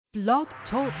Blog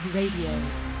Talk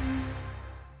Radio.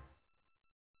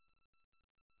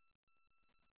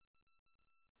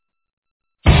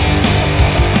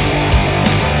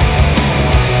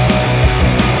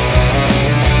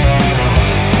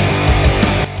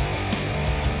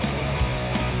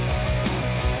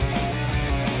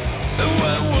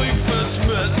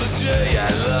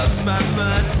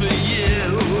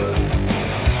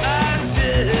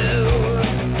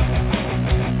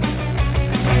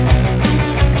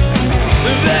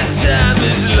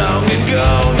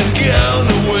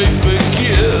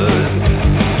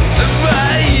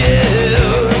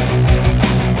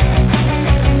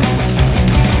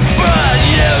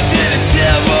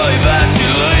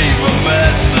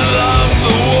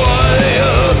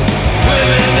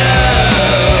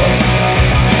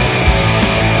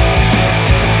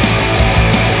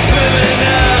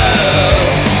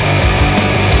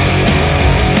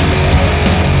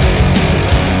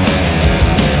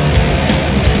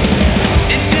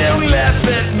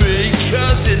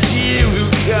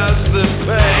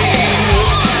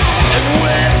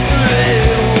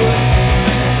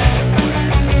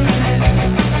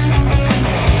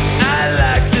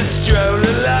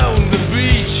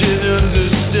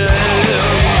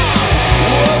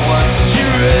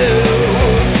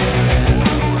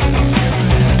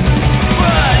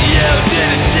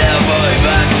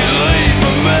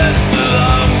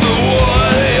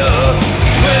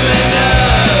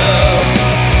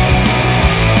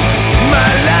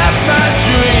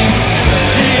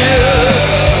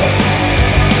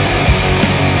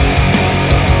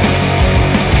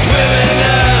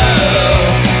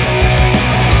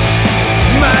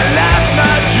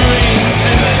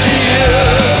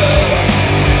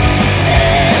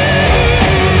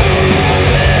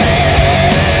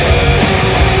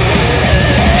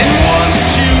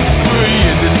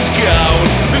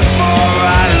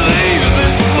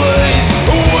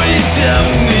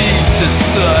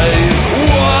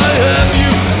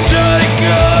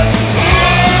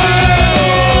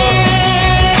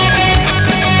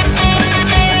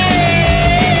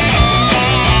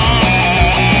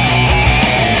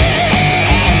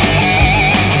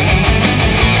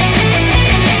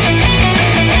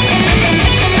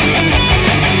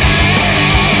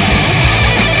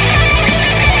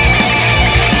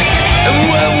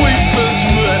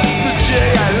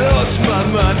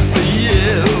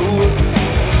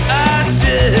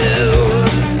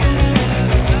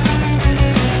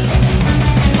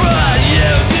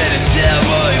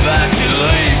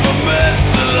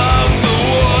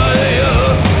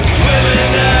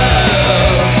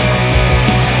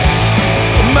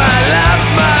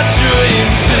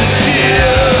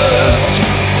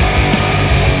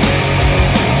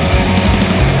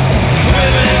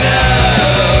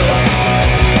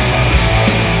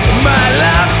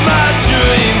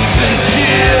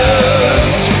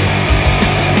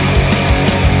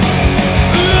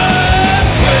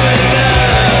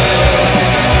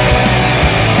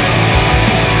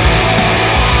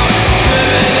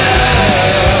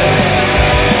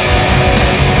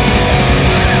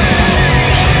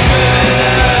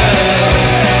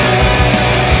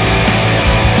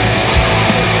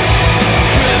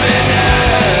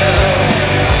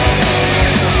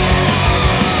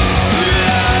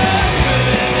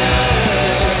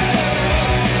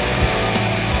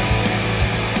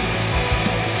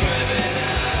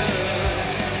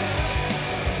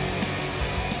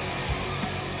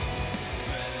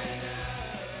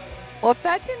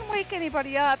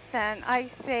 Then I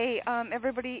say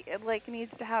everybody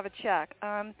needs to have a check.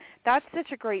 That's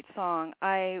such a great song.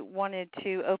 I wanted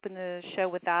to open the show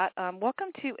with that. Welcome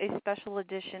to a special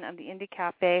edition of the Indie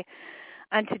Cafe.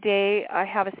 And today I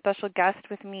have a special guest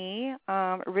with me,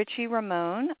 Richie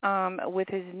Ramone, with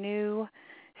his new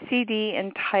CD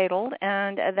entitled,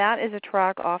 and that is a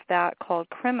track off that called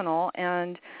Criminal.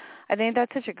 And I think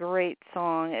that's such a great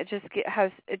song.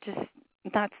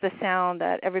 That's the sound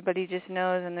that everybody just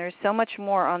knows, and there's so much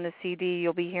more on the CD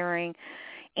you'll be hearing.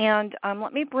 And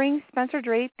let me bring Spencer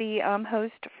Drake, the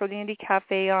host for the Indie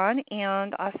Cafe, on,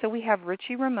 and also we have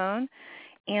Richie Ramone.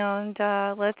 And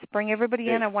let's bring everybody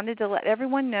in. I wanted to let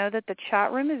everyone know that the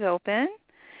chat room is open.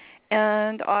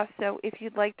 And also, if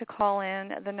you'd like to call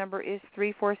in, the number is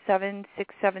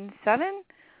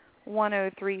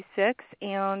 347-677-1036,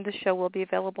 and the show will be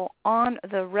available on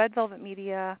the Red Velvet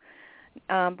Media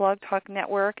Blog Talk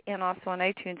Network and also on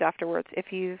iTunes afterwards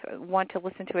if you want to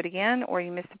listen to it again or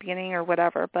you missed the beginning or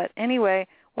whatever. But anyway,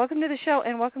 welcome to the show,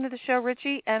 and welcome to the show,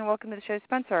 Richie, and welcome to the show,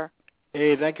 Spencer.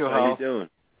 Hey, thank you, Hal. How you doing?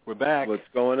 We're back. What's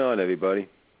going on, everybody?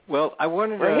 Well, I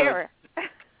wanted We're here.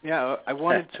 Yeah, I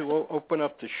wanted to open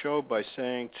up the show by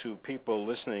saying to people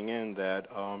listening in that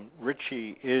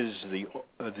Richie is the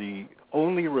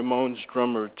only Ramones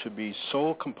drummer to be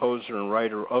sole composer and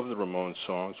writer of the Ramones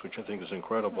songs, which I think is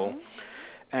incredible.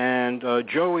 Mm-hmm. And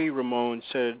Joey Ramone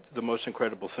said the most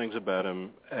incredible things about him.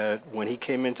 When he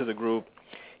came into the group,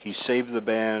 he saved the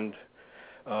band.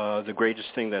 The greatest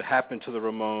thing that happened to the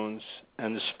Ramones,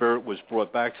 and the spirit was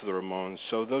brought back to the Ramones.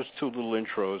 So those two little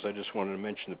intros, I just wanted to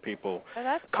mention to people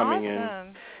coming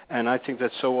in. And I think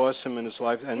that's so awesome in his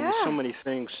life. And there's so many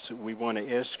things we want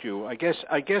to ask you. I guess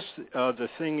the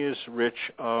thing is, Rich,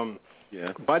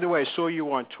 by the way, I saw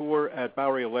you on tour at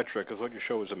Bowery Electric. I thought your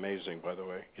show was amazing, by the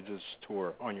way. You did this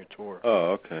tour, on your tour.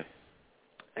 Oh, okay.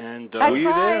 And were you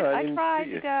there?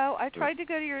 I tried to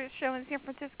go to your show in San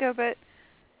Francisco, but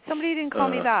somebody didn't call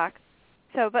me back.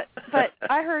 So, but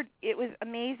I heard it was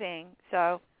amazing.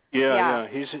 So yeah.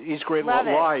 He's great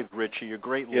live, Richie. You're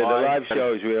great live. Yeah, the live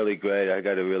show is really great. I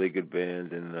got a really good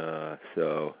band, and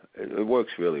so it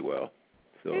works really well.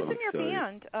 So who's in your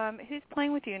band? Who's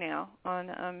playing with you now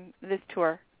on this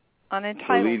tour? On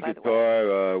Entitled, lead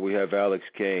guitar, we have Alex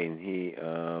Kane.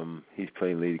 He's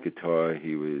playing lead guitar.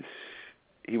 He was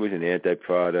an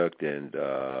Anti-Product and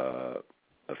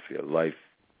Life,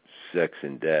 Sex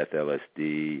and Death,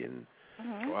 LSD, and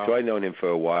so I've known him for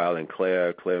a while. And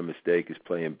Claire Mistake is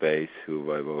playing bass,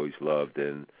 who I've always loved,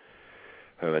 and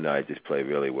her and I just play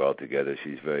really well together.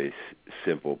 She's very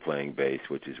simple playing bass,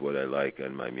 which is what I like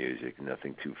on my music.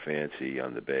 Nothing too fancy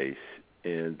on the bass.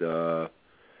 And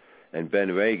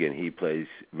Ben Reagan, he plays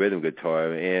rhythm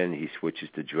guitar and he switches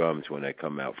to drums when I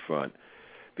come out front.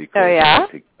 Because I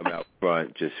like to come out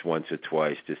front just once or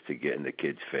twice just to get in the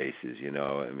kids' faces, you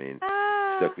know. I mean,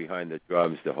 stuck behind the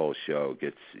drums the whole show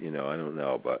gets, you know, I don't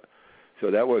know, but so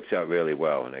that works out really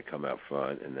well when I come out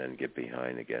front and then get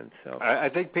behind again. So I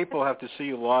think people have to see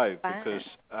you live because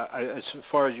as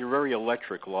far as you're very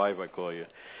electric live, I call you,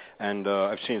 and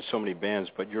I've seen so many bands,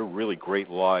 but you're really great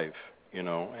live, you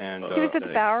know. And he was at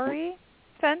the Bowery.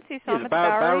 You saw him at the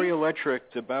Bowery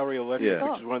Electric. The Bowery Electric,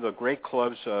 which is one of the great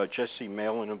clubs Jesse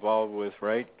Malin involved with,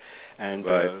 right? And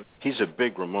he's a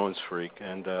big Ramones freak.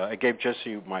 And I gave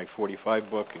Jesse my 45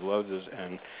 book. He loves it.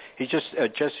 And he just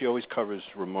Jesse always covers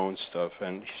Ramones stuff.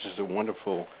 And he's just a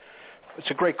wonderful. It's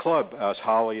a great club,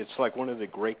 Holly. It's like one of the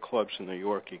great clubs in New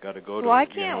York. You got to go to. Well, I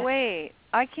can't wait.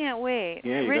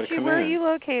 Yeah, Richie, where are you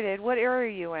located? What area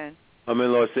are you in? I'm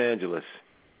in Los Angeles.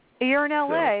 You're in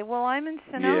L.A. Well, I'm in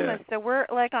Sonoma, so we're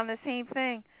like on the same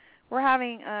thing. We're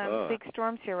having big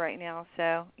storms here right now,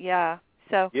 so yeah.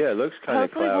 So it looks kind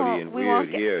of cloudy and weird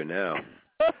here now.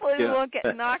 Hopefully we won't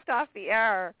get knocked off the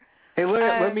air. Hey,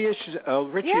 let me ask you,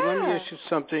 Richie. Let me ask you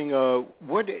something.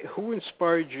 Who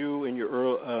inspired you in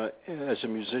your as a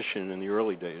musician in the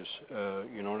early days?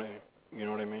 You know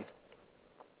what I mean?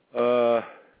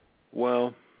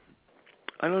 Well,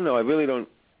 I don't know. I really don't.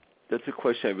 That's a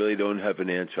question I really don't have an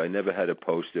answer. I never had a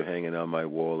poster hanging on my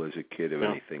wall as a kid or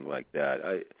anything like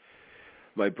that.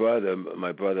 My brother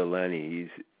Lenny,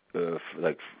 he's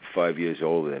like 5 years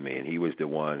older than me, and he was the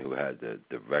one who had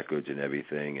the records and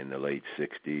everything in the late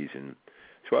 60s, and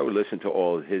so I would listen to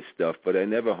all of his stuff, but I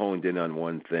never honed in on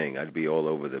one thing. I'd be all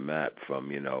over the map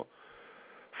from,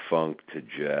 funk to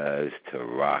jazz to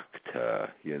rock to,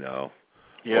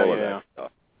 all of that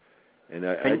stuff. And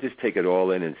I just take it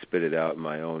all in and spit it out in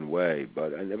my own way.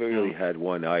 But I never really had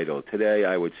one idol. Today,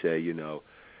 I would say,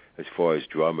 as far as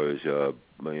drummers,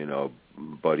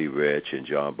 Buddy Rich and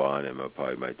John Bonham are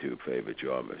probably my two favorite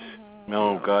drummers. Mm-hmm.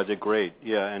 Oh, God, they're great.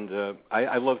 Yeah, and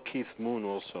I love Keith Moon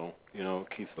also.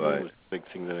 Keith Moon was a big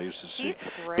thing that I used to see.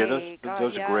 Keith's great.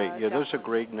 Those are great. Yeah, those are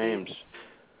great names.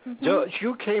 Mm-hmm. So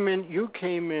you came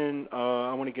in,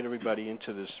 I want to get everybody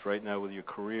into this right now with your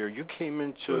career. You came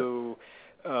into...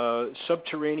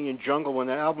 Subterranean Jungle when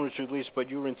that album was released, but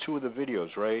you were in two of the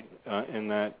videos, right? In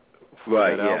that,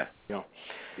 right? That yeah. Album.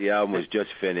 The album was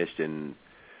just finished, and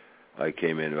I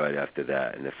came in right after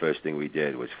that. And the first thing we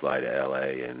did was fly to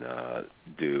L.A. and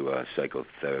do a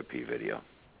psychotherapy video.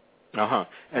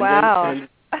 And wow.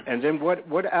 And then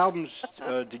what albums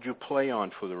did you play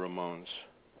on for the Ramones?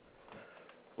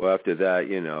 Well, after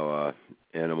that,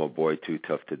 Animal Boy, Too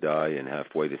Tough to Die, and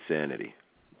Halfway to Sanity.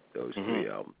 Those three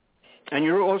albums. And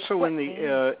you're also in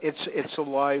the It's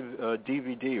Alive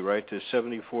DVD, right? The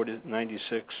 74 to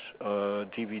 96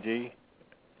 DVD.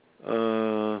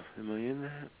 Am I in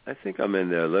that? I think I'm in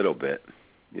there a little bit.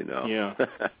 Yeah.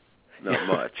 Not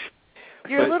much.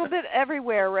 You're a little bit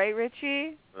everywhere, right,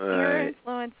 Richie? Your Right.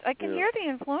 influence. I can hear the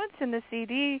influence in the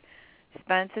CD,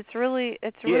 Spence. It's really. Yeah,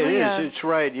 it is. It's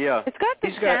right. Yeah. It's got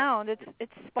the sound.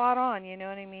 It's spot on. You know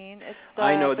what I mean? It's.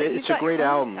 I know. It's a great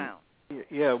album. Sound.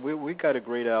 Yeah, we got a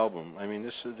great album. I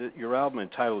mean, your album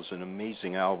entitled is an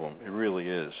amazing album. It really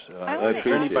is. I want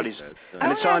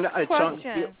to ask a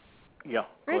question. Yeah,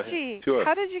 Richie, sure.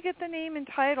 How did you get the name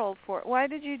Entitled for? Why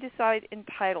did you decide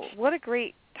Entitled? What a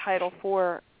great title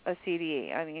for a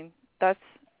CD. I mean, that's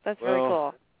very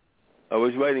cool. I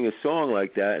was writing a song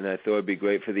like that, and I thought it'd be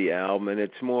great for the album. And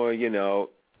it's more,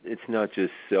 it's not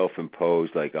just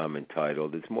self-imposed like I'm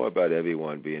entitled. It's more about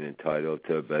everyone being entitled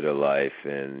to a better life.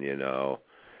 And,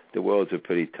 the world's a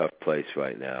pretty tough place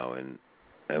right now. And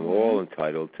we're all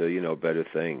entitled to, better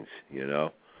things,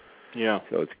 Yeah.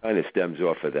 So it kind of stems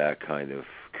off of that kind of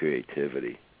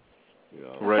creativity.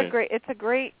 Right. It's a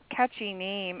great, catchy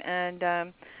name.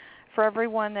 And for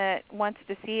everyone that wants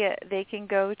to see it, they can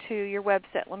go to your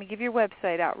website. Let me give your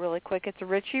website out really quick. It's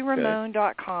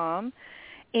RICHIERAMONE.com.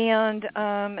 And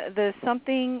the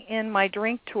Something in My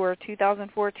Drink Tour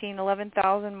 2014,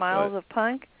 11,000 Miles of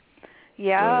Punk.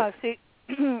 Yeah. Right.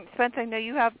 So, Spence, I know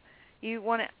you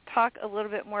want to talk a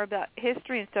little bit more about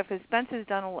history and stuff, because Spence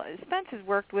has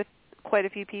worked with quite a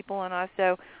few people and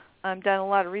also done a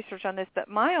lot of research on this. But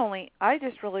I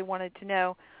just really wanted to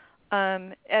know,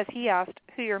 as he asked,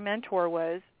 who your mentor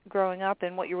was growing up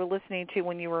and what you were listening to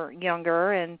when you were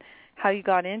younger and how you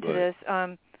got into this.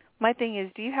 My thing is,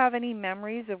 do you have any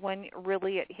memories of when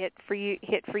really it hit for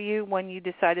you when you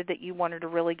decided that you wanted to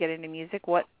really get into music?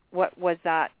 What was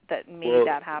that made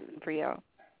that happen for you?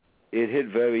 It hit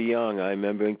very young. I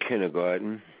remember in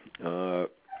kindergarten,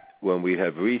 when we'd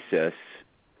have recess,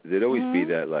 there'd always be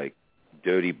that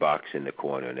dirty box in the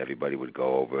corner, and everybody would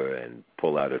go over and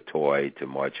pull out a toy to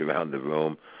march around the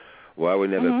room. Well, I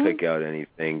would never pick out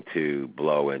anything to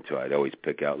blow into. I'd always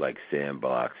pick out sand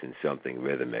blocks and something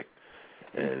rhythmic.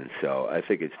 And so I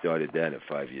think it started then at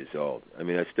 5 years old. I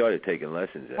mean, I started taking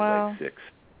lessons at 6.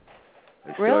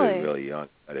 I started really young.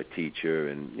 I had a teacher,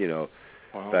 and,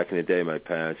 back in the day, my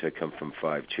parents had come from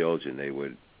 5 children.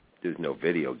 There's no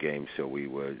video games, so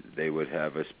they would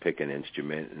have us pick an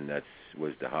instrument, and that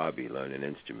was the hobby, learn an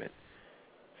instrument.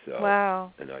 So,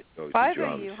 wow. And I chose 5 the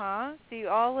drums. of you, huh? So you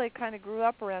all kind of grew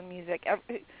up around music.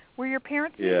 Were your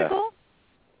parents musical?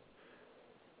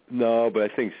 No, but I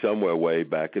think somewhere way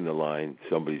back in the line,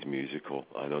 somebody's musical.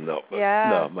 I don't know. But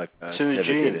no, my parents never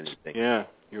did anything. Yeah,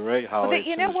 you're right, Holly. Well,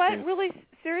 you know what? Really,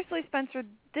 seriously, Spencer,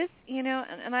 this,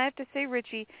 and I have to say,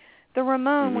 Richie, the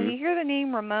Ramone, when you hear the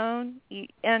name Ramone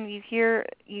and you hear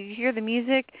the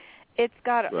music, it's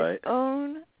got its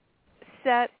own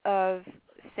set of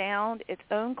sound, its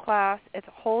own class, it's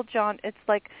a whole genre. It's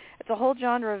a whole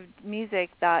genre of music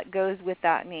that goes with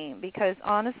that name. Because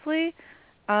honestly,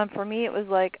 for me, it was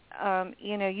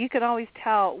you could always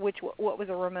tell what was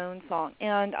a Ramone song.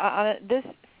 And this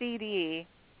CD,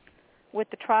 with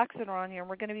the tracks that are on here, and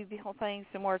we're going to be playing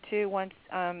some more too once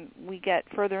we get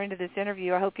further into this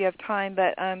interview. I hope you have time.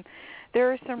 But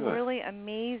there are some really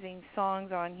amazing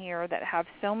songs on here that have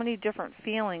so many different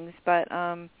feelings. But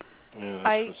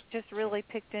I just really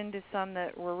picked into some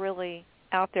that were really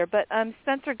out there. But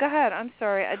Spencer, go ahead. I'm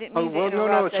sorry, I didn't mean to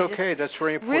interrupt. No, it's okay. That's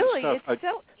very important stuff. It's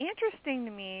so interesting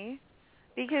to me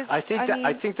because I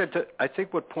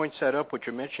think what points that up, what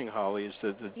you're mentioning, Holly, is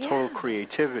the total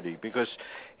creativity, because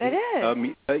it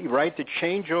is right. The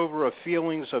changeover of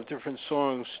feelings of different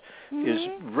songs is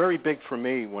very big for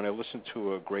me when I listen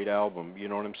to a great album. You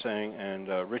know what I'm saying? And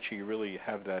Richie, you really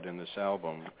have that in this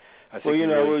album. I think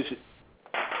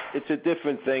it's a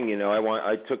different thing,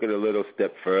 I took it a little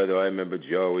step further. I remember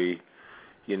Joey,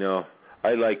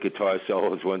 I like guitar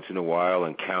solos once in a while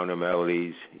and counter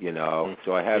melodies,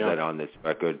 So I have that on this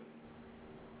record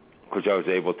because I was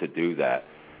able to do that,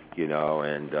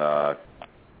 and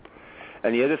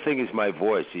the other thing is my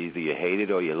voice. Either you hate it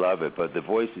or you love it, but the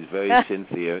voice is very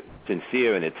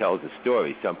sincere, and it tells a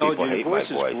story. Some people hate my voice.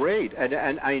 Your voice is great,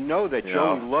 and I know that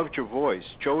Joey loved your voice.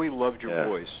 Joey loved your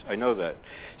voice. I know that.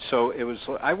 So it was.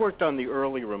 I worked on the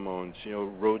early Ramones,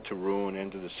 Road to Ruin,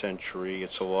 End of the Century,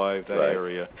 It's Alive, that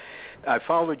area. I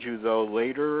followed you though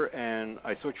later, and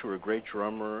I thought you were a great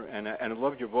drummer, and I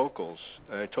loved your vocals.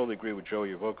 I totally agree with Joey.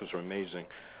 Your vocals are amazing.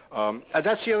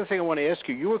 That's the other thing I want to ask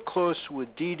you. You were close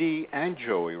with Dee Dee and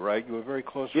Joey, right? You were very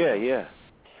close with them. Yeah.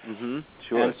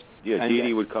 Sure. Dee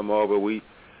Dee would come over.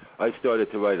 I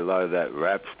started to write a lot of that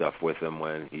rap stuff with him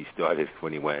when he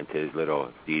went into his little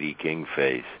Dee Dee King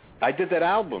phase. I did that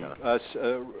album,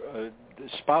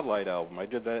 Spotlight album. I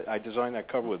did that. I designed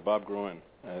that cover with Bob Gruen.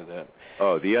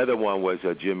 The other one was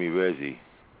Jimmy Rizzi.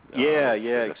 Yeah,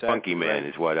 exactly. Funky Man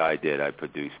is what I did. I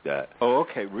produced that. Oh,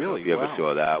 okay, really? If you ever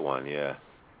saw that one,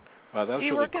 Wow, that was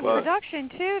you work in production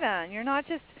too, then. You're not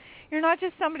just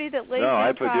somebody that lays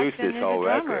down tracks and is a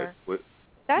drummer.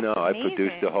 I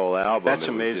produced the whole album. That's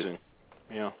amazing.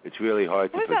 Yeah. It's really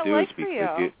hard to What produce was that like for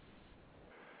because you?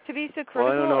 To be so critical.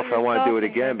 Well, I don't know if I want to do it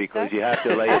again because you have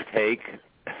to lay a take.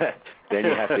 Then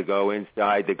you have to go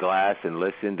inside the glass and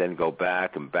listen, then go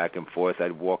back and forth.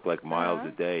 I'd walk like miles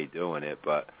a day doing it,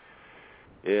 but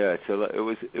yeah,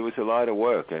 it was a lot of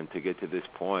work, and to get to this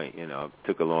point, you know, it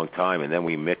took a long time, and then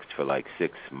we mixed for like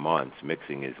 6 months.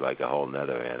 Mixing is like a whole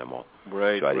nother animal.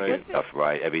 Right. Try to get stuff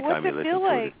right. Every time you listen to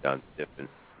it, it sounds different.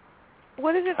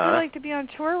 What does it feel like to be on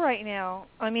tour right now?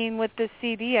 I mean, with the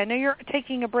CD, I know you're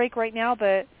taking a break right now,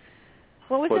 but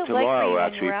what was it like for you tomorrow when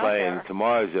actually you were playing. out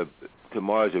there?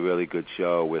 Tomorrow's a really good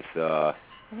show with.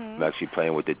 I'm actually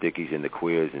playing with the Dickies and the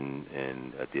Queers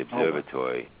and at the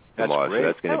Observatory tomorrow. That's great. So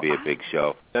that's going to be a big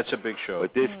show. That's a big show.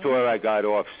 But this tour, I got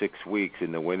off 6 weeks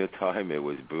in the wintertime. It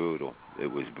was brutal.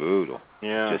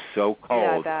 Yeah. Just so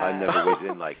cold. Yeah, I never was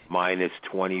in like minus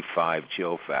 25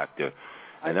 chill factor.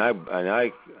 And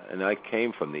I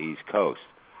came from the East Coast,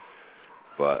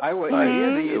 but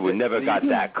it never got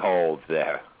that cold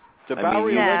there. The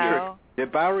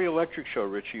Bowery Electric show,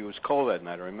 Richie, it was cold that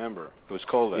night. I remember it was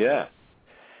cold that night. Yeah,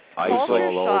 ice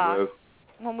all over.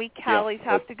 When we Callies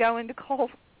have to go into cold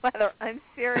weather, I'm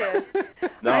serious.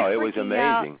 No, it was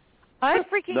amazing. I'm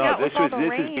freaking out with all the rain.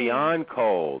 This is beyond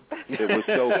cold. It was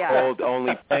so cold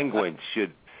only penguins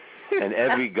should. And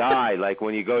every guy, like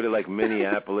when you go to like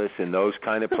Minneapolis and those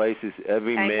kind of places,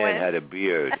 every man had a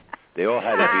beard. They all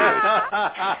had a beard.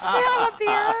 They all have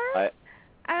beards?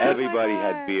 Everybody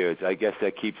had beards. I guess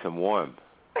that keeps them warm.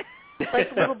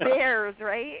 Like little bears,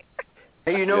 right?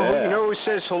 Hey, you know who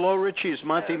says hello, Richie? Is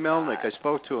Monty Melnick. I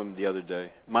spoke to him the other day.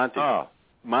 Monty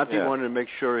wanted to make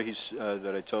sure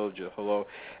that I told you hello.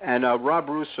 And Rob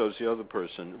Russo's the other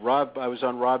person. Rob, I was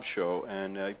on Rob's show,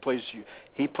 and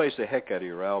he plays the heck out of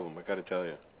your album. I got to tell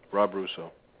you, Rob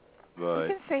Russo. Right. You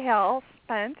can say hell,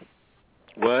 Spence.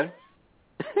 What?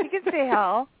 You can say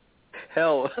hell.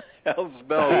 Hell's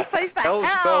bells. He plays the Hell's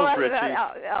bells, Richie.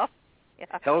 Yeah.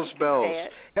 Hell's bells.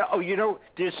 Oh, you know,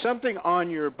 there's something on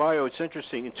your bio. It's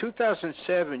interesting. In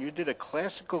 2007, you did a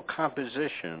classical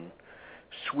composition,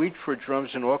 Suite for Drums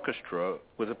and Orchestra,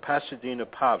 with the Pasadena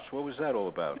Pops. What was that all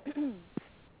about?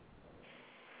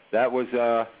 That was,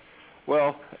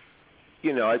 well,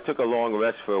 you know, I took a long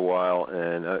rest for a while,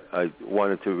 and I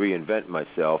wanted to reinvent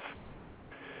myself.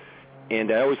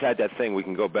 And I always had that thing. We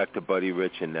can go back to Buddy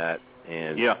Rich and that.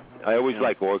 And I always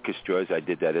liked orchestras. I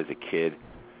did that as a kid.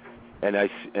 And I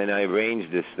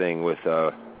arranged this thing with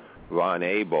Ron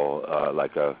Abel,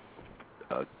 like a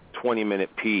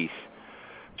 20-minute piece,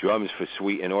 drums for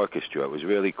suite and orchestra. It was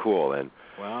really cool. And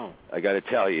I got to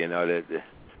tell you, you know, that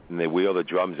when they wheel the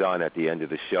drums on at the end of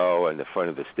the show and the front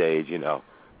of the stage, you know,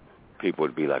 people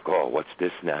would be like, oh, what's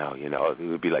this now? You know, it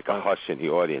would be like a hush in the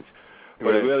audience.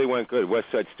 But it really went good. West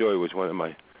Side Story was one of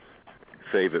my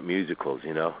favorite musicals,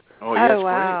 you know. Oh, yeah, that's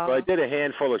wow. great. So I did a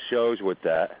handful of shows with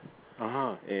that.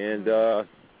 And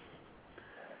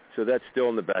so that's still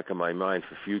in the back of my mind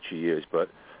for future years. But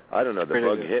I don't know, the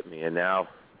bug hit me, and now,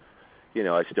 you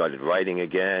know, I started writing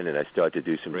again, and I started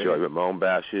to do some Joy Ramone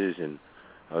bashes, and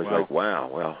I was like, wow,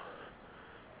 well,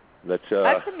 let's.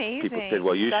 That's amazing. People said,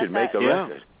 well, you should make a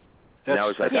record. And I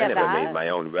was like, I never made my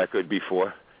own record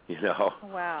before, you know.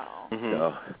 Wow.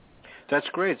 So. That's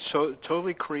great. So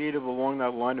totally creative along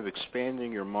that line of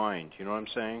expanding your mind. You know what I'm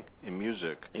saying? In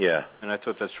music. Yeah. And I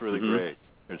thought that's really great.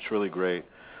 It's really great.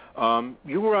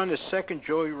 You were on the second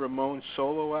Joey Ramone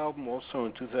solo album also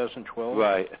in 2012.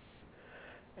 Right.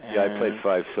 Yeah, I played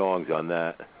 5 songs on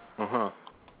that.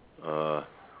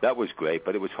 That was great,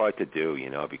 but it was hard to do, you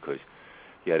know, because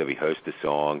you had to rehearse the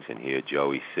songs and hear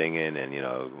Joey singing, and, you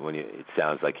know, it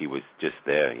sounds like he was just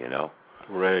there, you know.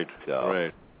 Right. So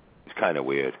it's kind of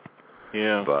weird.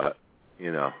 Yeah. But,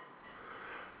 you know,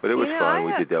 but it was fun.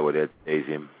 We did that with Ed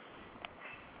Stasium.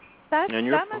 That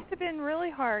must have been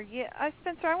really hard. Yeah,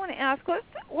 Spencer, I want to ask, what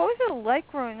was it like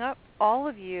growing up, all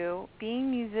of you, being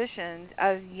musicians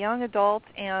as young adults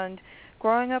and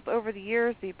growing up over the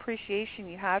years, the appreciation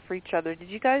you had for each other? Did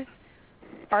you guys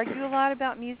argue a lot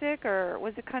about music, or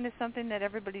was it kind of something that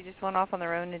everybody just went off on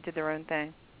their own and did their own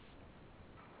thing?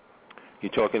 You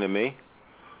talking to me?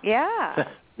 Yeah.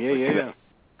 Yeah.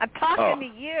 I'm talking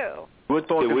to you. We're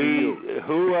talking to you.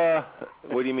 Who,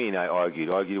 what do you mean I argued?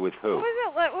 Argued with who?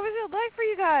 What was it like for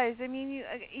you guys? I mean,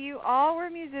 you all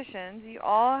were musicians. You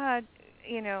all had,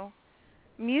 you know,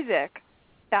 music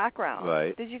background.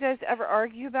 Right. Did you guys ever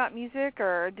argue about music,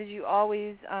 or did you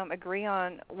always agree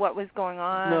on what was going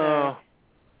on? No.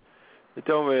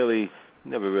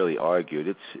 Never really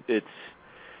argued.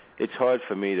 It's hard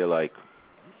for me to, like,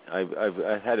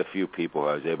 I've had a few people who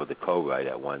I was able to co-write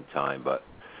at one time, but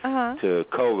to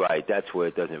co-write, that's where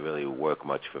it doesn't really work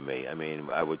much for me. I mean,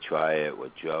 I would try it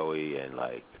with Joey and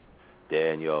like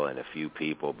Daniel and a few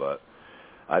people, but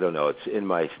I don't know.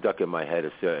 It's stuck in my head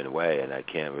a certain way, and I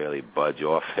can't really budge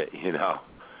off it, you know.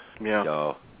 Yeah.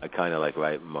 So I kind of like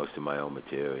write most of my own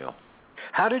material.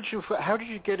 How did you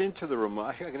get into the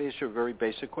Ramones? I got to ask you a very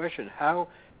basic question. How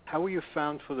were you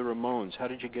found for the Ramones? How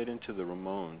did you get into the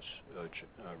Ramones,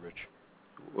 Rich?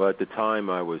 Well, at the time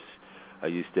I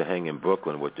used to hang in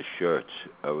Brooklyn with the Shirts.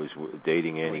 I was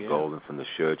dating Annie Golden from the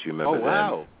Shirts. You remember them?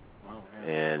 Wow.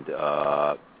 Yeah. And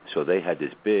so they had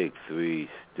this big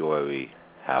 3-story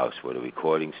house with a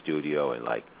recording studio and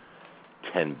like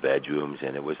 10 bedrooms,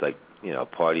 and it was like, you know,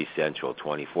 party central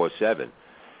 24/7.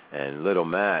 And little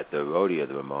Matt, the roadie of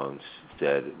the Ramones,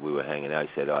 said, we were hanging out,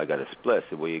 he said, I got a split. I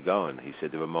said, where you going? He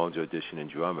said, the Ramones are auditioning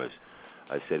drummers.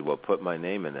 I said, well, put my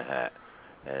name in the hat.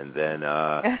 And then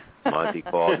Monty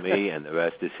called me, and the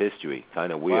rest is history.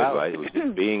 Kind of weird, right? It was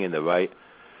just being in the right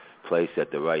place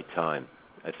at the right time.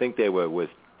 I think they were with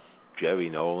Jerry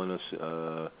Nolan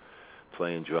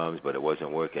playing drums, but it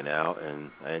wasn't working out,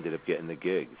 and I ended up getting the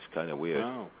gig. It's kind of weird.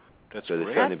 Wow. That's so great.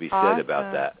 there's something to be said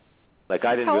about that. Like,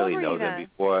 I didn't really know them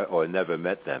before or never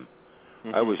met them.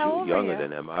 Mm-hmm. I was younger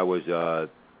than them. I was,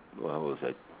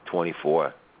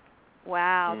 24.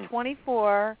 Wow,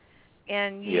 24,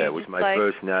 and you it was my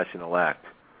first national act.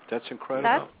 That's incredible.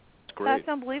 That's great. That's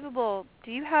unbelievable.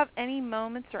 Do you have any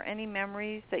moments or any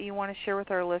memories that you want to share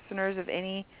with our listeners of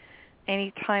any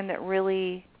time that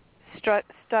really stuck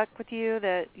with you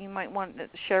that you might want to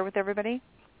share with everybody?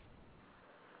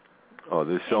 Oh,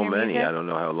 there's so many. I don't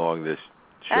know how long this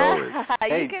show is.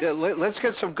 Hey, let's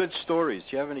get some good stories.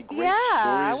 Do you have any great stories?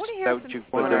 I want to hear some stories.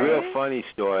 But the real funny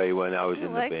story when I was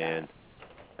in the band,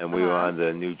 and we were on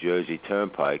the New Jersey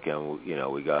Turnpike, and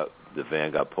the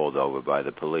van got pulled over by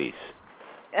the police,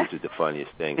 which is the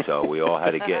funniest thing. So we all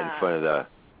had to get in front of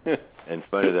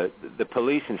the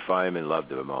police and firemen loved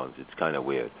the Ramones. It's kind of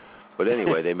weird, but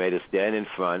anyway, they made us stand in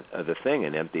front of the thing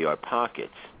and empty our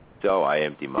pockets. So I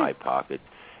emptied my pocket.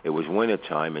 It was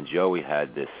wintertime, and Joey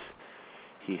had this.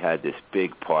 He had this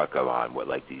big parka on with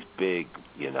like these big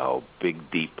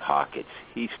deep pockets.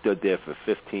 He stood there for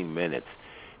 15 minutes.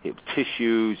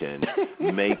 Tissues and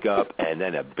makeup, and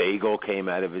then a bagel came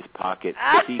out of his pocket.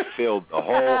 He filled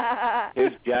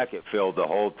his jacket filled the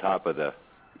whole top of the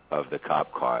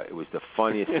cop car. It was the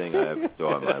funniest thing I ever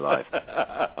saw in my life.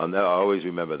 I always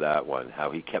remember that one,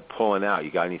 how he kept pulling out, you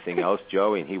got anything else,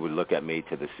 Joey? And he would look at me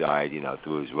to the side,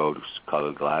 through his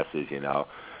rose-colored glasses,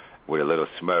 with a little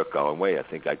smirk going, wait, I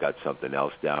think I got something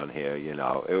else down here,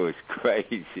 It was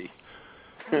crazy.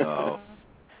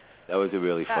 That was a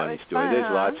really funny story. Fun,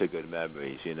 There's lots of good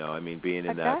memories, being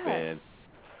in that band.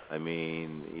 I'm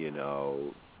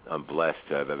blessed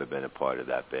to have ever been a part of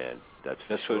that band. That's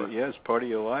sure. It's part of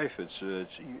your life. It's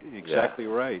exactly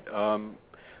right.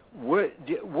 What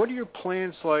are your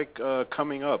plans like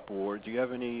coming up, or do you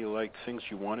have any like things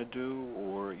you want to do,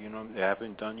 or you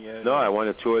haven't done yet? No, I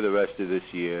want to tour the rest of this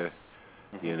year.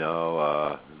 Mm-hmm.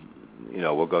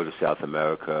 We'll go to South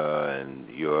America and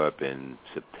Europe in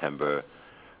September.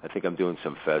 I think I'm doing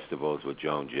some festivals with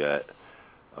Joan Jett.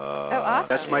 Awesome.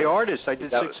 That's my artist. I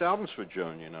did 6 albums for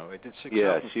Joan. I did 6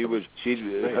 albums.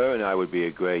 Her and I would be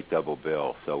a great double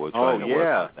bill. So we're trying to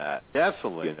work on that.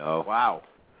 Definitely. Wow.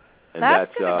 And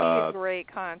that's going to be a great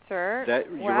concert.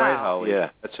 You're right, Holly.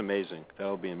 Yeah. That's amazing.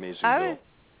 That'll be amazing. I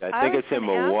think it's in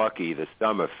Milwaukee, the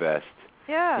Summerfest.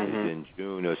 Yeah. It's in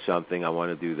June or something. I want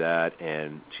to do that,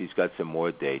 and she's got some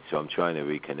more dates, so I'm trying to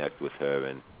reconnect with her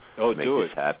and make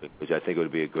this happen, because I think it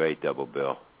would be a great double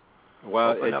bill.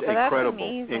 Well, it's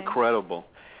incredible. Incredible.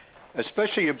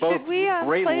 Especially you're both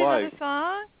great live.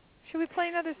 Should we play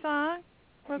another song?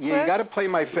 You got to play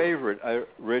my favorite,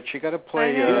 Rich. You got to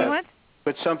play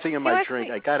Put Something in My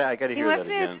Drink. I got to hear that again. He wants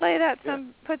me to play that,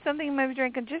 Put Something in My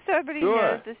Drink. And just so everybody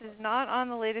knows, this is not on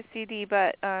the latest CD,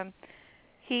 but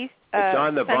he's... it's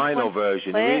on the vinyl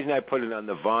version. The reason I put it on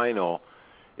the vinyl,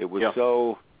 it was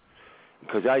so...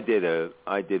 Because I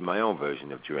did my own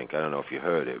version of Drink. I don't know if you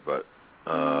heard it, but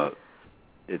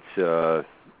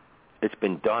it's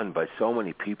been done by so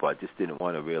many people. I just didn't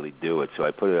want to really do it, so I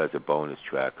put it as a bonus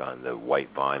track on the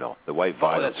white vinyl. The white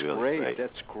vinyl is really great.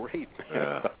 That's great.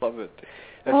 Yeah. I love it.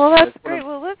 That's great.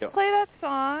 Well, let's play that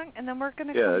song, and then we're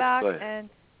going to come back. And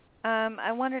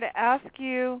I wanted to ask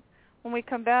you, when we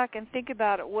come back and think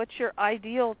about it, what your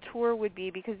ideal tour would be,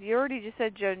 because you already just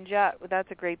said Joan Jett. Well, that's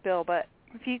a great bill, but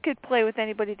if you could play with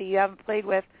anybody that you haven't played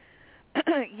with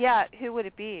yet, who would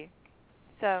it be?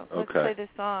 So let's play this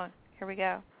song. Here we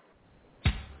go.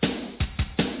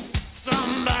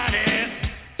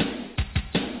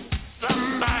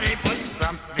 Somebody put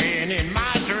something in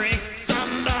my drink.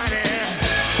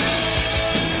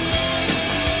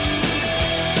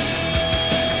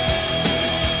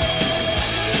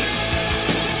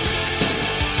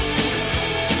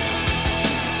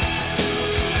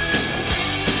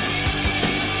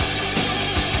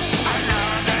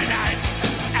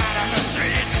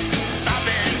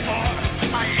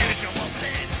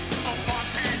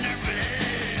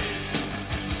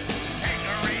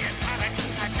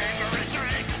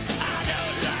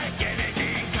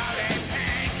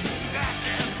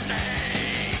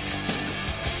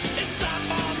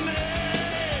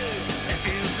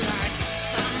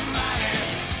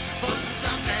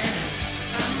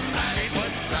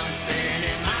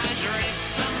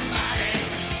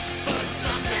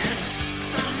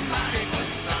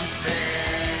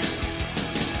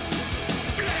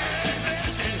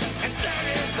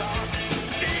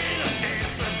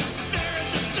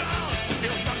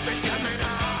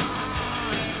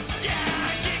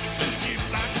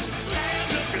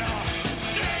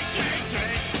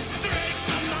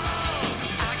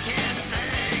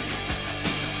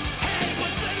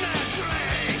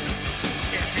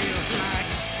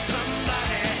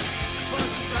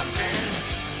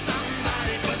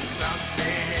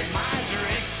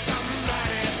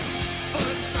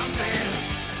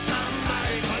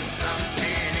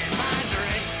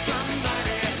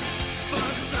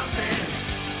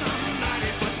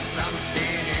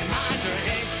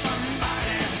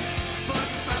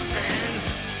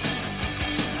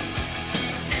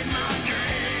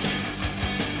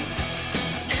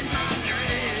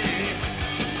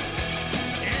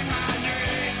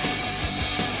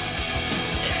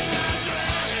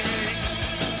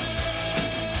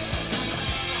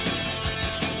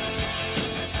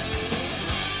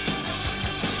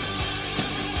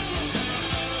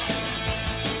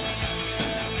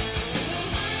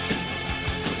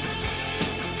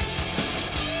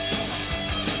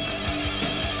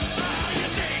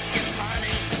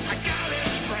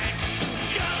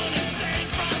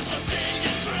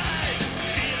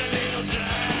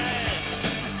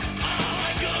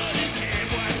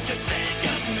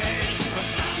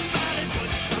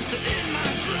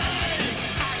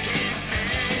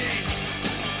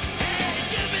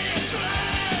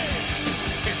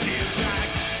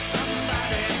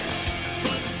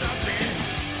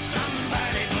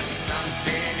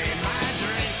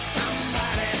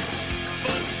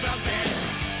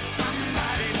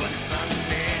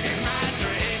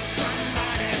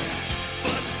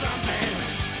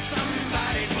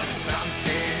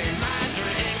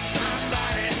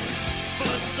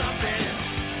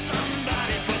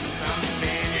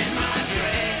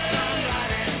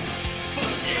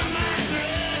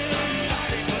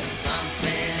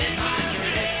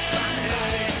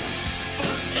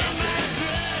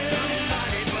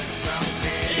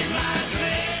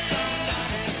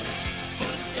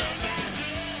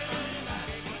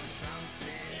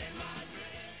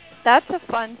 That's a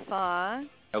fun song.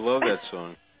 I love that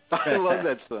song. I love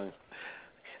that song.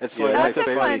 It's Yeah, like That's my a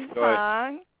favorite. fun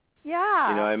song. Yeah.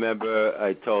 You know, I remember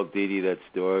I told Dee that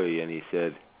story, and he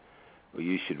said, well,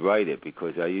 you should write it,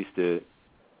 because I used to,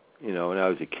 you know, when I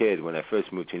was a kid, when I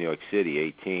first moved to New York City,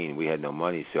 18, we had no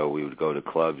money, so we would go to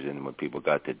clubs, and when people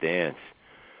got to dance,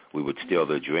 we would steal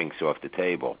their drinks off the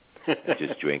table and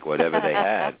just drink whatever they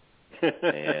had.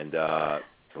 And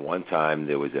one time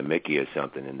there was a Mickey or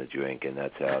something in the drink, and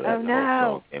that's how that whole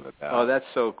song came about. Oh, that's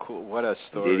so cool. What a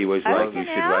story. Dee was like, you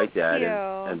should write that. You.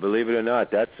 And believe it or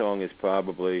not, that song is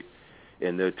probably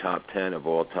in their top 10 of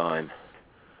all time.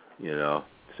 You know,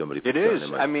 somebody put it is.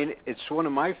 In I mean, it's one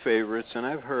of my favorites, and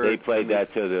I've heard... They played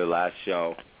that to their last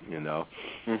show, you know.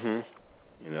 Mhm.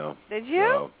 You know. Did you?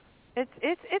 So.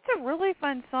 It's a really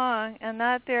fun song, and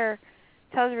that there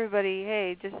tells everybody,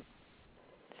 hey, just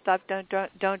stop,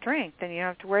 don't drink. Then you don't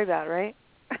have to worry about it, right?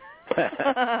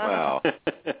 Well,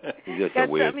 it's just got a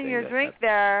weird something in thing. your drink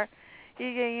there.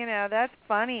 You know, that's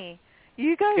funny.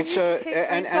 You guys It's used to take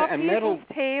drinks off people's metal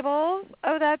tables.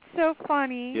 Oh, that's so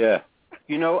funny. Yeah.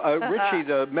 You know, Richie,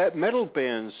 the metal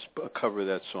bands cover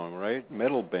that song, right?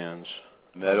 Metal bands.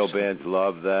 Metal bands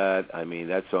love that. I mean,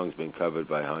 that song's been covered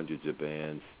by hundreds of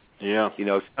bands. Yeah. You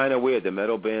know, it's kind of weird. The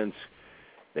metal bands,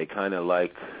 they kind of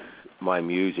like my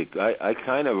music. I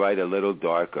kind of write a little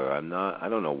darker. I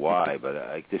don't know why, but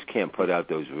I just can't put out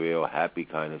those real happy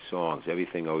kind of songs.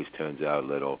 Everything always turns out a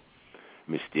little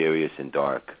mysterious and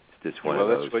dark. It's just one of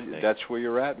those things. That's where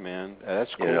you're at, man. That's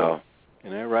cool. You know?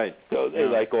 Isn't that right? So they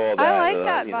like all that. I like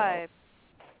that you vibe.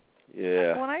 Know.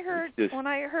 Yeah. When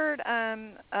I heard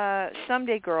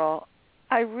Someday Girl,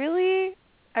 I really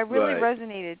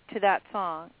resonated to that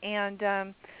song,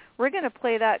 and we're going to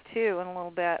play that too in a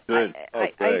little bit. Good.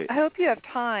 I hope you have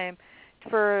time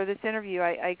for this interview.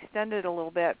 I extended a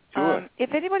little bit. Sure.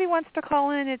 If anybody wants to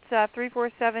call in, it's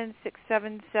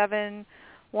 347-677-1036,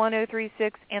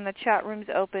 and the chat room's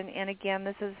open. And again,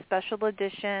 this is a special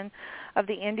edition of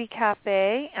the Indie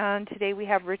Cafe, and today we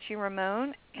have Richie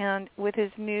Ramone, and with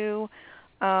his new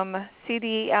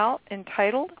CD out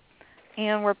entitled,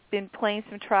 and we've been playing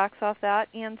some tracks off that.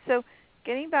 And so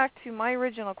getting back to my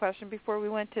original question before we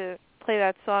went to play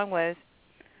that song was,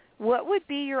 what would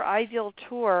be your ideal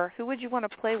tour? Who would you want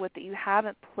to play with that you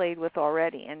haven't played with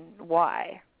already, and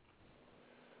why?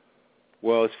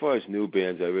 Well, as far as new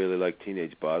bands, I really like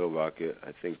Teenage Bottle Rocket.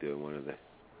 I think they're one of the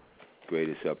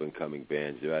greatest up-and-coming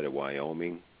bands. They're out of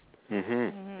Wyoming.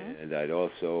 Mm-hmm. And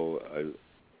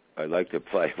I'd like to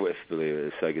play with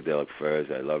the Psychedelic Furs.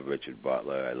 I love Richard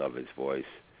Butler. I love his voice.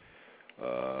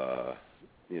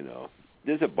 You know,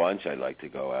 there's a bunch I'd like to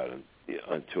go out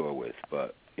on tour with,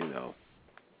 but, you know,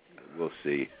 we'll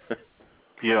see.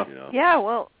 Yeah. You know? Yeah,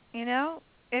 well, you know,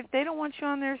 if they don't want you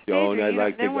on their stage, Joan, or I'd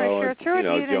like to go on, tour you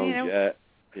know, with you, Joan Jett.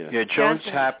 Yeah, Joan's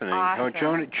happening. Awesome.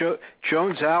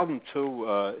 Joan's album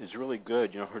too is really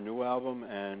good. You know, her new album,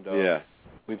 and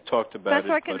we've talked about That's it.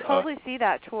 why I can totally see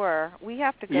that tour. We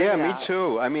have to go. Yeah, to me that.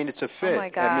 too. I mean, it's a fit. Oh my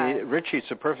God. I mean, Richie,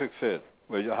 it's a perfect fit.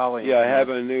 With Holly. Yeah, I have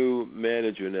a new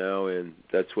manager now, and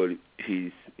that's what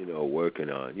he's, you know, working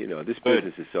on. You know, this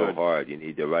business is so hard. You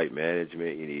need the right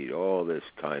management. You need all this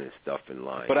kind of stuff in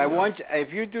line. But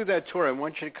if you do that tour, I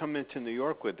want you to come into New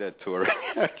York with that tour.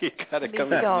 You got to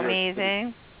come. It's so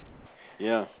amazing.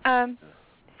 Yeah. So I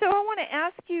want to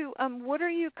ask you, what are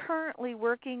you currently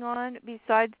working on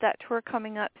besides that tour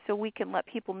coming up, so we can let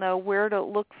people know where to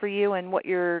look for you and what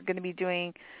you're going to be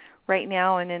doing right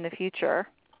now and in the future?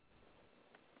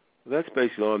 Well, that's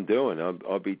basically all I'm doing.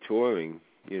 I'll be touring,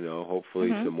 you know, hopefully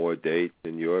some more dates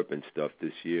in Europe and stuff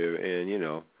this year, and, you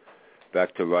know,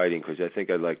 back to writing, because I think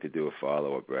I'd like to do a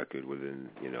follow-up record within,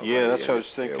 you know. Yeah, that's what I was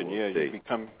thinking.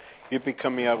 We'll you'd be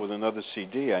coming out with another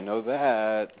CD. I know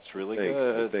that. It's really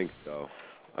good. I think so.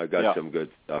 I got some good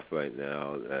stuff right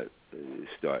now that is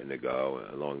starting to go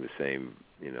along the same,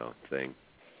 you know, thing.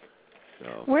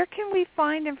 So. Where can we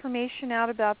find information out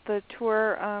about the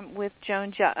tour with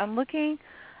Joan Jett? I'm looking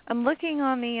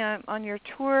on the on your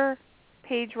tour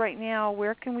page right now.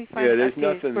 Where can we find? Yeah, there's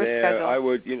nothing there. Schedule? I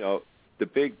would, you know, the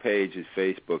big page is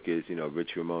Facebook is, you know,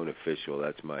 Rich Ramone Official.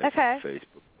 That's my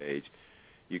Facebook page.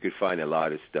 You could find a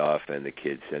lot of stuff, and the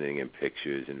kids sending in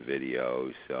pictures and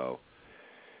videos. So,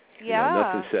 you know,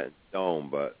 nothing set in stone,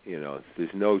 but, you know,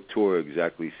 there's no tour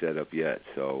exactly set up yet,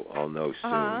 so I'll know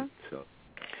soon. So.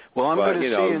 Well, I'm going to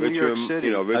see in New York City.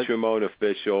 You know, Rich Ramone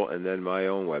Official, and then my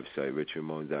own website,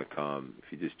 richramone.com.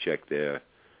 If you just check there,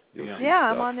 you'll see stuff.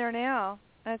 I'm on there now.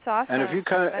 That's awesome. And if you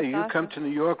come to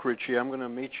New York, Richie, I'm going to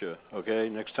meet you, okay,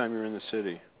 next time you're in the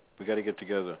city. We got to get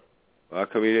together. How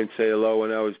come you didn't say hello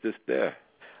when I was just there?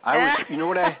 I was, you know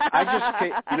what I just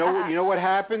came, you know what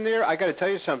happened there? I got to tell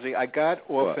you something. I got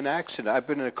off an accident. I've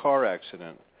been in a car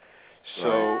accident.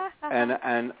 So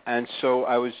and so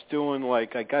I was doing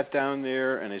like I got down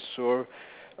there and I saw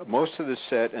most of the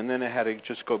set, and then I had to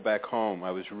just go back home.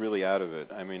 I was really out of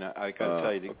it. I mean, I got to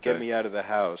tell you, to get me out of the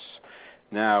house.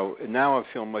 Now I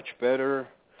feel much better.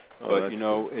 But,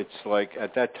 it's like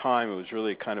at that time it was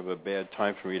really kind of a bad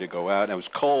time for me to go out. And it was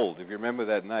cold. If you remember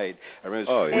that night, I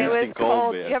remember it was freezing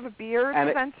cold. Did you have a beard,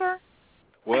 Spencer?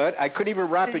 What? I couldn't even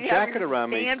wrap a jacket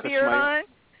around me. Man beard on?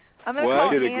 I'm going to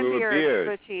call it man beard,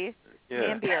 Richie. Yeah,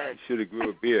 man beard. Should have grew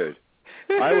a beard.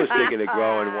 I was thinking of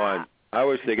growing one. I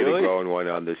was thinking of growing one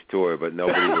on this tour, but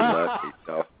nobody would let me.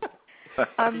 So.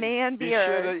 A man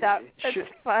beard. That's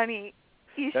funny.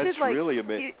 That's really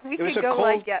amazing. We could go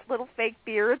like get little fake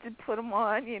beards and put them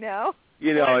on, and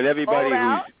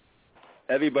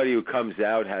everybody who comes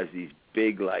out has these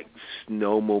big like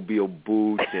snowmobile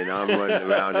boots, and I'm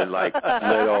running around in like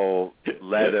little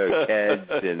leather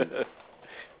Keds, and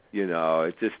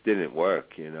it just didn't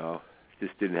work.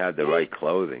 Just didn't have the right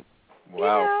clothing.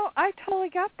 Wow. I totally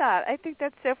got that. I think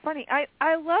that's so funny. I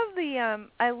love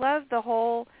the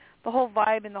whole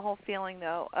vibe and the whole feeling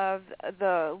though of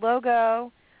the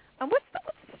logo. What's the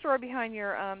story behind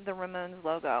your the Ramones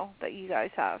logo that you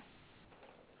guys have?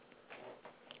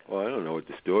 Well, I don't know what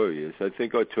the story is. I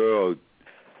think Arturo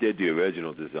did the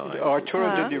original design.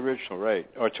 Arturo did the original, right?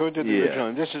 Arturo did the original,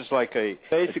 and this is like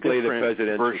basically the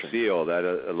presidential version. seal that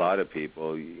a lot of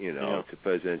people, it's a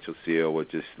presidential seal with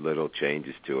just little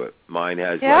changes to it. Mine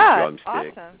has like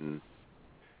drumstick, awesome.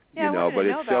 but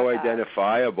it's so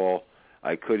identifiable.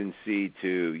 I couldn't see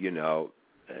to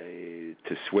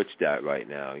switch that right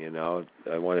now.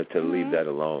 I wanted to leave that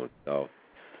alone. So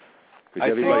because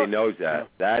everybody knows that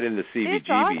and the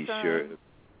CBGB shirt.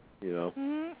 Yeah,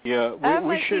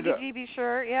 we should. CBGB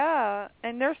shirt,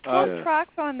 and there's 12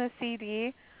 tracks on the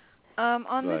CD.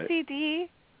 The CD,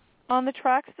 on the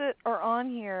tracks that are on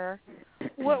here,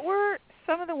 what were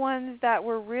some of the ones that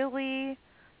were really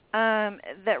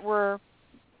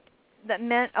that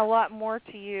meant a lot more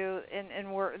to you, and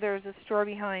there's a story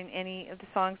behind any of the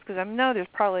songs? Because I know there's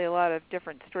probably a lot of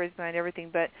different stories behind everything,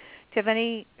 but do you have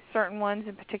any certain ones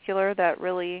in particular that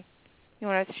really you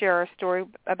want to share a story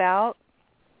about?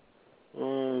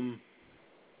 Well,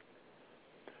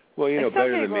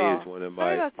 Better Than Me is one of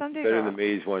my Better Than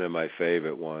Me is one of my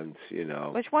favorite ones.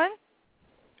 Which one?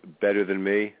 Better Than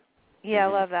Me. Yeah, I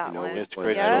love that one. It's a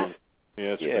great song.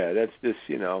 That's just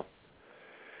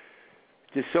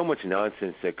there's so much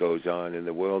nonsense that goes on in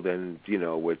the world, and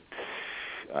with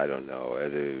I don't know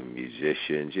other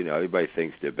musicians. Everybody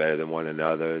thinks they're better than one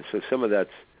another. So some of that's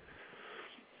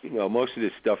most of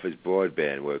this stuff is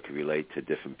broadband where it can relate to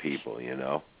different people.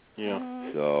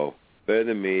 Yeah. So Better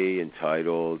Than Me,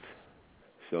 Entitled,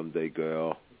 Someday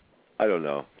Girl. I don't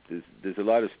know. There's a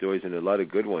lot of stories and a lot of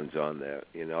good ones on there.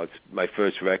 It's my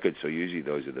first record, so usually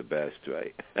those are the best,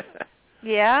 right?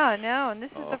 Yeah, no, and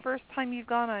this is the first time you've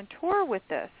gone on tour with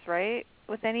this, right?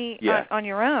 With any on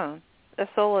your own, a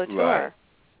solo tour. Right.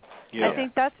 Yeah. I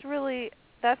think that's really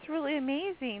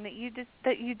amazing that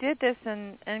you did this,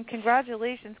 and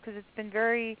congratulations, because it's been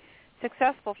very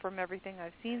successful from everything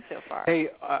I've seen so far. Hey,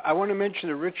 I want to mention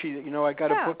to Richie that I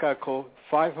got a book out called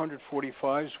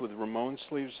 545s with Ramone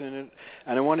sleeves in it,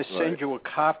 and I want to send you a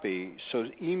copy. So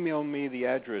email me the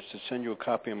address to send you a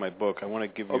copy of my book. I want to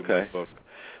give you my book,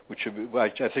 which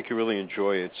I think you really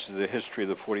enjoy. It's the history of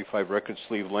the 45 record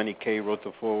sleeve. Lenny Kaye wrote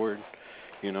the foreword.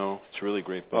 It's a really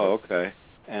great book. Oh, okay.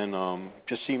 And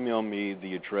just email me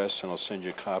the address, and I'll send you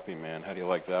a copy, man. How do you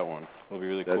like that one? It'll be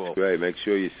really cool. That's great. Make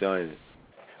sure you sign it.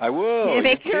 I will.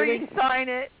 Make sure you sign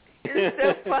it. You're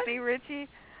so funny, Richie.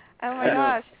 Oh, my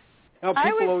gosh. No,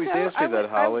 people always ask me that,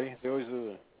 Holly. They always do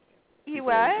that. You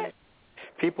what?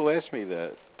 People ask me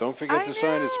that. Don't forget to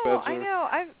sign it, Spencer. I know.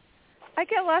 I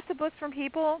get lots of books from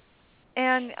people,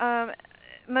 and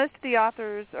most of the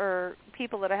authors or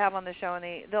people that I have on the show, and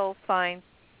they'll sign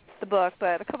the book,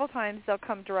 but a couple times they'll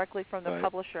come directly from the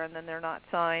publisher, and then they're not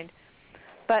signed.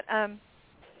 But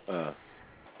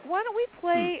why don't we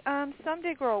play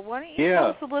Someday Girl? Why don't you tell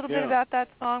us a little bit about that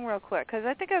song real quick? Because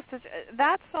I think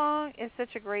that song is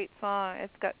such a great song.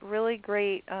 It's got really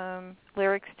great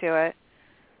lyrics to it.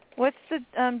 What's the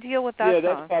deal with that song? Yeah,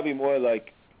 that's probably more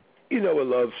like, a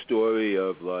love story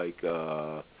of like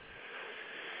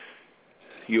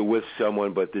you're with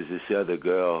someone, but there's this other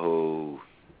girl who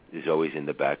is always in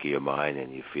the back of your mind,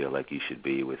 and you feel like you should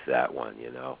be with that one,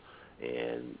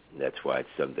 And that's why it's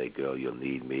Someday Girl, You'll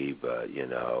Need Me, but,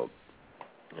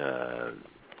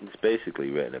 it's basically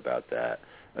written about that,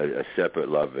 a separate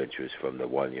love interest from the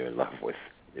one you're in love with,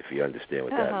 if you understand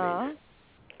what that means.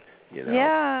 you know.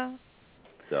 Yeah.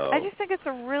 So I just think it's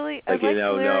a really like, I you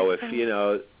know, no, if you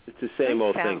know, it's the same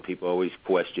old count. thing. People always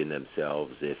question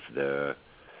themselves if they're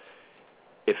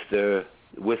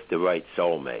with the right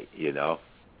soulmate, you know.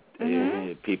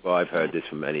 People, I've heard this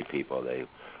from many people.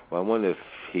 I wonder if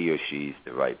he or she's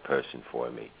the right person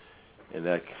for me, and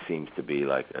that seems to be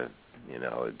like a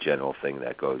general thing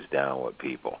that goes down with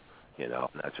people, you know.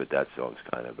 And that's what that song's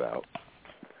kind of about.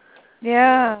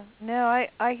 Yeah, no,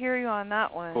 I hear you on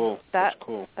that one. Cool. That's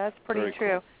cool. That's pretty Very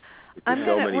true. Cool. There's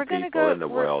so many people in the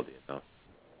world, you know.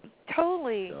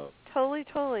 Totally.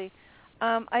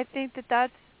 I think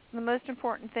that's the most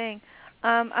important thing.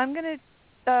 I'm going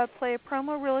to play a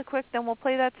promo really quick, then we'll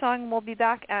play that song, and we'll be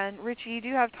back. And Richie, you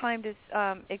do have time to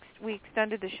we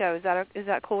extended the show. Is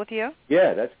that cool with you?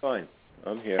 Yeah, that's fine.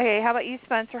 I'm here. Okay, how about you,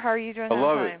 Spencer? How are you doing? I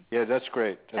love time? it. Yeah, that's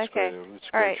great. That's okay. great. It's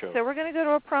a All great right, show. so we're going to go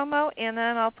to a promo, and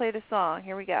then I'll play the song.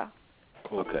 Here we go.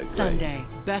 Cool. Okay, great. Sunday,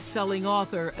 best-selling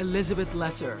author Elizabeth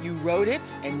Lesser. You wrote it,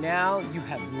 and now you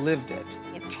have lived it.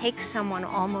 It takes someone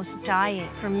almost dying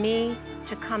for me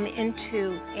to come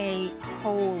into a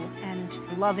whole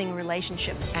and loving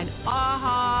relationship. An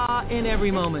aha in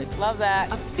every moment. Love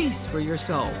that. A feast for your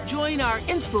soul. Join our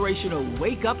inspirational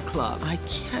Wake Up Club. I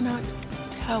cannot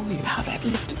tell you how that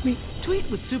lifted me. Tweet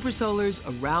with Super Solars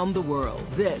around the world.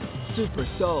 This Super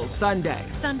Soul Sunday.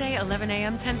 Sunday, 11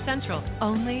 a.m., 10 Central.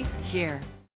 Only here.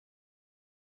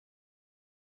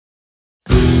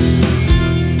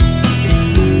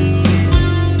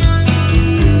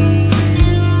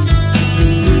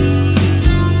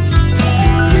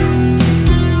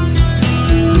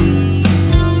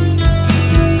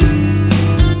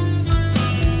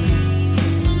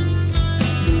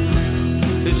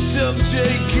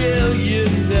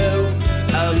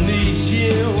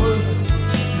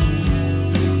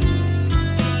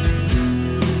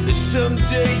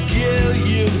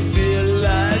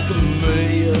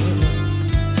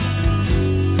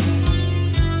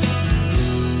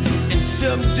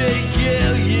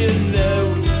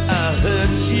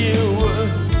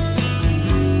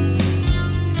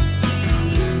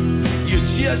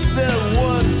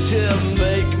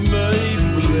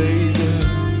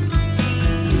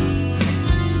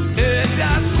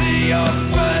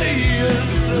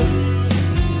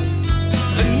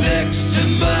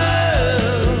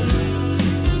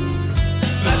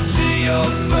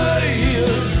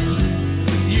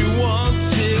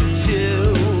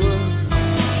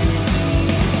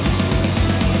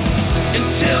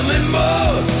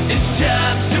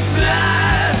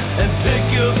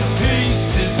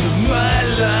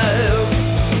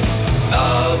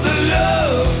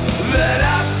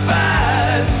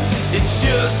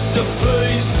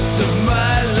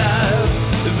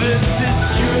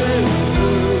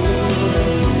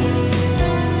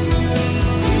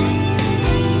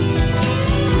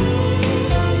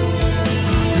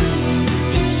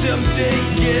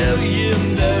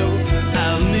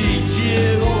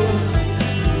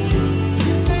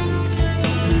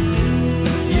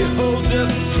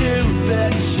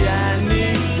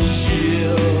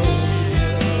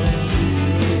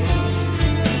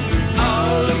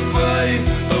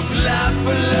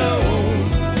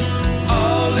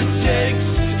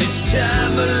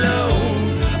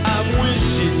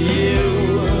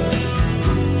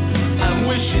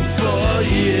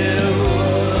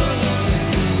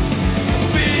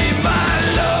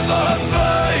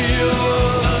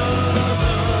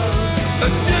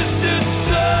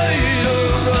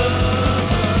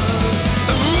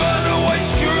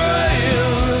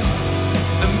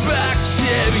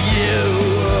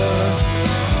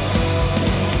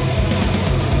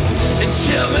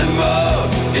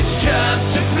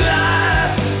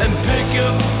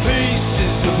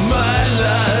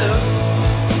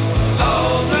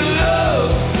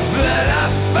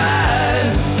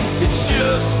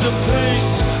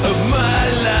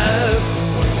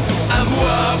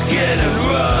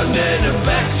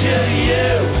 Back to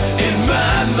you.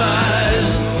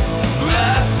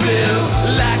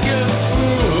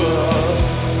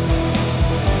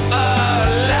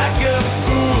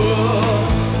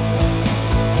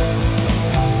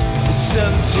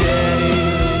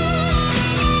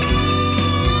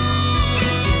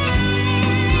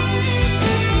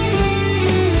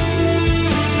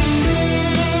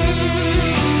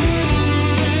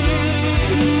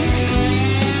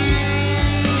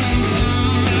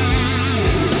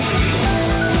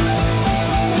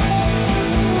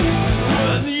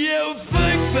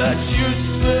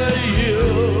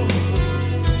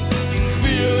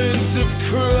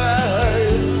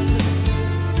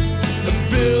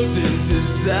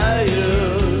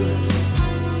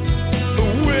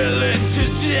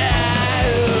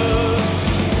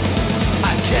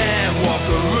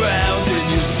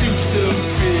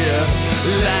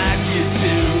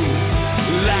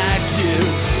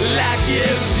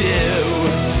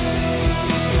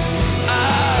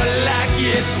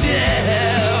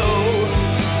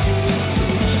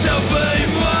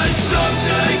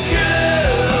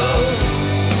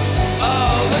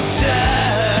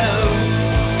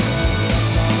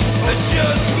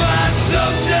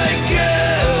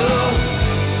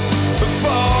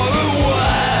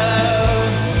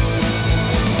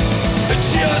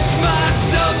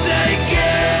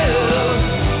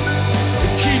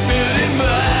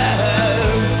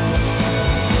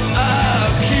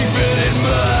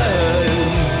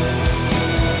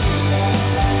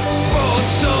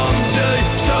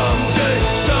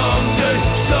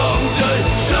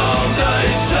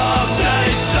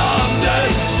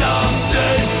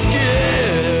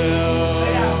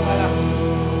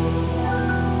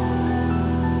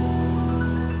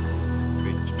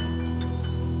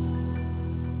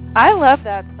 love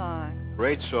that song.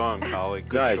 Great song, Holly.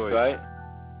 Good Nice, choice. right?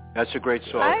 That's a great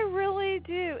song. I really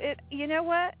do. You know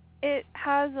what? It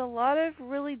has a lot of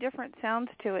really different sounds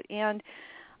to it, and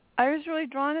I was really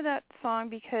drawn to that song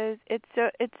because it's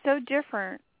so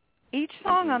different. Each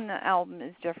song on the album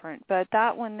is different, but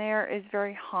that one there is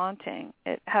very haunting.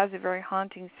 It has a very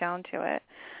haunting sound to it.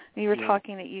 You were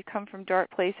talking that you come from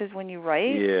dark places when you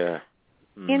write. Yeah.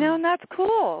 You know, and that's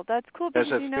cool. That's cool because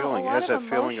Has that you know feeling. a lot Has of that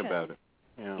emotion. feeling about it.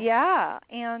 Yeah,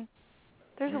 and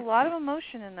there's a lot of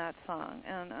emotion in that song,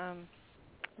 and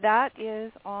that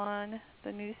is on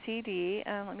the new CD.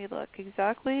 And let me look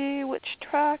exactly which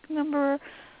track number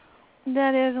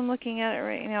that is. I'm looking at it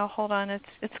right now. Hold on, it's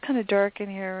kind of dark in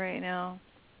here right now.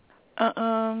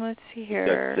 Let's see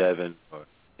here. That's 7 or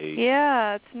 8.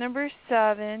 Yeah, it's number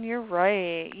 7. You're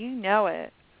right. You know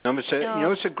it. Number 7. You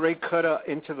know, it's a great cut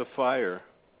Into the Fire.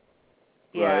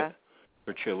 Yeah. Right.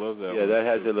 Richie, I love that. Yeah, one that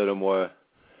has too. a little more.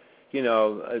 You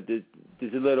know,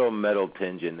 there's a little metal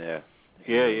tinge in there.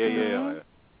 Yeah.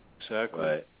 Exactly.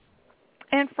 Right.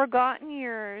 And Forgotten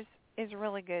Years is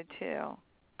really good too.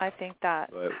 I think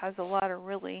that has a lot of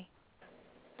really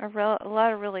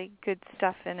good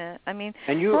stuff in it. I mean,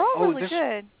 and you, they're all really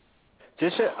good.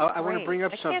 I want to bring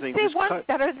up something. I can't say one's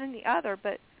better than the other,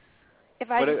 but if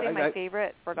I had to say my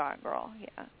favorite, Forgotten Girl,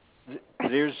 yeah.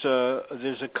 There's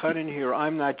a cut in here.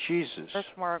 I'm Not Jesus. Or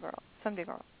Tomorrow Girl, Someday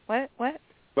Girl. What?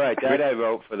 Right, that I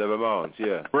wrote for the Ramones.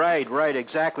 Yeah. Right,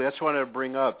 exactly. That's what I wanted to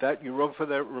bring up. That you wrote for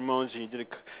the Ramones and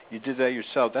you did that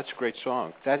yourself. That's a great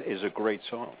song. That is a great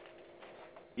song.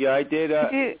 Yeah, I did.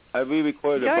 I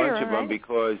re-recorded a bunch of them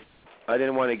because I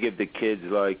didn't want to give the kids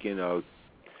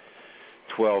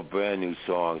 12 brand new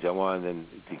songs. I wanted them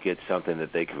to get something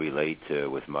that they could relate to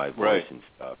with my voice and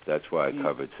stuff. That's why I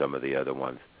covered some of the other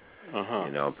ones.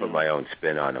 You know, put my own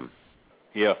spin on them.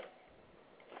 Yeah.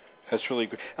 That's really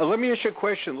good. Let me ask you a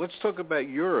question. Let's talk about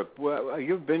Europe. Well,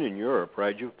 you've been in Europe,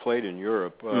 right? You've played in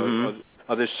Europe.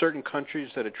 Are there certain countries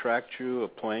that attract you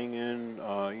playing in,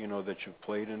 that you've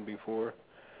played in before?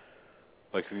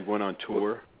 Like if you went on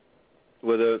tour? Do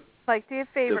you have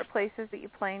favorite places that you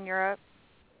play in Europe?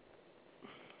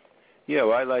 Yeah,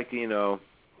 well, I like,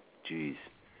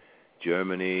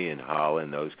 Germany and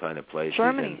Holland, those kind of places.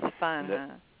 Germany's fun, huh?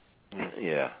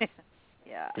 Yeah.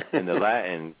 Yeah. And the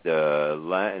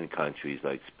Latin countries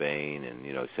like Spain and,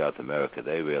 South America,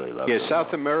 they really love it. Yeah,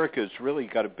 South America's really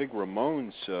got a big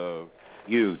Ramones.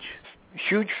 Huge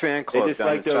fan club. They just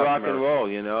like their rock and roll,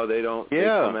 They don't they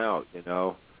come out,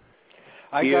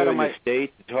 Here in the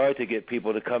States, it's hard to get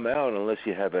people to come out unless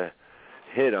you have a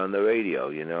hit on the radio,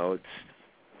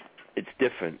 It's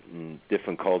different in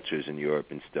different cultures in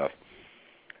Europe and stuff,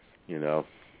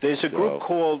 There's a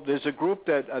group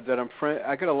that I'm friend.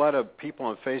 I get a lot of people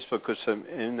on Facebook because I'm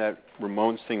in that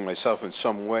Ramones thing myself in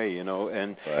some way, and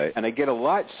I get a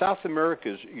lot. South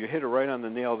America, you hit it right on the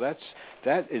nail. That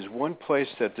is one place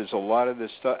that there's a lot of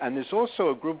this stuff, and there's also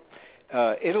a group,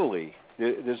 Italy.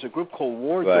 There's a group called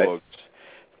War Dogs.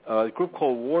 A group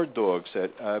called War Dogs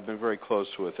that I've been very close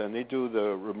with, and they do the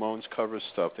Ramones cover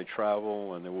stuff. They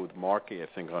travel, and they were with Marky, I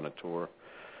think, on a tour.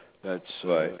 That's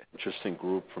an interesting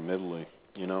group from Italy,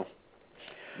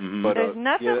 Mm-hmm. But, there's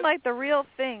nothing like the real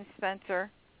thing,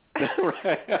 Spencer.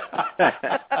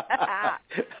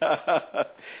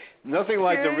 Nothing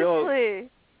like the real...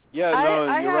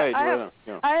 Yeah, you're right.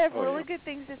 I have really good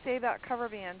things to say about cover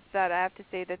bands that I have to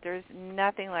say that there's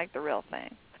nothing like the real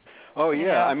thing. Oh,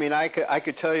 yeah. I mean, I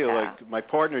could tell you, like, my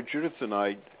partner Judith and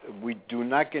I, we do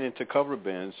not get into cover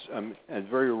bands. It's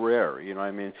very rare,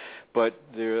 But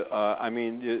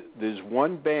there's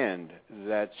one band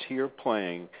that's here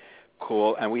playing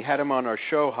called, and we had him on our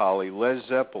show, Holly, Led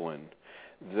Zeppelin,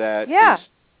 that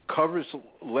covers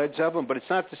Led Zeppelin, but it's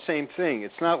not the same thing.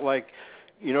 It's not like,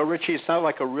 Richie, it's not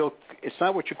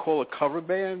what you call a cover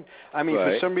band. I mean,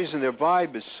 for some reason, their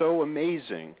vibe is so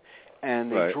amazing.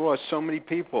 And they draw so many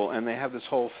people, and they have this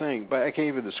whole thing. But I can't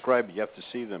even describe it. You have to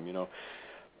see them,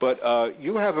 But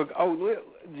you have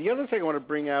the other thing I want to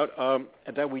bring out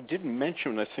that we didn't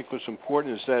mention, I think was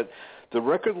important, is that the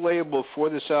record label for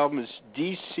this album is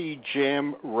DC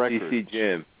Jam Records. DC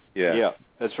Jam, yeah. Yeah,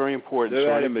 that's very important.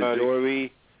 They're out of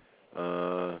Missouri.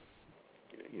 Darren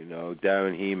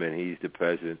Heeman, he's the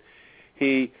president.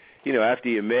 He... after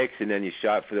you mix and then you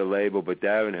shot for the label, but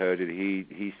Darren heard it.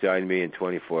 He signed me in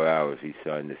 24 hours. He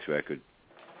signed this record.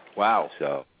 Wow.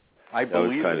 So I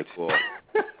believe that was kind of cool.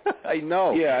 I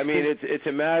know. Yeah, I mean, it's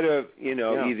a matter of,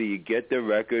 either you get the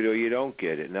record or you don't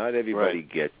get it. Not everybody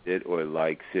gets it or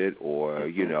likes it or,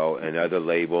 and other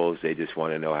labels, they just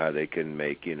want to know how they can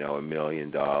make, $1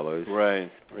 million.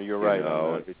 Right. You're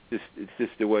right. It's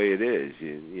just the way it is,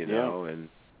 and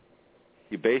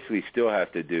you basically still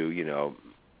have to do,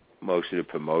 most of the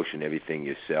promotion, everything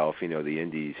yourself. The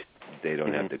indies, they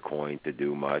don't have the coin to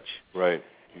do much. Right.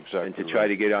 Exactly. And to try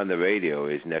to get on the radio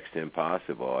is next to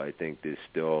impossible. I think there's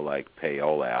still like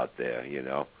payola out there,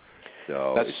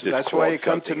 So that's why you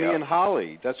come to me else. and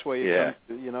Holly. That's why you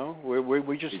come.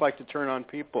 We just like to turn on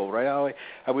people, right, Holly?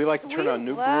 We like to turn on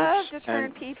new groups. We love to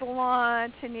turn people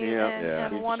on to new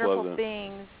and wonderful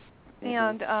things.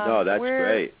 And no, that's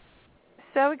great.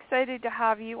 So excited to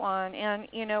have you on. And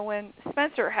when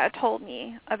Spencer had told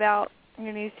me about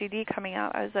your new CD coming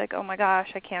out, I was like, oh my gosh,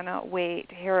 I cannot wait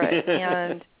to hear it.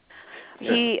 And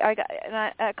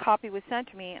a copy was sent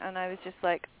to me, and I was just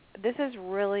like, this is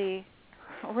really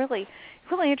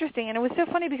interesting. And it was so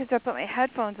funny because I put my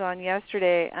headphones on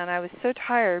yesterday, and I was so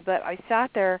tired, but I sat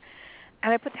there,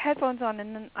 and I put the headphones on,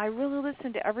 and then I really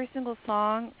listened to every single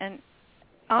song, and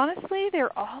honestly,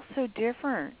 they're all so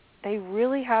different. They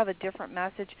really have a different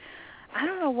message. I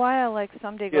don't know why I like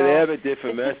Someday Girl. Yeah, they have a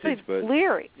different message, but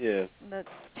lyrics, the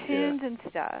tunes and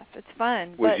stuff. It's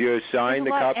fun. Was yours signed,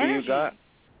 the copy you got?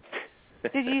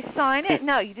 Did you sign it?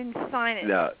 No, you didn't sign it.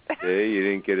 No, you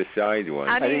didn't get a signed one.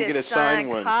 I didn't get a signed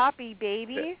one. Copy,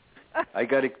 baby. I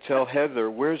got to tell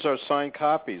Heather, where's our signed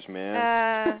copies,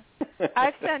 man?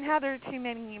 I've sent Heather too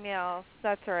many emails.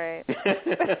 That's all right.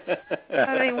 I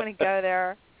don't even want to go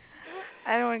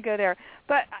there.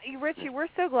 But Richie, we're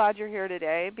so glad you're here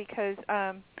today because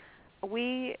I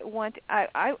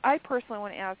personally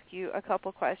want to ask you a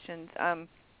couple questions.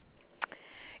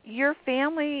 Your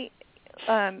family,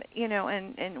 and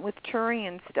with touring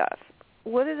and stuff,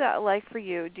 what is that like for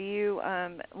you? Do you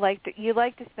like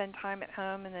to spend time at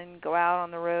home and then go out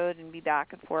on the road and be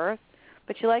back and forth?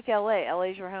 But you like L.A.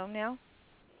 L.A.'s your home now?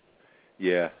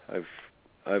 Yeah,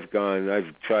 I've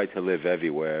tried to live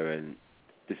everywhere, and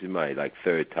this is my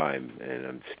third time,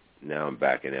 and I'm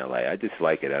back in L.A. I just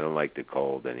like it. I don't like the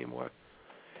cold anymore.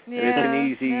 Yeah, and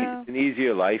it's an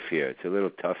easier life here. It's a little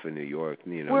tough in New York.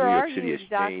 New York City has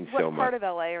changed so much. What part of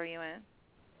L.A. are you in?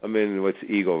 I'm in what's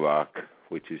Eagle Rock,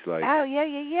 which is like... Oh,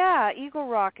 yeah. Eagle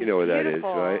Rock is beautiful. You know where that is,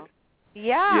 right?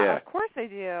 Yeah, of course I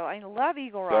do. I love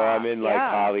Eagle Rock. So I'm in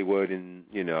Hollywood, and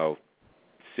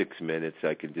 6 minutes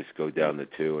I can just go down the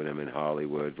 2, and I'm in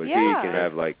Hollywood. But here you can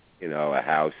have a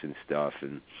house and stuff.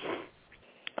 And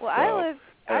well,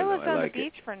 so, I lived on the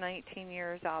beach for 19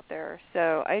 years out there,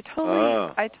 so I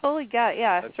totally get it.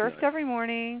 Yeah, I surfed every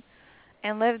morning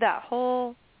and lived that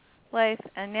whole life,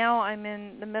 and now I'm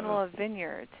in the middle of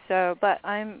vineyards. So, but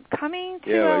I'm coming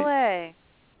to L.A.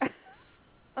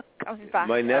 Coming back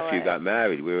my to nephew LA. got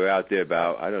married. We were out there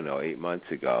about 8 months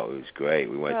ago. It was great.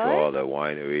 We went to all the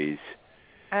wineries.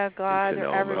 Oh God,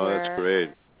 they're everywhere. Oh, that's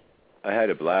great. I had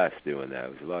a blast doing that.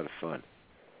 It was a lot of fun.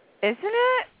 Isn't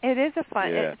it? It is a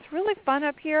fun. Yeah. It's really fun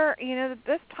up here.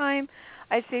 This time,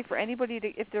 I'd say for anybody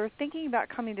if they're thinking about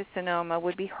coming to Sonoma,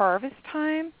 would be harvest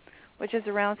time, which is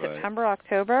around September,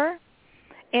 October.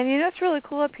 And it's really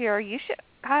cool up here. You should.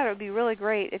 God, it would be really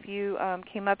great if you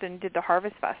came up and did the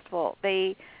Harvest Festival.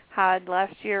 They had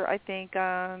last year, I think.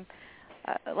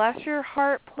 Last year,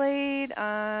 Hart played,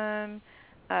 and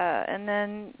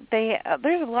then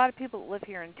there's a lot of people that live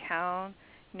here in town.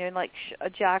 Like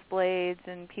Jack Blades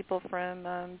and people from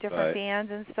different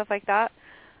bands and stuff like that.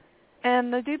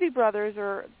 And the Doobie Brothers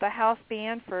are the house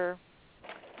band for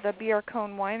the B.R.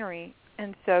 Cohn Winery.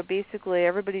 And so basically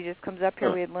everybody just comes up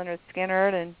here. We had Leonard Skinner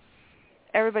and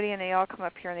everybody, and they all come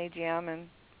up here and they jam. And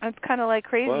it's kind of like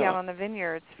crazy out on the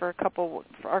vineyards for a couple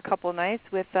nights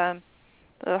with the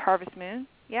Harvest Moon.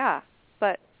 Yeah,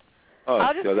 but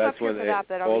I'll just come up here for that.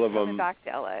 But I'll be coming back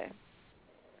to L.A.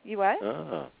 You what?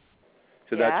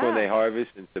 So that's when they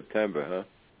harvest in September, huh?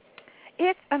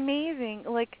 It's amazing.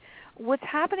 Like, what's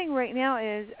happening right now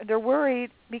is they're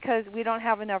worried because we don't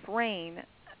have enough rain.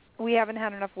 We haven't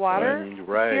had enough water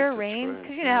here, rain,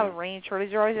 because you know how the rain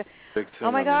shortage are always.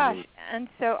 Oh my gosh! And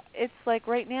so it's like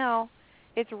right now,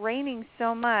 it's raining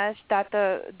so much that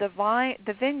the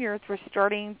vineyards were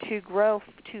starting to grow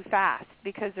too fast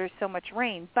because there's so much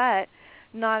rain, but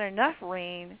not enough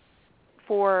rain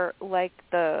for like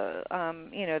the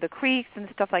the creeks and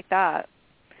stuff like that.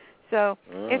 So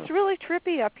it's really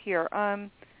trippy up here. And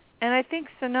I think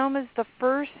Sonoma's the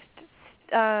first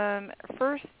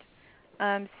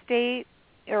state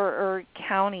or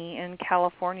county in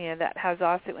California that has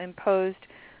also imposed.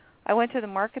 I went to the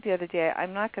market the other day.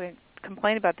 I'm not going to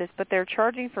complain about this, but they're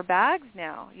charging for bags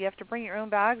now. You have to bring your own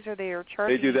bags, or they are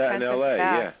charging. They do that in L.A.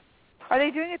 Bags. Yeah. Are they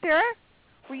doing it there?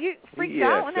 Were you freaked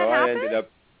out when that happened?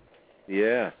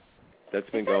 Yeah, that's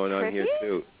been going on here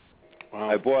too. Wow.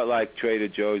 I bought like Trader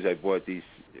Joe's. I bought these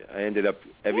I ended up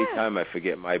every time I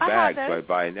forget my I bag, have so I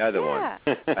buy another one.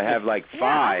 I have like 5,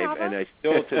 I I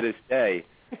still to this day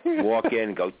walk in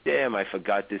and go, damn, I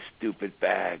forgot this stupid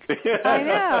bag. I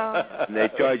know. And they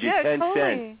charge you 10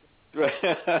 cents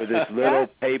for this little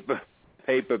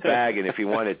paper bag, and if you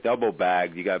want it double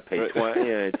bagged, you got to pay 20. Yeah,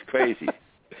 it's crazy.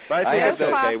 But I think it's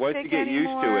okay. Once you get used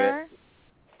to it.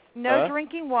 No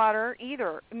drinking water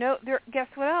either. No, guess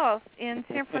what else? In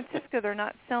San Francisco, they're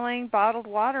not selling bottled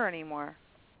water anymore.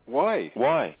 Why?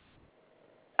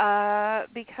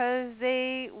 Because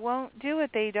they won't do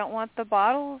it. They don't want the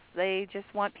bottles. They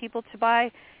just want people to buy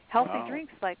healthy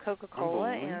drinks like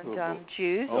Coca-Cola and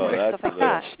juice and stuff like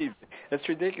that. That's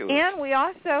ridiculous. And we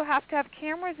also have to have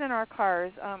cameras in our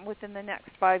cars within the next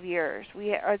 5 years.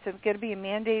 It's going to be a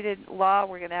mandated law.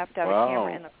 We're going to have a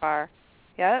camera in the car.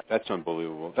 Yep. That's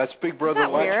unbelievable. That's Big Brother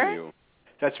watching you.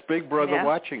 That's Big Brother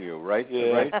watching you, right? Yeah.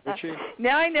 Right, Richie?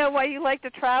 Now I know why you like to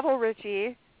travel,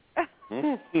 Richie.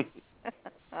 Yeah,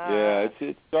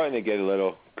 it's starting to get a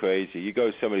little crazy. You go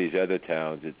to some of these other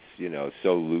towns, it's,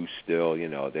 so loose still, they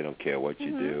don't care what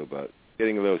you do, but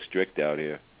getting a little strict out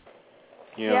here.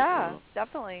 Yeah,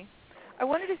 definitely. I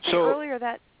wanted to say earlier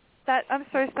that I'm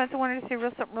sorry, Spencer, I wanted to say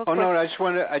something real quick. No, I just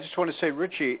want to say,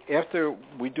 Richie, after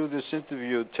we do this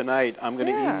interview tonight, I'm going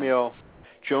to email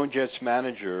Joan Jett's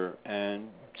manager and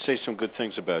say some good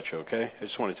things about you, okay? I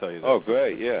just want to tell you that. Oh,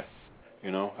 great, yeah.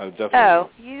 I would definitely. Oh,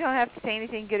 you don't have to say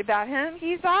anything good about him.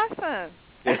 He's awesome.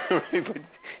 Yeah, right, but,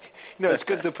 it's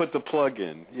good to put the plug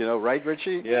in, right,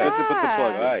 Richie? Yeah, good to put the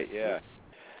plug in. Right, yeah.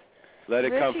 Let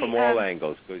it come from all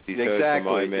angles, because he's heard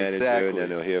from my manager, and then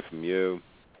he'll hear from you.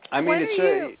 I mean,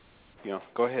 it's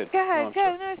go ahead. Go ahead.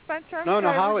 No, Spencer. I'm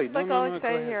sorry. Holly. We're all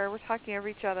excited here. We're talking over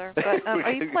each other. But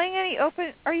are you playing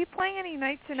any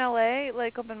nights in LA,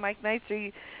 like open mic nights? Do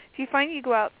you find you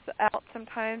go out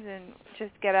sometimes and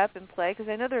just get up and play? Because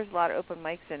I know there's a lot of open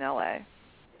mics in LA.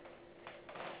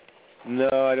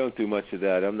 No, I don't do much of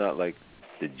that. I'm not like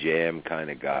the jam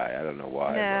kind of guy. I don't know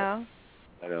why. No.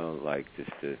 I don't like just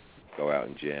to go out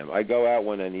and jam. I go out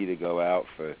when I need to go out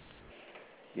for,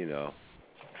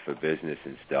 for business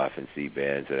and stuff, and see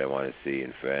bands that I want to see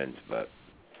and friends. But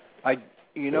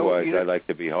otherwise, I like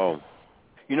to be home.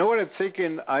 You know what I'm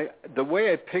thinking? The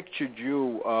way I pictured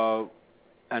you,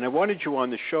 and I wanted you on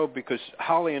the show because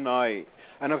Holly and I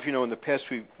don't know if you know, in the past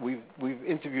we've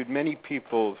interviewed many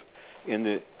people in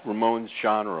the Ramones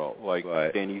genre, like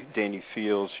Danny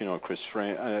Fields, Chris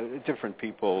Frank, different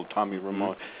people, Tommy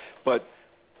Ramone. But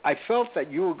I felt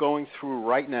that you were going through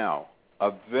right now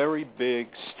a very big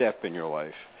step in your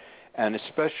life, and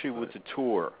especially with the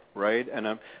tour, right? And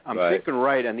I'm thinking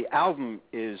and the album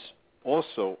is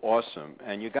also awesome,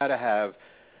 and you got to have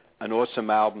an awesome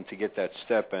album to get that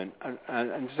step, and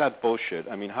it's not bullshit.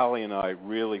 I mean, Holly and I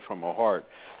really, from our heart,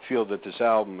 feel that this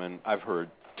album, and I've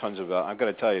heard tons of I've got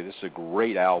to tell you, this is a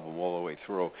great album all the way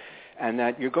through, and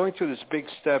that you're going through this big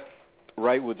step,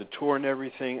 right, with the tour and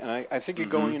everything, and I think you're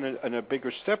going in a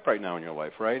bigger step right now in your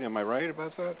life, right? Am I right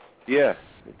about that? Yeah.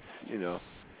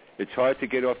 It's hard to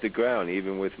get off the ground,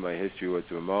 even with my history with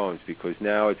Ramones, because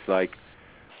now it's like,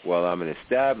 well, I'm an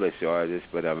established artist,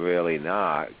 but I'm really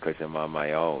not, because I'm on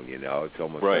my own, It's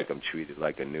almost like I'm treated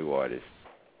like a new artist,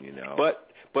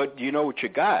 But you know what you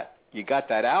got? You got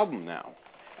that album now,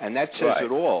 and that says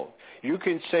it all. You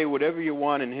can say whatever you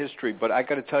want in history, but I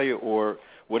got to tell you, or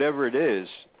whatever it is,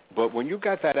 but when you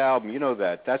got that album,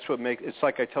 that's what makes, it's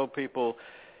like I tell people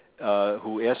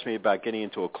who ask me about getting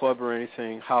into a club or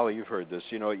anything, Holly, you've heard this,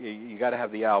 you got to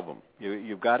have the album.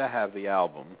 You've got to have the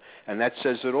album, and that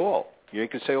says it all. You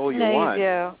can say all you want, you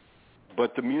do.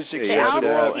 But the music, the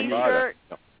album,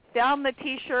 the album, the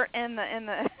T-shirt, and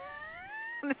the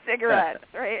the cigarettes,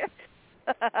 right?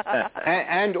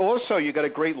 and also, you got a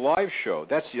great live show.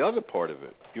 That's the other part of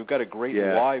it. You've got a great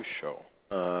live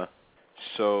show.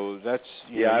 So that's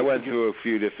I went through a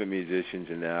few different musicians,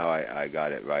 and now I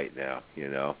got it right now.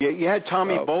 Yeah, you had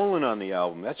Tommy Bolin on the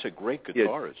album. That's a great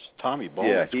guitarist, Tommy Bolin.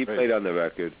 Yeah, he played on the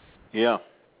record. Yeah.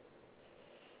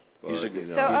 So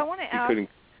I want to ask.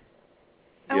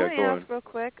 I want to ask real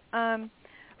quick.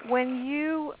 When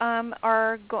you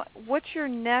what's your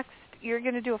next? You're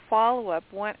going to do a follow-up.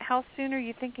 How soon are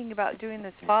you thinking about doing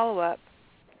this follow-up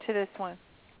to this one?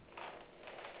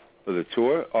 For the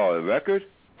tour? Oh, the record?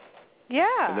 Yeah.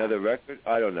 Another record?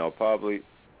 I don't know. Probably.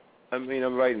 I mean,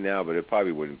 I'm writing now, but it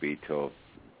probably wouldn't be till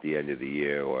the end of the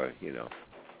year or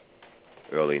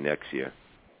early next year.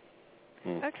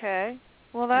 Okay.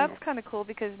 Well, that's kind of cool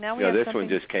because now we have this something one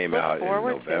just came out in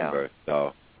November,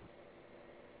 so.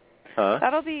 Huh?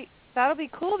 That'll be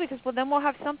cool because then we'll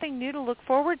have something new to look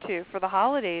forward to for the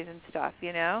holidays and stuff,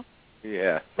 Yeah.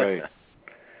 Right.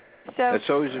 So that's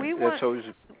always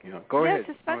go ahead.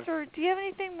 So Spencer, do you have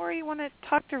anything more you want to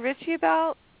talk to Richie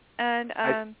about? And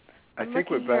I think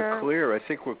we're about clear. I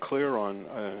think we're clear on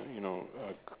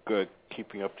good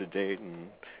keeping up to date, and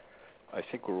I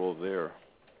think we're all there.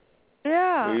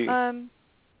 Yeah.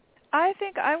 I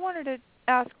think I wanted to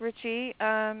ask Richie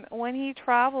when he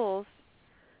travels,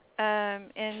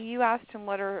 and you asked him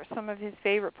what are some of his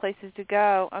favorite places to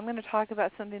go. I'm going to talk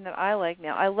about something that I like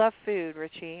now. I love food,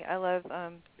 Richie. I love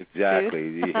exactly.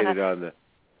 Food. You hit it on the.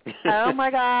 Oh my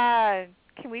God!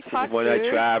 Can we talk when food? I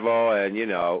travel, and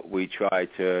we try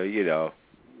to, you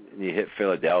hit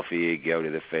Philadelphia, you go to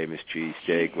the famous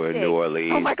cheesesteak. We're in New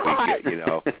Orleans. Oh my God! We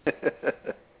get,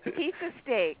 pizza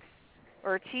steaks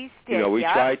or cheesesteak. We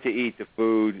try to eat the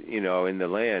food, in the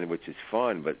land, which is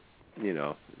fun, but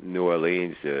New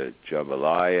Orleans,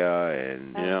 jambalaya,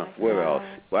 and where else?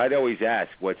 Well, I'd always ask,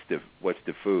 what's the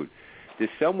food? There's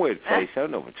some weird place. I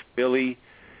don't know if it's Philly,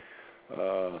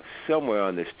 somewhere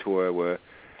on this tour where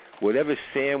whatever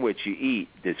sandwich you eat,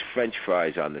 there's French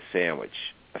fries on the sandwich.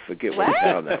 I forget what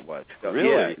town that was. So, really?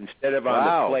 Yeah, instead of on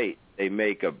the plate, they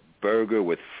make a burger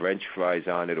with French fries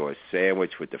on it, or a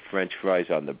sandwich with the French fries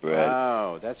on the bread.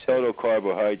 Wow, that's total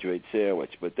carbohydrate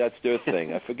sandwich. But that's their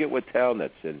thing. I forget what town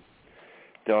that's in.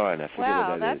 Darn, I forget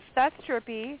what that is. That's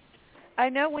trippy. I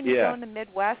know when you go in the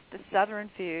Midwest, the Southern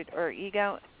food, or you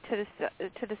go to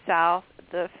the South,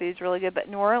 the food's really good. But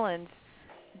New Orleans,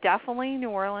 definitely New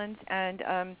Orleans, and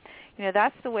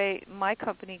that's the way my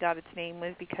company got its name,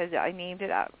 was because I named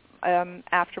it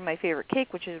after my favorite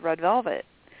cake, which is red velvet.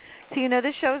 So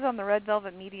this show's on the Red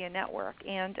Velvet Media Network,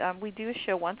 and we do a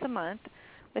show once a month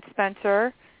with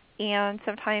Spencer, and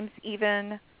sometimes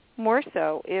even more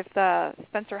so if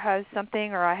Spencer has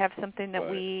something or I have something that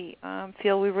we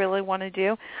feel we really want to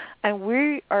do. And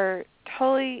we are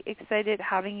totally excited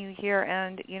having you here.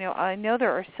 And, I know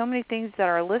there are so many things that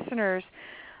our listeners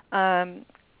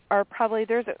are probably,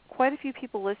 there's quite a few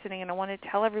people listening, and I want to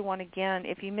tell everyone again,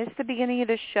 if you missed the beginning of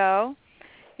the show,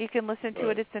 you can listen to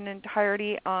it. It's in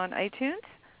entirety on iTunes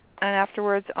and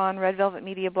afterwards on Red Velvet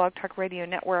Media Blog Talk Radio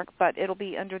Network, but it'll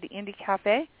be under the Indie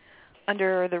Cafe,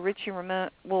 under the Richie Ramone.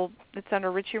 Well, it's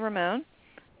under Richie Ramone,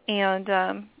 and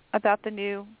about the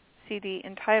new CD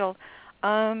entitled.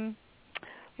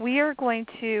 We are going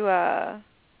to,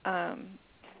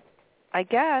 I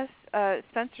guess,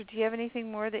 Spencer, do you have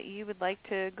anything more that you would like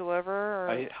to go over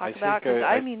or talk about? Because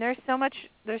there's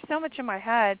so much in my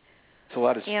head. It's a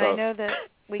lot of stuff. And I know that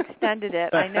we extended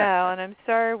it. I know, and I'm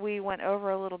sorry we went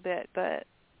over a little bit, but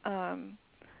we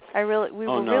were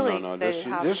really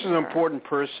excited. This is an important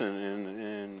person,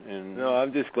 and no,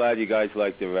 I'm just glad you guys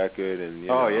like the record, and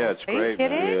it's great. Are you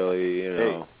kidding? Man. Really,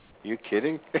 Hey, you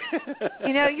kidding?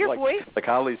 Your voice. Like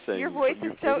Holly's saying. Your voice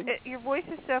is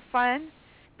so fun,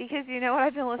 because you know what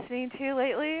I've been listening to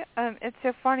lately. It's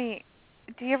so funny.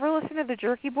 Do you ever listen to the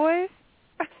Jerky Boys?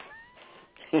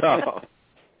 No.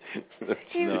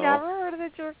 You've never heard of the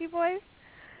Jerky Boys?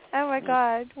 Oh my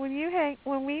God! When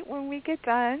we get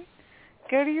done,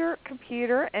 go to your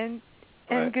computer and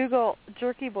Google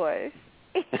Jerky Boys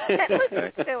and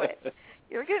listen to it.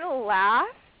 You're gonna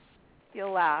laugh.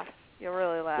 You'll laugh. You'll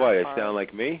really laugh. Why? It sound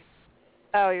like me?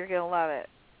 Oh, you're gonna love it.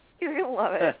 You're gonna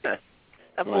love it.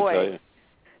 A voice.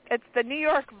 It's the New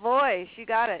York voice. You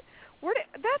got it.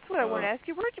 That's what I want to ask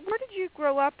you. Where did you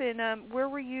grow up in? Where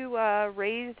were you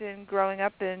raised and growing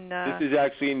up in? This is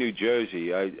actually in New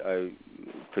Jersey. I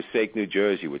Passaic, New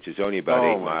Jersey, which is only about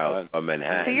 8 miles from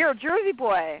Manhattan. So you're a Jersey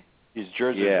boy. He's a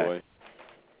Jersey boy.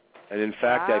 And in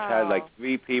fact, I've had like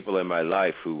 3 people in my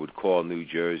life who would call New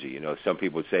Jersey. Some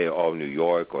people would say, "Oh, New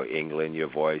York or England, your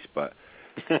voice," but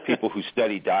people who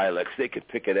study dialects, they could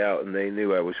pick it out, and they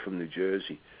knew I was from New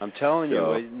Jersey. I'm telling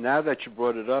you, now that you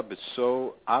brought it up, it's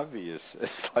so obvious.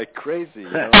 It's like crazy.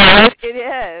 It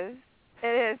is.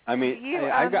 It is. I mean,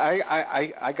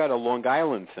 I got a Long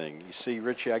Island thing. You see,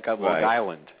 Richie, I got Long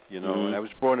Island, and I was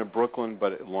born in Brooklyn,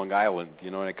 but Long Island,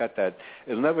 and I got that.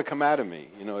 It'll never come out of me,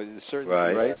 it's certainly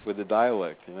right with the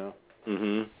dialect,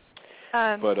 Mm-hmm.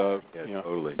 But,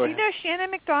 totally. Do you know Shannon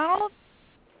McDonald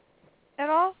at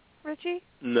all, Richie?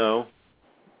 No.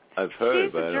 I've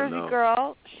heard, but I don't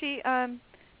know. She's a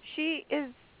Jersey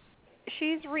girl.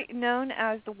 She's known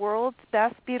as the world's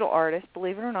best beetle artist,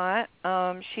 believe it or not.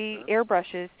 She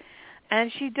airbrushes,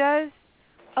 and she does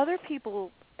other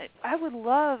people. I would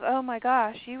love. Oh my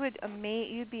gosh,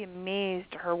 you'd be amazed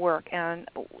at her work. And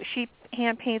she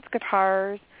hand paints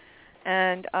guitars,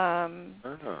 and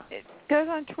it goes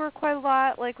on tour quite a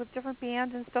lot, like with different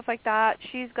bands and stuff like that.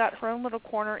 She's got her own little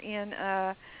corner in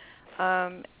at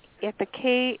the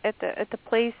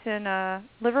place in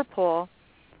Liverpool,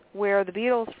 where the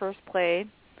Beatles first played,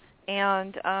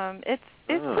 and it's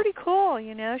pretty cool.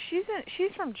 You know, she's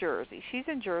from Jersey. She's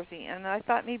in Jersey, and I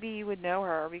thought maybe you would know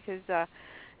her because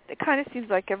it kind of seems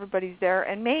like everybody's there.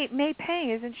 And May Pang,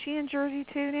 isn't she in Jersey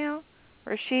too now,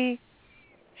 or is she?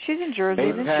 She's in Jersey,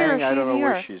 isn't she? Or I don't know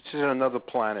where she's. She's on another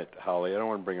planet, Holly. I don't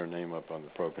want to bring her name up on the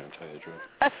program, to tell you the truth.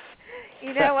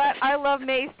 You know what? I love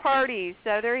May's parties,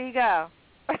 so there you go.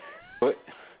 But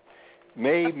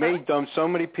May dumped so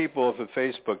many people off of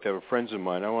Facebook that were friends of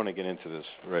mine. I don't want to get into this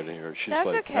right here. She's That's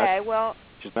like, okay. Well,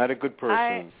 she's not a good person.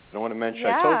 I don't want to mention.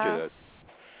 Yeah. I told you that.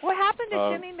 What happened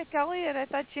to Jimmy McElliott? I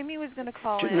thought Jimmy was going to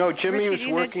call in. No, Jimmy Richie,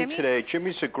 was working today.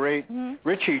 Jimmy's a great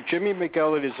Richie. Jimmy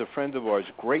McElliott is a friend of ours,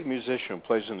 great musician,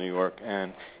 plays in New York,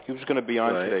 and he was going to be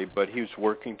on today, but he was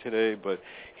working today. But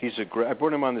he's a great. I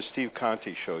brought him on the Steve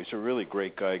Conte show. He's a really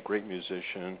great guy, great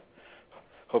musician.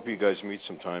 Hope you guys meet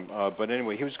sometime. But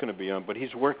anyway, he was going to be on, but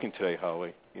he's working today,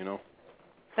 Holly. You know.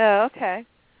 Oh, okay.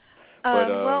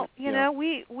 Well, you know,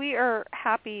 we are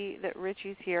happy that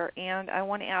Richie's here, and I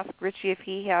want to ask Richie if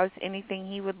he has anything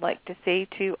he would like to say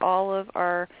to all of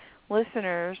our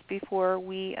listeners before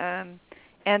we end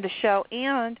the show.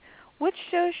 And which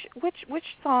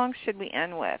song should we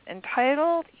end with?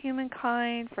 Entitled,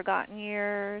 Humankind, Forgotten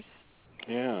Years?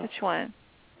 Yeah. Which one?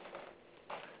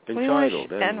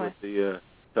 Entitled. End with the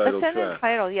title track. Let's end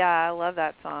Entitled. Yeah, I love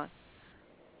that song.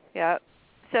 Yeah.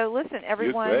 So listen,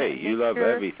 everyone. You're great. You love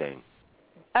everything.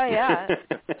 Oh, yeah.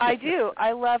 I do.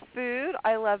 I love food.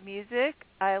 I love music.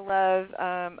 I love...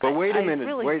 but wait a minute.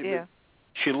 Really wait a minute.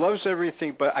 She loves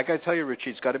everything, but I got to tell you, Richie,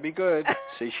 it's got to be good.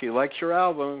 See, she likes your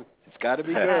album. It's got to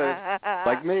be good.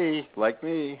 like me,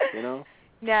 you know.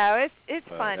 No, it's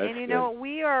fun. And, you know, good.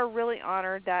 we are really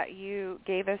honored that you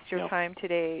gave us your time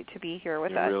today to be here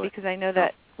with us really. because I know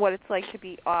that what it's like to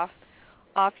be off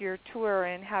your tour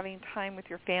and having time with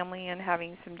your family and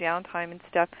having some downtime and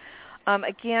stuff.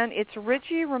 Again, it's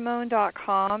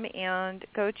RICHIERAMONE.com, and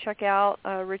go check out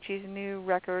Richie's new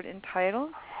record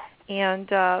Entitled and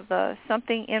the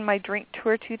Something in My Drink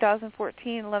Tour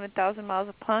 2014, 11,000 Miles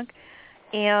of Punk.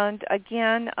 And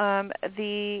again,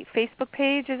 the Facebook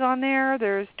page is on there.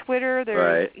 There's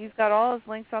Twitter. He's got all his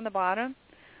links on the bottom,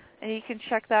 and you can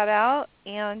check that out.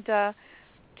 And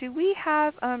do we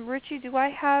have, Richie,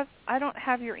 I don't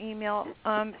have your email.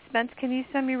 Spence, can you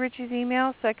send me Richie's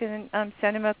email so I can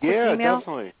send him a quick email?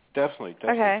 Yeah, definitely.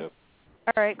 Okay.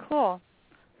 All right, cool. All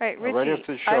right, Richie. Right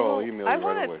after the show, I'll email you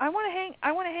right away. I want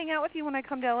to hang out with you when I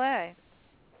come to L.A.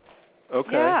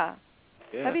 Okay. Yeah.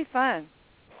 That'd be fun.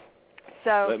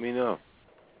 So let me know.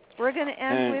 We're going to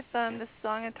end with the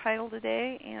song Entitled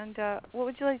today, and what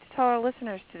would you like to tell our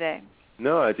listeners today?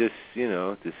 No, I just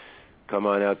come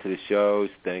on out to the shows.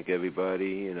 Thank everybody.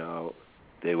 You know,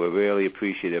 they were really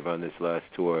appreciative on this last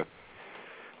tour.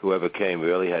 Whoever came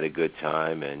really had a good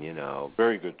time, and, you know.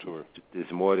 Very good tour.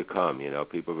 There's more to come, you know.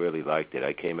 People really liked it.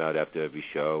 I came out after every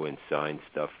show and signed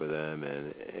stuff for them,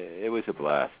 and it was a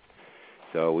blast.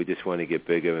 So we just want to get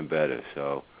bigger and better.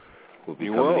 So we'll be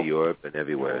coming to Europe and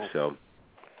everywhere. So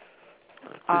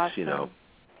just, you know.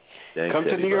 Thanks, come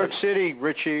to everybody. New York City,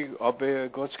 Richie.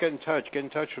 Let's get in touch. Get in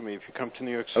touch with me if you come to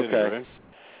New York City, right?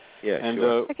 Yeah, and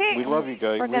sure. We love you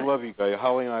guys. We love you guys.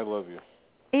 Holly and I love you.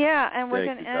 Yeah, and we're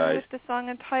going to end with the song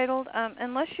Entitled,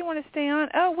 unless you want to stay on.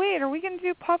 Oh, wait, are we going to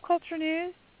do pop culture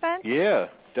news, Spence? Yeah,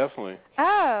 definitely.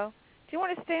 Oh, do you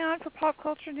want to stay on for pop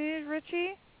culture news,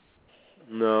 Richie?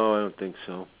 No, I don't think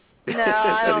so. No,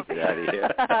 I don't. Get out of here.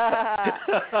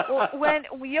 Well, when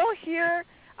you'll hear,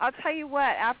 I'll tell you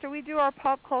what. After we do our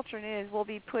pop culture news, we'll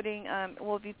be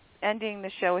ending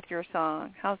the show with your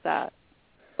song. How's that?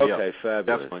 Okay,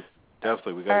 fabulous.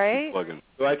 Definitely. We got to keep plugging.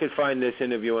 So I could find this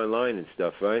interview online and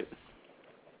stuff, right?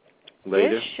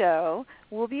 Later. This show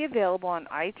will be available on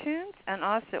iTunes and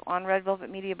also on Red Velvet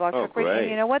Media Blog Talk Radio. Great.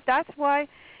 And you know what? That's why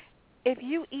if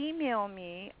you email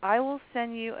me, I will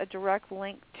send you a direct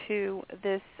link to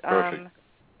this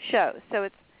show. So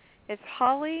it's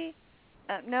Holly.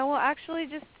 Actually,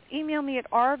 just email me at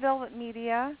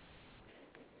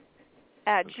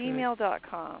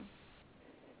rvelvetmedia@gmail.com.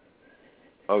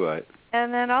 All right.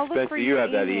 And then I'll look Spencer, for your email.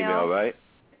 You have that email, right?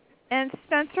 And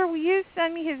Spencer, will you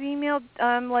send me his email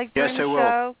during the show? Yes, I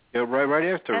will. Yeah,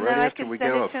 right after. And right then after we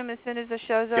get off. I can send it to him as soon as the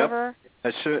show's over?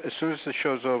 As soon as the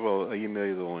show's over, I'll email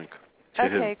you the link.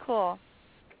 Okay, cool.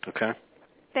 Okay.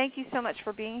 Thank you so much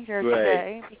for being here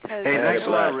today. Because thanks a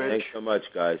lot, Rich. Thanks so much,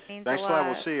 guys. Thanks a lot.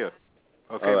 We'll see you.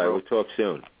 Okay, all right, we'll talk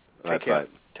soon. Take care. Bye.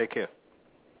 Take care.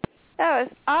 That was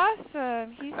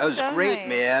awesome. That was so great, nice.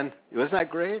 man. Wasn't that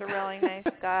great? He's a really nice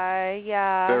guy.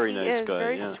 Yeah. Very nice guy.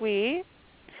 Very sweet.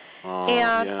 Oh,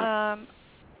 and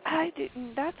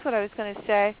that's what I was going to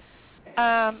say.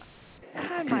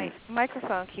 God, my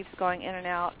microphone keeps going in and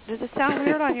out. Does it sound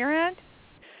weird on your end?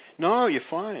 No, you're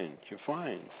fine. You're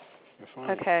fine.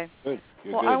 Okay. Good.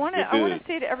 You're well, good. I want to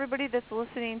say to everybody that's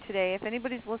listening today, if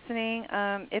anybody's listening,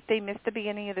 if they missed the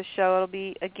beginning of the show, it'll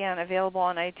be, again, available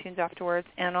on iTunes afterwards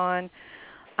and on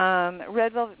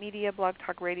Red Velvet Media Blog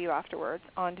Talk Radio afterwards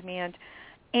on demand.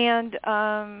 And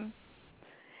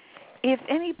if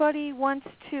anybody wants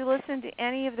to listen to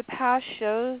any of the past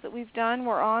shows that we've done,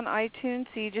 we're on iTunes.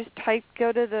 So you just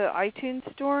go to the iTunes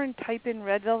store and type in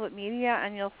Red Velvet Media,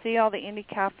 and you'll see all the Indie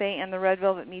Cafe and the Red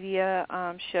Velvet Media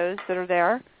shows that are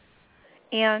there.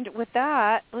 And with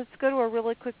that, let's go to a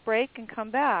really quick break and come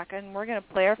back, and we're going to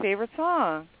play our favorite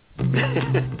song. You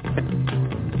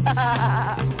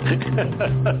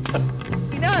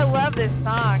know I love this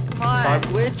song. Come on.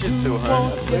 I'm with you, too,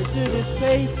 honey.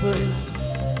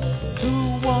 Who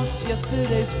wants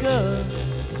yesterday's girl?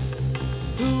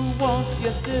 Who wants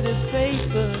yesterday's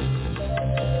paper?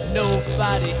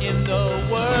 Nobody in the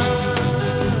world.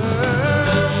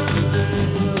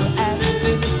 After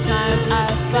this time I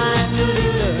finally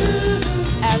learned.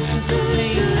 After the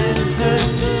pain and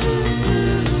hurt,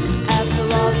 after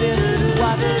all this,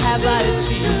 what have I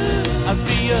achieved? I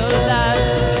realize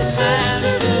it's time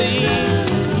to leave.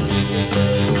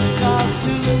 'Cause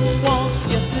who wants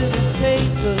yesterday's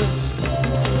paper?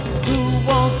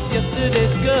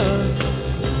 Yesterday's girl,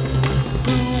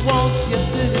 who wants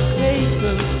yesterday's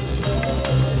paper?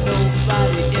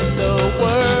 Nobody in the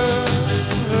world.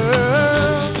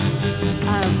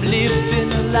 I'm living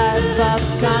a life of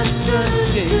constant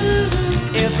change.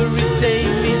 Every day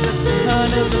means a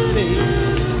turn of the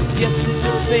page.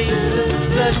 Yesterday's face is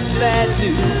such bad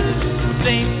news.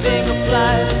 Same thing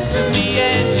applies to me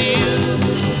and you.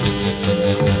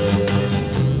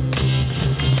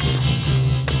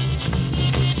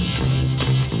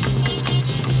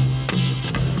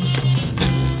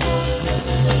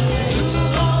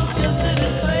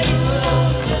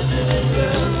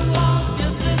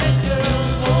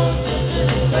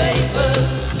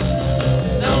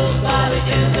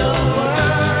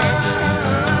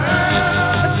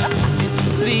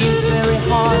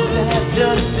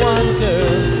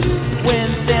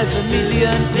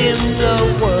 In the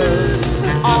world,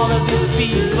 all of these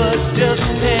people just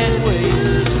can't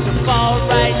wait to fall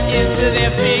right into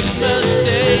their big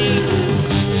mistake.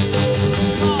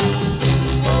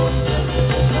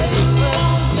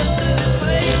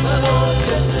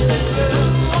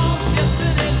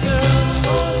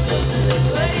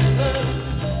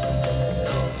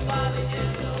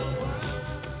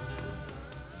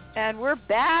 And we're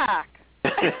back.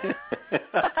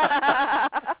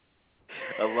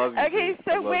 I love you. Okay,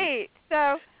 so wait.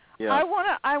 So yeah.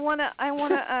 I wanna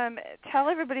tell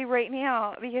everybody right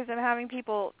now, because I'm having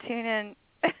people tune in.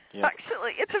 Yeah.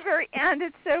 Actually, at the very end,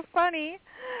 it's so funny.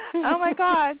 Oh my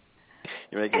God.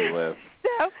 You're making me laugh.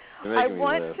 So I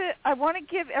want to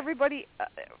give everybody.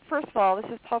 First of all, this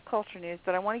is pop culture news,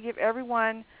 but I want to give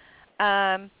everyone.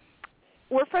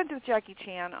 We're friends with Jackie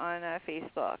Chan on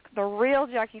Facebook. The real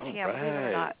Jackie Chan, believe it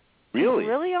or not. Really? He's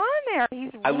really on there.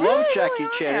 I love Jackie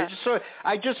Chan.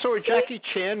 I just saw a Jackie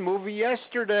Chan movie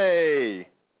yesterday.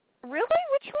 Really?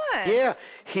 Which one? Yeah.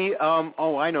 He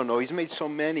I don't know. He's made so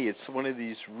many. It's one of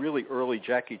these really early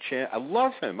Jackie Chan. I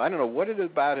love him. I don't know what it is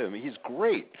about him. He's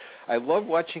great. I love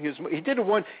watching his he did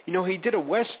a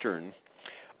Western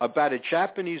about a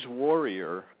Japanese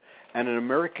warrior and an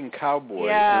American cowboy.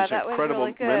 Yeah, it was that incredible. was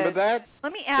really good. Remember that?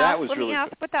 Let me ask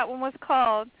what that one was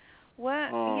called.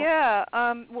 What? Oh. Yeah.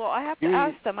 Well, I have to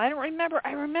ask them. I don't remember.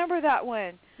 I remember that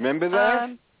one. Remember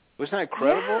that? Wasn't that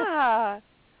incredible? Yeah.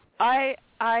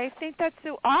 I think that's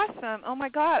so awesome. Oh my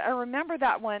God, I remember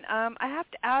that one. I have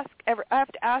to ask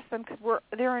them because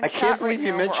they're in chat right now. I can't believe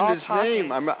you mentioned his talking.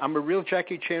 name. I'm a real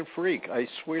Jackie Chan freak. I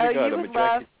swear to God, I'm a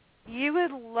Jackie. You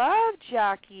would love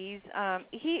Jackie's.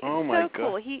 He is so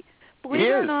cool. He, believe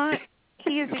it or not,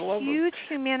 he is a huge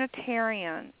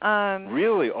humanitarian.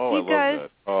 Really? Oh, I love that.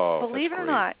 Oh, believe it or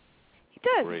not, he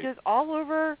does. Great. He goes all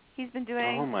over. He's been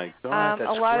doing a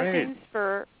lot of things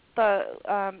for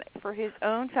his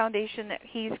own foundation that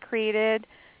he's created,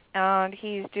 and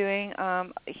he's doing.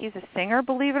 He's a singer,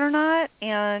 believe it or not,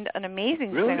 and an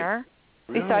amazing singer,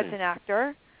 besides an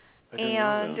actor.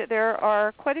 And there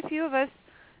are quite a few of us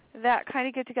that kind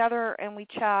of get together and we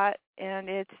chat, and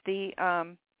it's the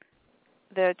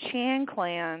Chan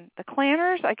clan, the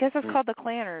Clanners. I guess it's called the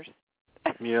Clanners.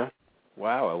 Yeah.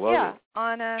 Wow, I love it.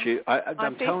 On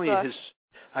I'm Facebook. telling you,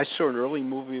 I saw an early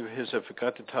movie of his. I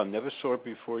forgot to tell. Never saw it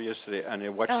before yesterday, and I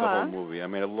watched the whole movie. I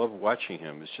mean, I love watching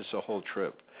him. It's just a whole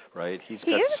trip, right? He's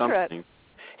got something.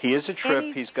 He is a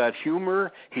trip. He's got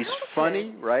humor. He's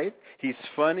funny, right? He's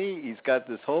funny. He's got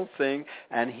this whole thing,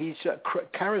 and he's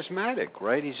charismatic,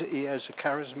 right? He has a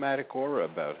charismatic aura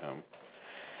about him.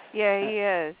 Yeah, he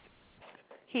is.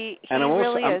 He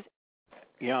really is.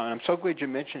 Yeah, and I'm so glad you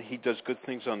mentioned he does good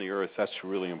things on the earth. That's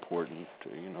really important,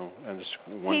 and it's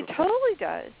wonderful. He totally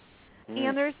does.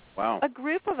 And there's a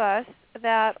group of us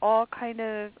that all kind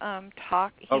of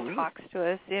talk. He talks to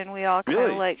us, and we all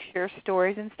kind of like share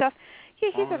stories and stuff. Yeah,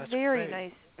 he's a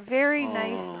very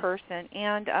nice person.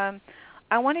 And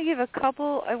I want to give a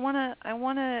couple. I want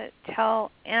to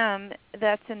tell M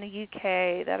that's in the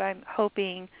UK that I'm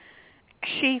hoping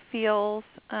she feels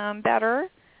better.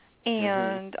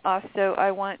 And also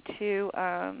I want to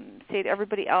say to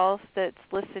everybody else that's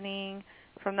listening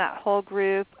from that whole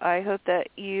group, I hope that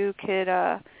you could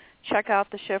check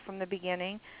out the show from the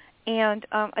beginning. And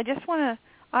I just want to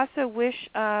also wish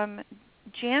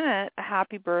Janet a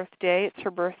happy birthday. It's her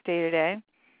birthday today.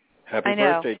 Happy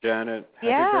birthday, Janet.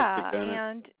 Happy birthday, Janet.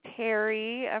 And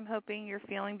Terry, I'm hoping you're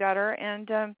feeling better. And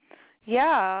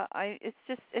it's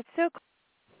so cool.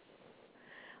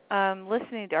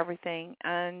 Listening to everything,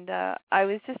 and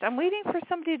I'm waiting for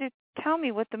somebody to tell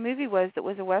me what the movie was that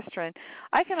was a Western.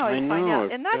 I can always find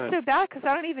out, and that's so bad because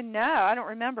I don't even know. I don't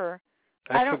remember.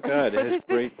 I forgot. There's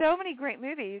been so many great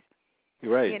movies.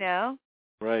 Right. You know.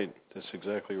 Right. That's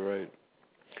exactly right.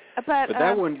 But that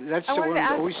that's the one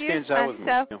that always stands out with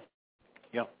me.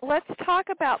 Yeah. Let's talk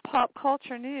about pop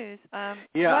culture news.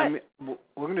 We're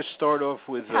going to start off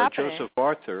with Joseph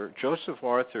Arthur. Joseph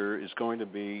Arthur is going to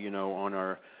be, on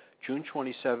our June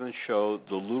 27th show,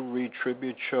 the Lou Reed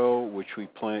tribute show, which we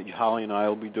plan. Holly and I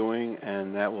will be doing,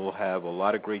 and that will have a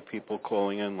lot of great people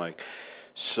calling in, like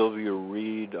Sylvia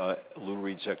Reed, Lou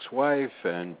Reed's ex-wife,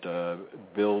 and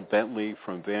Bill Bentley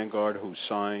from Vanguard, who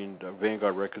signed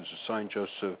Vanguard Records, who signed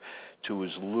Joseph to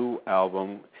his Lou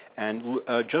album. And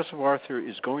Joseph Arthur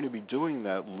is going to be doing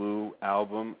that Lou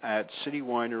album at City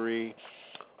Winery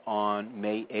on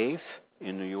May 8th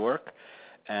in New York.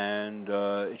 And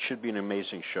it should be an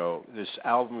amazing show. This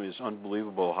album is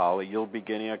unbelievable, Holly. You'll be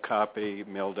getting a copy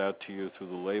mailed out to you through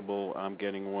the label. I'm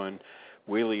getting one.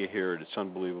 Wait till you hear it. It's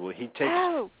unbelievable.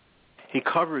 He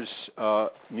covers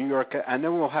New York, and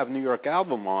then we'll have New York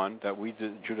album on that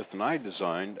Judith and I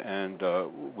designed, and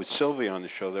with Sylvia on the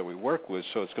show that we work with,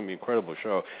 so it's going to be an incredible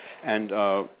show. And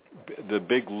the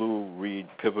big Lou Reed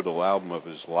pivotal album of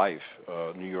his life,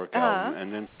 New York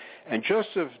album. And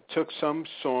Joseph took some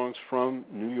songs from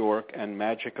New York and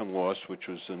Magic and Lost, which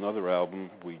was another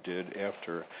album we did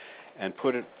after, and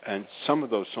and some of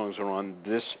those songs are on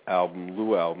this album,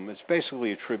 Lou album. It's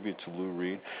basically a tribute to Lou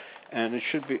Reed. And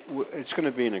it's going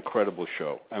to be an incredible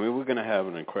show. I mean, we're going to have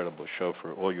an incredible show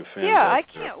for all your fans. Yeah, I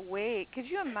can't wait. Could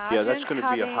you imagine? Yeah, that's going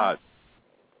to be a hot.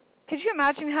 Could you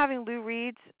imagine having Lou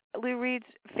Reed's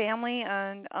family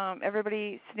and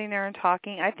everybody sitting there and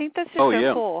talking? I think that's just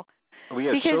so cool. Oh,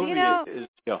 yeah, because Sylvia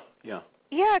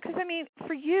Yeah, because I mean,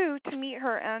 for you to meet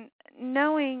her and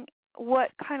knowing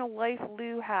what kind of life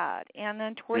Lou had, and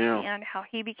then towards the end, how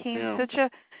he became such a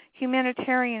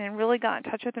humanitarian and really got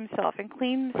in touch with himself and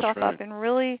cleaned himself up and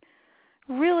really,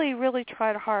 really, really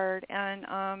tried hard.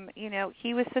 And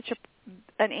he was such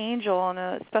an angel and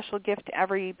a special gift to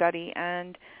everybody.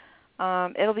 And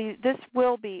this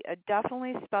will be a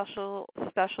definitely special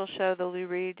show, the Lou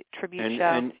Reed tribute show.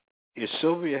 And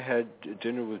Sylvia had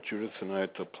dinner with Judith and I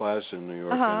at the Plaza in New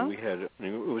York, and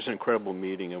it was an incredible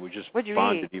meeting, and we just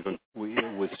bonded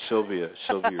with Sylvia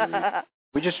Reed.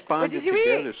 We just bonded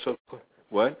together. So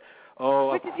what?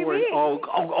 Oh, of course.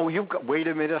 You wait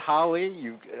a minute,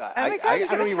 Holly. I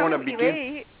don't even want to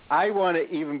begin. I want to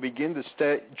even begin to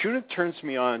stay. Judith turns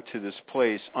me on to this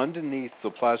place underneath the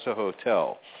Plaza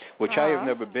Hotel, which I have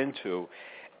never been to,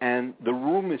 and the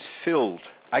room is filled.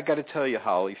 I got to tell you,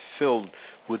 Holly, filled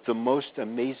with the most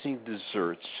amazing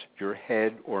desserts your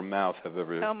head or mouth have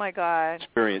ever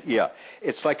experienced. Yeah.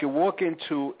 It's like you walk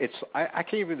into, I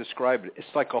can't even describe it. It's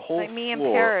like a whole floor. Like me in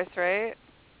Paris, right?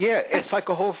 Yeah, it's like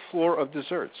a whole floor of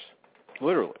desserts,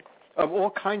 literally, of all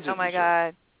kinds of desserts. Oh, my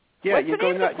God. Yeah, What's the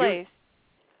name of the place?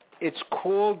 It's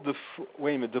called the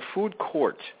Food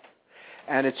Court.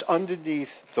 And it's underneath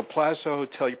the Plaza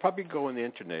Hotel. You probably go on the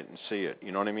internet and see it.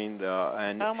 You know what I mean?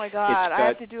 And oh my God! I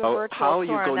have to do a virtual Holly,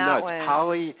 tour you go on that nuts. one.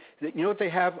 Holly, you know what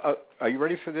they have? Are you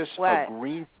ready for this? What?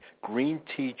 A green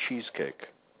tea cheesecake.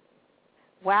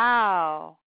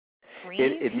 Wow!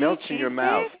 It melts in your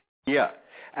mouth. Yeah.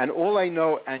 And all I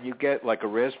know, and you get like a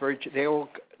raspberry.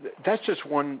 That's just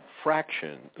one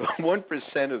fraction,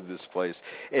 1% of this place.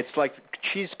 It's like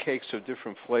cheesecakes of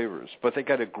different flavors, but they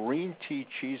got a green tea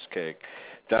cheesecake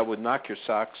that would knock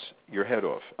your head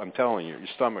off. I'm telling you, your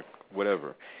stomach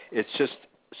whatever. It's just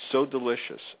so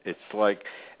delicious. It's like,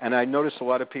 and I noticed a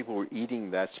lot of people were eating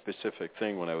that specific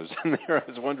thing when I was in there. I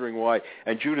was wondering why.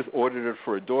 And Judith ordered it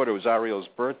for her daughter. It was Ariel's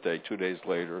birthday 2 days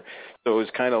later. So it was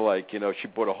kind of like, she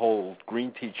bought a whole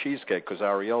green tea cheesecake because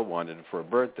Ariel wanted it for her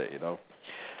birthday,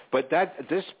 But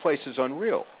this place is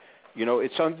unreal.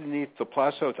 It's underneath the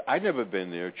Plaza. I'd never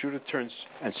been there. Judith turns,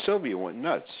 and Sylvia went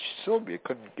nuts. Sylvia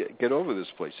couldn't get over this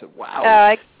place. Said,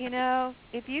 wow.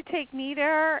 If you take me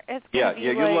there, it's going to be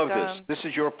you love this. This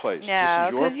is your place. No,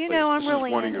 because I'm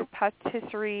really into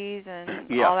patisseries and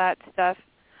all that stuff.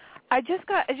 I just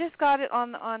got it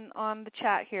on the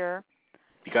chat here.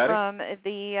 You got from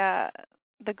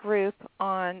the group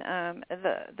on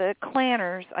the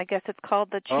Clanners. I guess it's called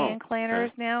the Chan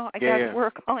Clanners now. I guess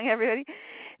we're calling everybody.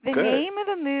 The name of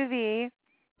the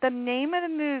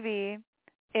movie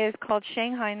is called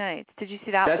Shanghai Nights. Did you see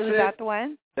that? Was that the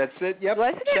one? That's it. Yep.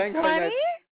 Wasn't it funny? Nights.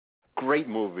 Great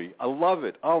movie. I love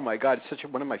it. Oh my God, it's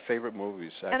one of my favorite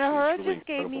movies. Actually. And Ahura really just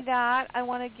gave me that. I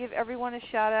want to give everyone a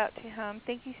shout out to him.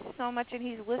 Thank you so much, and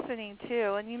he's listening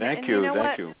too. And thank you.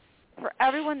 Thank you. For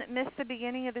everyone that missed the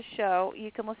beginning of the show,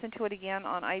 you can listen to it again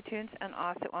on iTunes and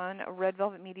also on Red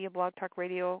Velvet Media Blog Talk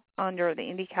Radio under the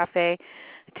Indie Cafe.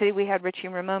 Today we had Richie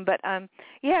and Ramone. But, so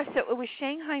it was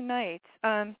Shanghai Nights.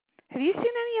 Have you seen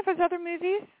any of his other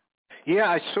movies? Yeah,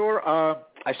 I saw.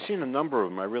 I've seen a number of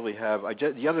them. I really have.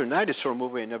 The other night I saw a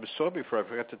movie I never saw before. I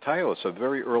forgot the title. It's a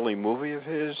very early movie of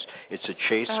his. It's a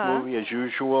chase movie as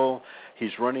usual.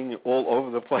 He's running all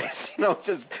over the place,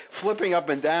 just flipping up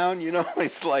and down.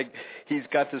 It's like he's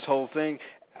got this whole thing.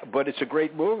 But it's a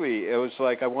great movie. It was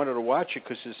like I wanted to watch it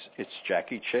because it's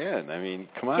Jackie Chan. I mean,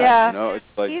 come on. Yeah, it's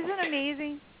like, he's an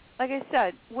amazing. Like I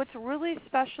said, what's really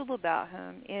special about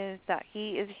him is that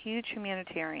he is a huge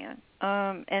humanitarian.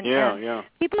 And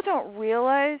people don't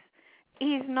realize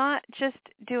he's not just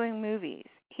doing movies.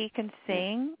 He can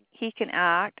sing, he can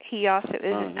act. He also is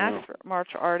an expert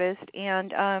martial artist,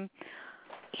 and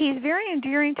he's very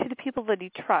endearing to the people that he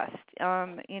trusts.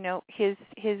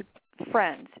 His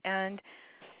friends, and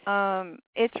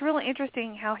it's really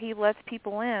interesting how he lets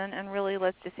people in and really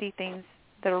lets to see things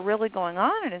that are really going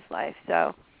on in his life.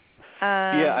 So.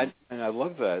 And I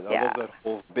love that. I love that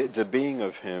whole the being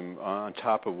of him on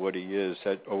top of what he is.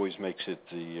 That always makes it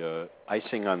the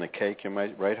icing on the cake. Am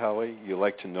I right, Holly? You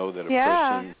like to know that a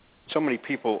person. So many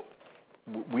people.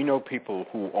 We know people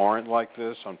who aren't like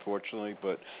this, unfortunately.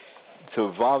 But to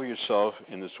evolve yourself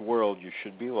in this world, you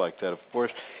should be like that. Of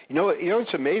course,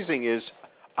 what's amazing is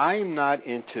I'm not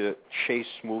into chase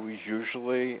movies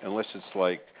usually, unless it's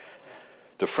like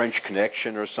The French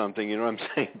Connection or something. You know what I'm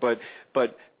saying?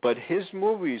 But his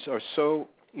movies are so,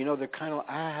 they're kind of,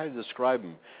 how to describe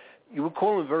them. You would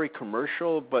call them very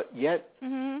commercial, but yet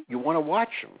you want to watch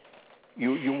them.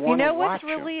 You want to watch them.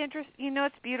 What's really interesting,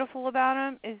 what's beautiful about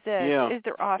them is that is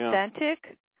they're authentic.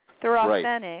 Yeah. They're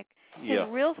authentic. Right. His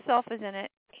real self is in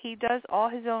it. He does all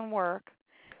his own work.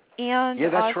 And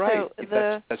that's also right.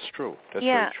 That's true. That's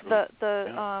very true.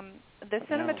 The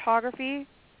cinematography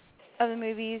of the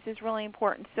movies is really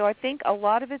important. So I think a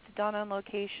lot of it's done on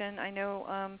location. I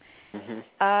know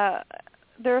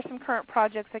there are some current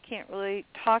projects I can't really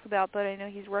talk about, but I know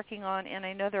he's working on, and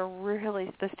I know they're really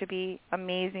supposed to be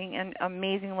amazing and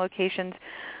amazing locations.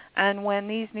 And when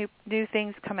these new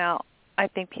things come out, I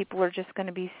think people are just going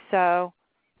to be so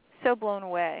blown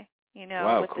away, with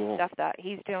the stuff that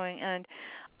he's doing. And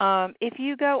if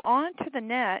you go onto the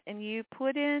net and you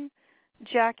put in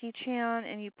Jackie Chan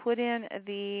and you put in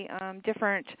the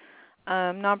different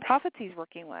nonprofits he's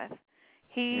working with.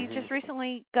 He just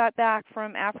recently got back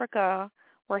from Africa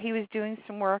where he was doing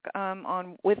some work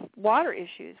with water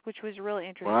issues, which was really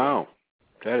interesting. Wow.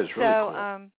 That is really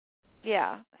cool.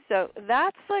 So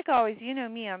that's like always,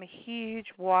 me, I'm a huge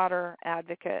water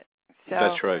advocate. So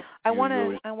that's right. I want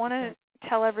to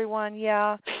tell everyone,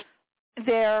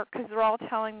 there, because they're all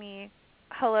telling me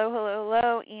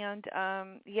hello, and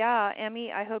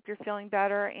Emmy, I hope you're feeling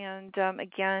better, and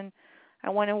again, I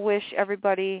want to wish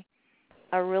everybody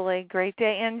a really great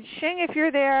day, and Shing, if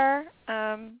you're there,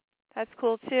 that's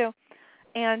cool too,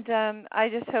 and I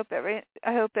just hope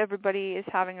everybody is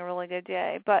having a really good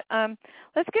day. But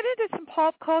let's get into some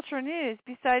pop culture news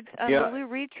besides the Lou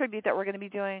Reed tribute that we're going to be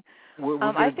doing.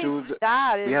 I think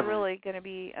that is really going to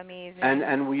be amazing.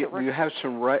 And we have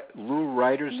some Lou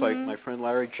writers, like my friend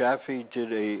Larry Jaffe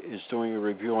is doing a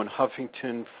review on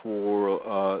Huffington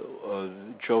for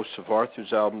Joseph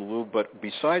Arthur's album Lou. But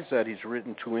besides that, he's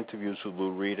written 2 interviews with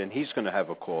Lou Reed, and he's going to have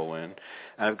a call in.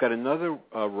 And I've got another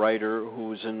writer who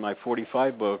was in my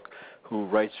 45 book, who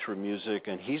writes for music,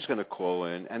 and he's going to call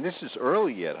in. And this is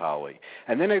early yet, Holly.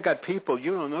 And then I've got people,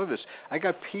 you don't know this, I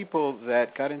got people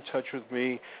that got in touch with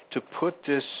me to put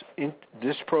this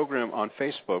program on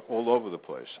Facebook all over the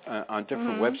place, on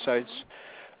different websites.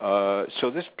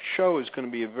 So this show is going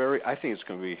to be I think it's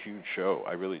going to be a huge show.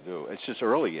 I really do. It's just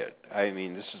early yet. I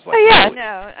mean, this is like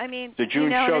the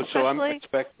June show, so I'm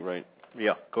expecting, right.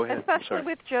 Yeah, go ahead. Especially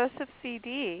with Joseph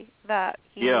C.D. and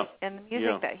the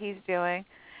music that he's doing.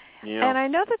 Yeah. And I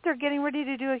know that they're getting ready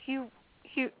to do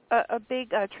a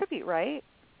big tribute, right?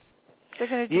 They're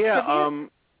going to do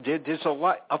tribute? There's a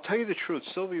lot. I'll tell you the truth.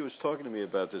 Sylvia was talking to me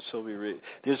about this.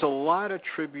 There's a lot of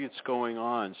tributes going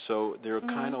on, so they're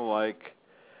kind of like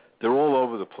they're all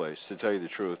over the place. To tell you the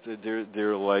truth,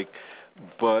 they're like,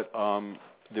 but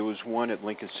there was one at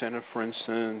Lincoln Center, for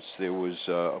instance. There was,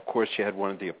 of course, you had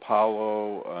one at the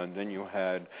Apollo, and then you're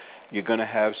going to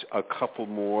have a couple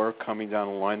more coming down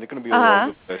the line. They're going to be all over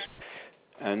the place.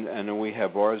 And then we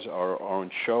have our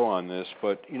own show on this.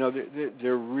 But,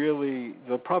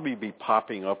 they'll probably be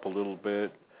popping up a little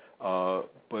bit.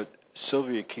 But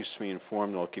Sylvia keeps me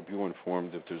informed. I'll keep you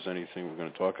informed if there's anything we're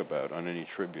going to talk about on any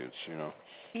tributes,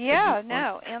 Yeah,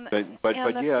 no.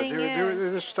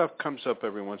 This stuff comes up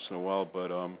every once in a while,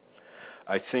 but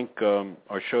I think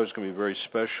our show is going to be very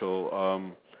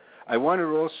special. I wanted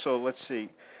to also,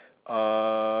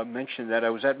 mention that I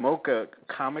was at Mocha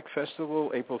Comic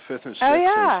Festival, April 5th and 6th. Oh,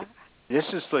 yeah. This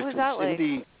is like this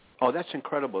indie. Oh, that's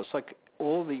incredible. It's like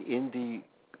all the indie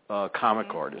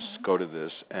comic artists go to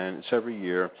this, and it's every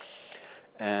year.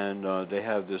 And they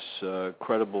have this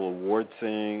credible award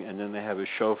thing, and then they have a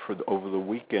show over the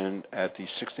weekend at the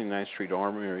 69th Street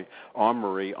Armory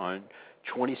on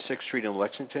 26th Street in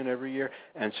Lexington every year.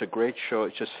 And it's a great show.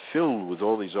 It's just filled with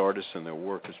all these artists and their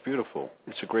work. It's beautiful.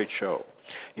 It's a great show.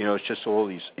 It's just all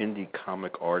these indie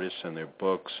comic artists and their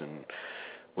books and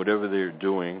whatever they're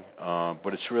doing.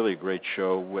 But it's really a great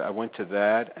show. I went to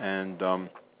that, and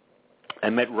I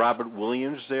met Robert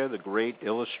Williams there, the great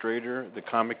illustrator, the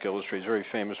comic illustrator. He's very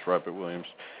famous, Robert Williams.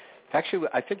 Actually,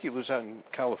 I think he lives out in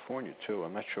California, too.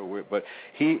 I'm not sure where. But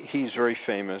he's very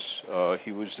famous.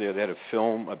 He was there. They had a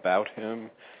film about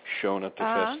him shown at the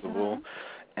festival.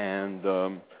 And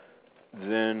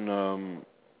then...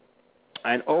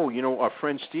 our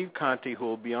friend Steve Conte, who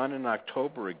will be on in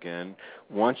October again,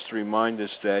 wants to remind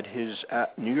us that his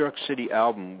New York City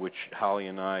album, which Holly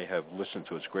and I have listened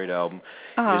to, it's a great album,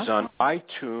 is on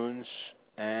iTunes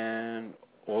and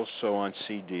also on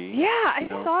CD. Yeah, I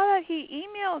saw that he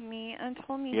emailed me and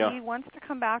told me he wants to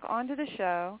come back onto the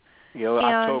show.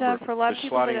 October. For a lot of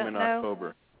people that don't know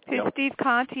October. who Steve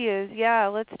Conte is,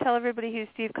 let's tell everybody who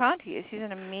Steve Conte is. He's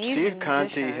an amazing Steve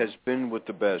Conte musician. has been with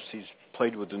the best. He's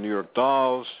played with the New York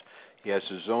Dolls. He has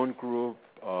his own group.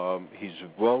 He's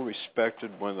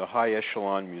well-respected, one of the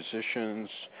high-echelon musicians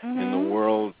in the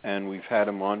world, and we've had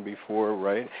him on before,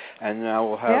 right? And now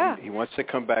we'll have he wants to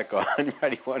come back on,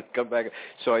 right? He wants to come back.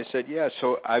 So I said,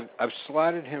 so I've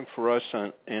slotted him for us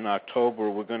in October.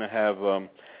 We're going to have...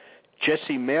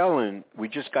 Jesse Malin, we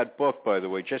just got booked, by the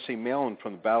way. Jesse Malin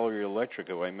from the Ballery Electric,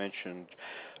 who I mentioned,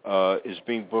 is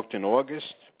being booked in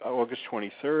August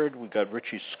 23rd. We got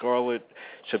Richie Scarlett,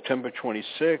 September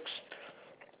 26th.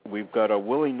 We've got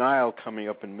Willie Nile coming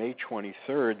up in May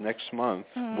 23rd, next month.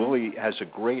 Willie has a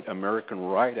great American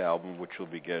Ride album, which we'll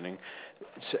be getting.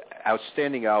 It's an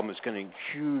outstanding album. It's getting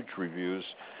huge reviews.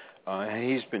 And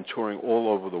he's been touring all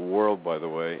over the world, by the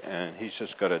way, and he's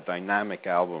just got a dynamic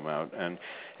album out, and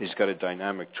he's got a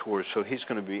dynamic tour. So he's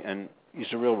going to be, and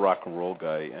he's a real rock and roll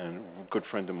guy, and a good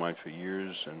friend of mine for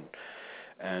years,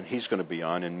 and he's going to be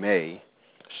on in May.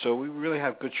 So we really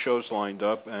have good shows lined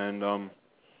up, and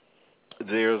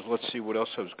let's see what else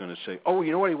I was going to say. Oh,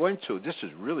 you know what he went to? This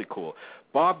is really cool.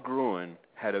 Bob Gruen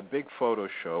had a big photo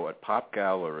show at Pop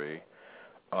Gallery,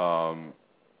 and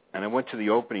I went to the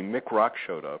opening. Mick Rock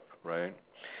showed up, right?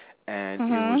 And it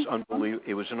was unbelievable.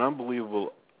 It was an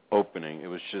unbelievable opening. It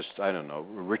was just, I don't know,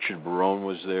 Richard Barone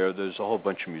was there. There's a whole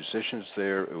bunch of musicians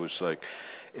there. It was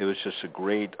just a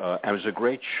great, it was a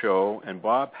great show. And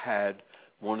Bob had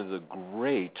one of the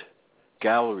great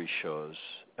gallery shows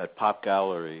at Pop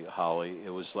Gallery, Holly. It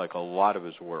was like a lot of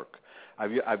his work.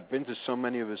 I've been to so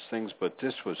many of his things, but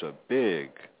this was a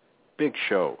big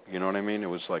show. You know what I mean? It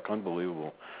was like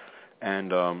unbelievable.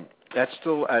 And that's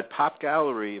still at Pop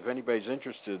Gallery. If anybody's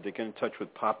interested, they get in touch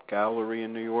with Pop Gallery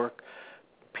in New York,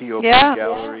 P.O.P.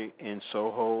 Gallery in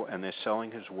Soho, and they're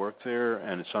selling his work there,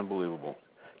 and it's unbelievable.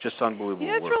 Just unbelievable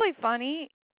it's work. Really funny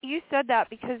you said that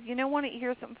because want to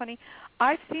hear something funny?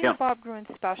 I've seen the Bob Gruen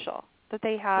special that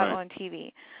they had on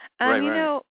TV.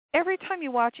 And, every time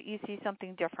you watch it, you see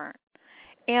something different.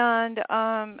 And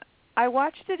I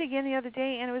watched it again the other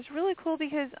day, and it was really cool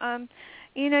because,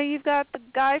 you've got the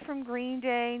guy from Green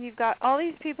Day, and you've got all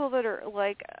these people that are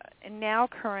like now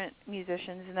current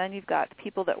musicians, and then you've got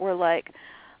people that were like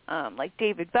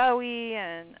David Bowie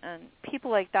and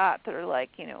people like that are like,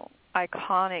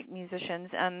 iconic musicians,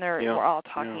 and we're all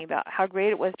talking about how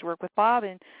great it was to work with Bob,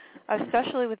 and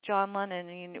especially with John Lennon. I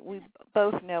mean, we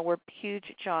both know we're huge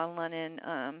John Lennon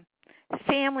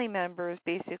family members,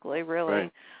 basically,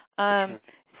 really. Right.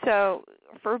 So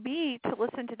for me to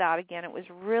listen to that again, it was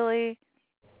really,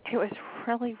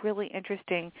 really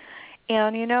interesting.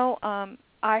 And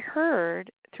I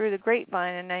heard through the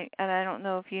grapevine, and I don't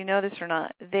know if you know this or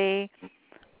not, they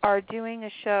are doing a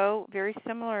show very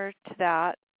similar to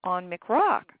that on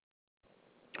McRock.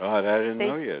 Oh, I didn't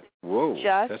know yet. Whoa,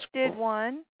 that's did cool.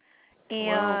 One,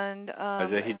 and I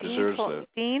think he deserves that.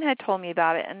 Dean had told me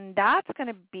about it, and that's going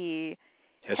to be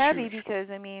heavy huge. Because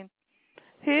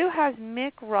who has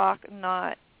McRock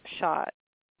not shot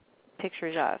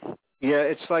pictures of? Yeah,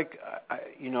 it's like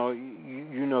you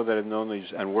know that I've known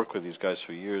these and worked with these guys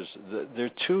for years.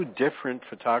 They're two different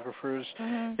photographers.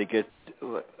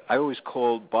 Mm-hmm. I always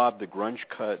call Bob the grunge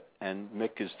cut and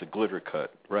Mick is the glitter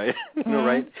cut, right? Mm-hmm.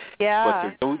 Right?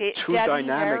 Yeah. But they're too dynamic,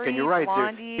 Harry, and you're right.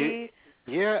 Blondie,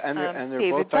 they're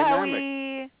David both Bowie.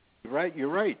 dynamic. Right, you're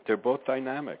right. They're both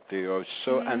dynamic. They are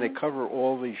so, and they cover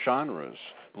all the genres,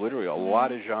 literally a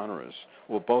lot of genres.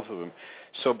 Well, both of them.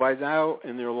 So by now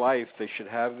in their life, they should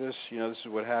have this. This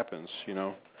is what happens.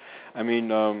 I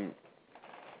mean,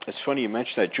 it's funny you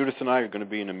mentioned that. Judith and I are going to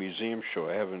be in a museum show.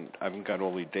 I haven't got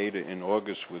all the data in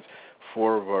August with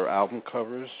 4 of our album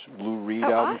covers. Lou Reed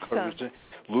album covers in it.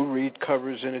 Lou Reed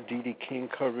covers in it. D.D. King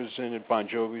covers in it. Bon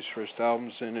Jovi's first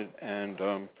album's in it,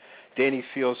 and Danny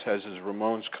Fields has his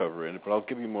Ramones cover in it, but I'll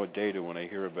give you more data when I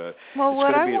hear about it. Well,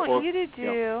 what I want you to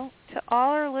do, to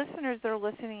all our listeners that are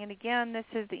listening, and again, this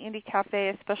is the Indie Cafe,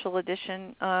 a special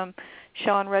edition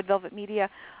show on Red Velvet Media,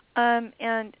 and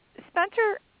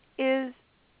Spencer is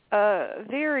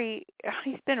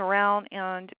he's been around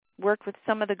and worked with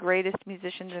some of the greatest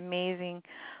musicians, amazing.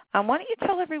 Why don't you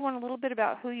tell everyone a little bit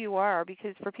about who you are,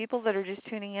 because for people that are just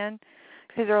tuning in,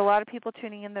 because there are a lot of people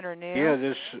tuning in that are new. Yeah,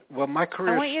 my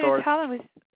career started... I want you to tell them,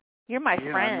 you're my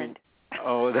friend.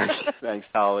 Thanks,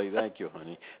 Holly. Thank you,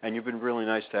 honey. And you've been really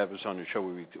nice to have us on the show.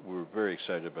 We're very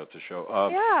excited about the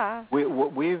show.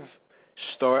 We've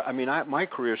started... my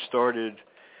career started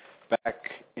back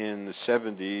in the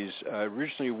 70s. I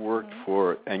originally worked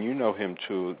for, and you know him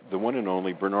too, the one and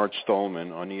only Bernard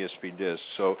Stallman on ESP Disc.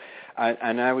 So,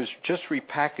 I was just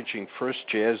repackaging first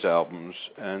jazz albums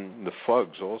and the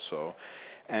Fugs also.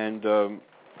 And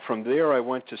from there, I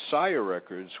went to Sire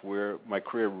Records, where my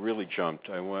career really jumped.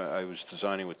 I was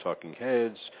designing with Talking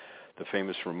Heads, the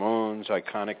famous Ramones,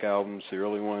 iconic albums, the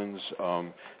early ones,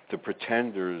 the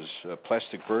Pretenders,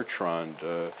 Plastic Bertrand,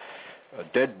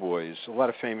 Dead Boys, a lot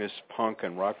of famous punk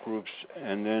and rock groups.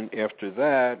 And then after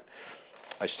that,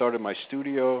 I started my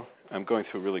studio. I'm going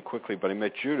through really quickly, but I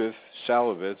met Judith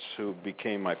Salovitz, who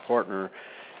became my partner.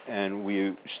 And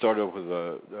we started with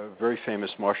a very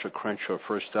famous Marshall Crenshaw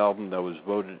first album that was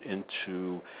voted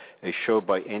into a show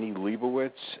by Annie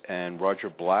Leibovitz and Roger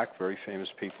Black, very famous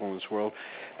people in this world.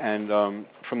 And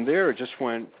from there, it just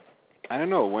went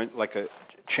like a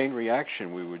chain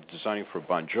reaction. We were designing for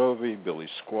Bon Jovi, Billy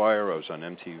Squier. I was on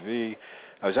MTV.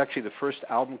 I was actually the first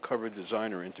album cover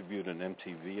designer interviewed on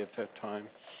MTV at that time.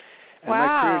 And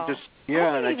wow! My career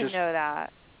I didn't even know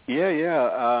that. Yeah,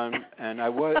 and I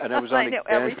was on. I know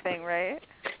everything, right?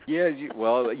 Yeah,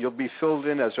 you'll be filled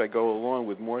in as I go along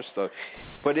with more stuff.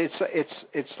 But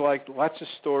it's like lots of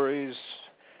stories.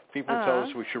 People tell us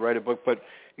we should write a book, but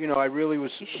I really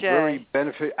was very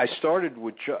benefit. I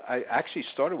actually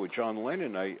started with John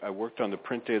Lennon. I worked on the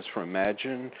print ads for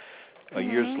Imagine.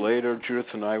 Years later,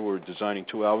 Judith and I were designing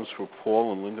 2 albums for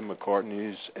Paul and Linda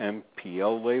McCartney's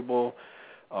MPL label,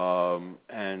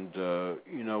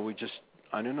 we just.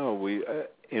 I don't know.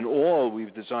 In all,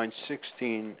 we've designed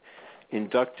 16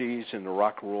 inductees in the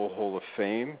Rock and Roll Hall of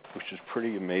Fame, which is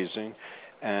pretty amazing.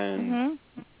 And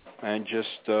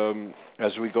just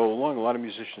as we go along, a lot of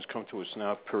musicians come to us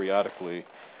now periodically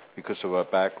because of our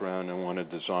background and want to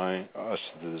design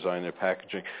their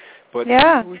packaging. But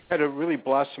we've had a really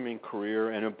blossoming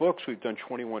career. And in books, we've done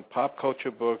 21 pop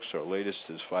culture books. Our latest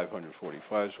is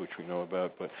 545s, which we know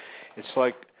about. But it's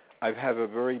like I have a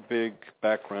very big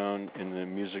background in the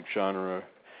music genre,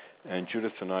 and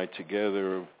Judith and I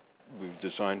together, we've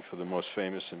designed for the most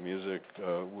famous in music.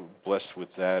 We're blessed with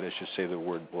that. I should say the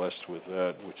word blessed with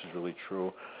that, which is really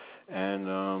true.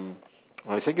 And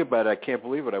When I think about it, I can't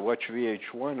believe it. I watch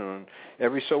VH1, and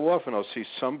every so often I'll see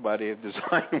somebody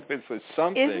design with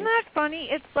something. Isn't that funny?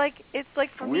 It's like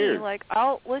for weird. me, like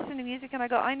I'll listen to music and I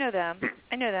go, I know them.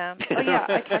 Oh yeah,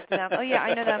 I talk to them. Oh yeah,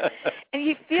 I know them. And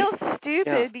you feel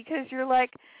stupid because you're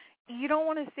like, you don't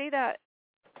want to say that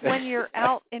when you're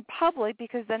out in public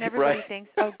because then everybody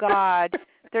thinks, oh God,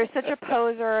 they're such a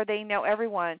poser. They know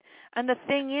everyone. And the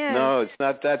thing is, no, it's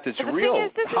not that. It's real.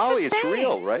 Holly, it's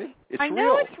real, right? I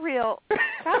know it's real. That's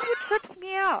what trips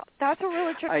me out. That's what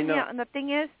really trips me out. And the thing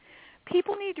is,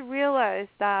 people need to realize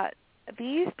that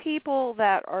these people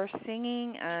that are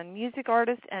singing and music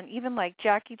artists and even like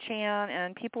Jackie Chan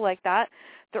and people like that,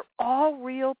 they're all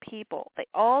real people. They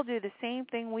all do the same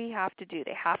thing we have to do.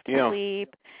 They have to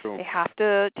sleep. True. They have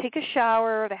to take a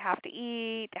shower. They have to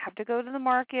eat. They have to go to the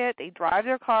market. They drive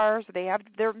their cars. Or they have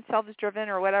themselves driven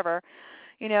or whatever.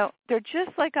 You know, they're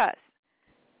just like us.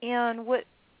 And what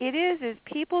it is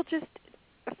people just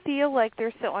feel like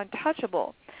they're so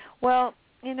untouchable. Well,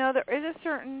 you know, there is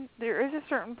a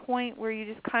certain point where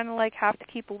you just kind of like have to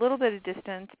keep a little bit of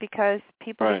distance because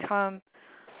people become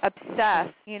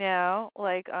obsessed, you know,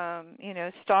 like you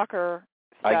know, stalker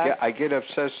stuff. I get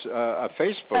obsessed on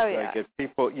Facebook. Oh, yeah. I get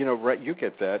people, you know, you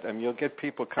get that. I mean, you'll get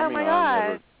people coming on. That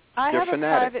are, I have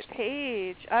fanatics. a private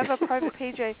page. I have a private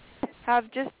page. I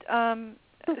have just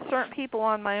certain people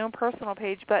on my own personal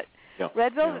page, but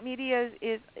Red Velvet Media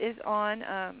is on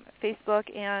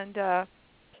Facebook, and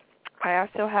I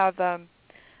also have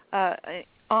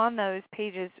on those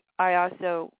pages. I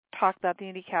also talk about the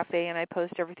Indie Cafe, and I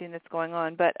post everything that's going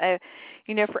on. But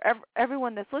you know, for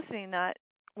everyone that's listening that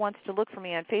wants to look for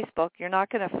me on Facebook, you're not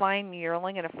going to find me. You're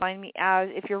only going to find me as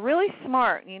if you're really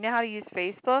smart and you know how to use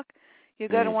Facebook. You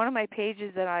go to one of my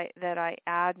pages that I'm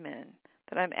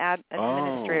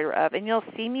administrator of, and you'll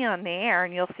see me on there,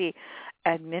 and you'll see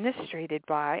administrated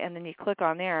by, and then you click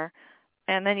on there,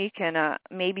 and then you can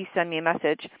maybe send me a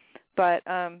message. But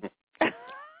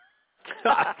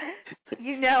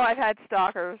you know, I've had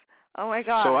stalkers. Oh my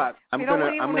God! So we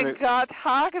don't even want to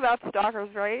talk about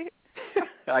stalkers, right?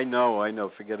 I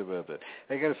know. Forget about that.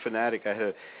 I got a fanatic. I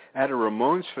had a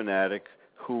Ramones fanatic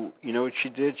who, you know what she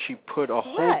did? She put a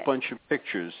whole bunch of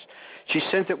pictures. She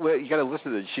sent it. Well, you got to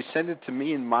listen to this. She sent it to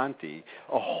me and Monty,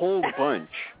 a whole bunch.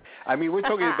 I mean, we're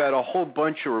talking about a whole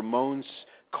bunch of Ramones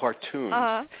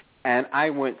cartoons. And I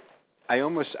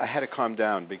had to calm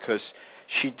down because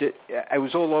she did. I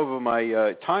was all over my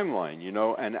timeline, you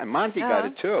know, and Monty got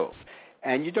it too.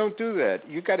 And you don't do that.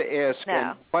 You got to ask. No.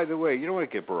 And by the way, you don't want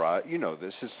to get barraged. You know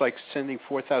this. It's like sending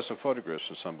 4,000 photographs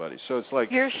to somebody. So it's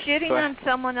like you're shitting on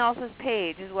someone else's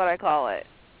page, is what I call it.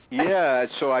 Yeah.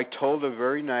 So I told her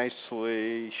very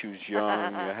nicely. She was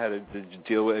young. I had to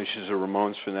deal with it. She's a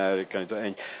Ramones fanatic,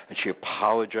 and she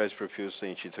apologized profusely,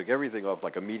 and she took everything off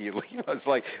like immediately. I was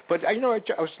like, but I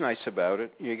was nice about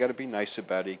it. You got to be nice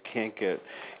about it. You can't get,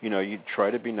 you know, you try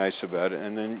to be nice about it,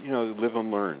 and then you know, live and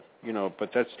learn. You know, but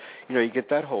that's, you know, you get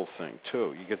that whole thing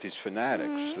too. You get these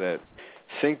fanatics that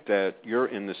think that you're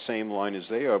in the same line as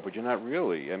they are, but you're not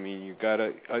really. I mean, you got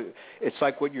to, it's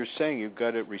like what you're saying, you've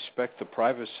got to respect the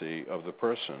privacy of the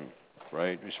person,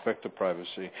 right? Respect the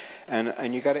privacy.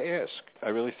 And you got to ask. I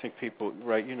really think people,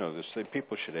 right, you know this,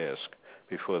 people should ask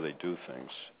before they do things,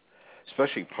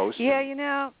 especially posting. Yeah, you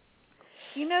know,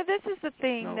 this is the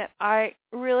thing that I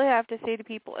really have to say to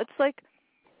people. It's like,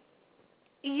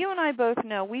 you and I both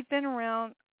know we've been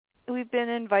around, we've been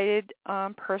invited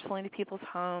personally to people's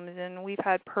homes, and we've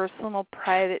had personal,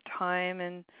 private time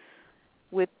and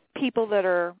with people that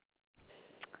are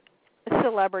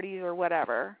celebrities or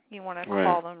whatever you want to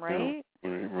call them, right? Yeah.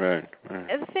 Right.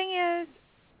 And the thing is,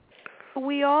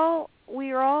 we all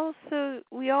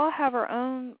have our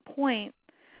own point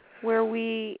where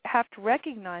we have to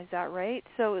recognize that, right?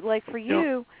 So, like for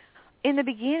you. In the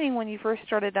beginning, when you first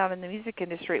started out in the music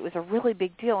industry, it was a really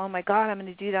big deal. Oh, my God, I'm going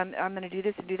to do that. I'm going to do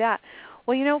this and do that.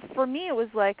 Well, you know, for me, it was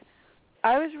like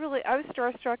I was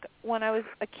starstruck when I was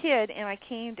a kid, and I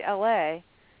came to L.A.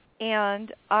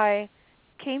 And I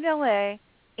came to L.A.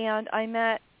 and I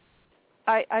met.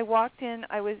 I walked in.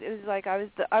 I was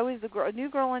the new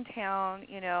girl in town,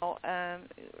 you know,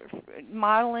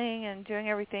 modeling and doing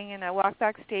everything. And I walked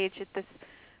backstage at this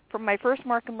for my first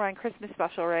Mark and Brian Christmas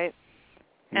special, right?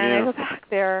 And I go back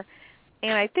there,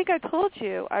 and I think I told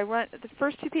you, the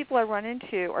first two people I run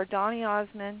into are Donny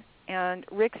Osmond and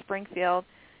Rick Springfield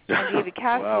and David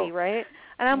Cassidy, right?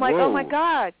 And I'm like, oh my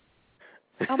God,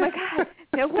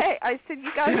 no way! I said you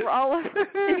guys were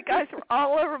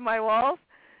all over my walls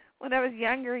when I was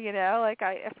younger, you know, like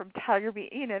from Tiger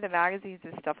Beat, you know, the magazines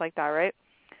and stuff like that, right?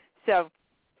 So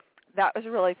that was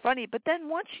really funny. But then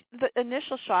once the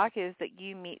initial shock is that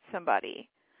you meet somebody.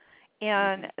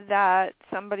 and that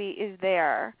somebody is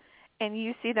there, and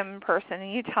you see them in person,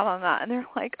 and you tell them that, and they're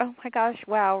like, oh my gosh,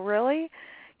 wow, really?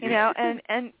 You know,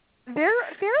 and they're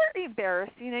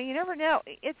embarrassed. You know, you never know.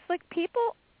 It's like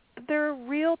people, they're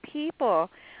real people,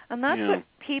 and that's what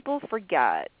people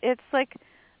forget. It's like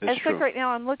like right now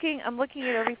I'm looking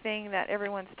at everything that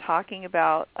everyone's talking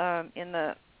about in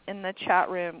the chat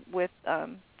room with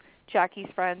Jackie's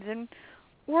friends, and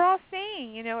we're all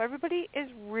saying, you know, everybody is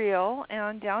real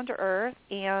and down to earth,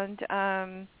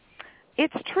 and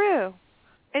it's true.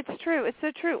 It's true. It's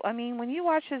so true. I mean, when you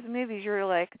watch his movies, you're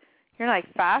like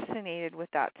fascinated with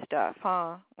that stuff,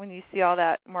 huh? When you see all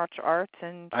that martial arts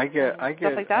and stuff like that. I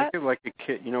get like a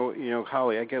kid. You know,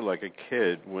 Holly. I get like a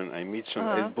kid when I meet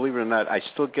someone. Believe it or not, I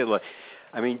still get like.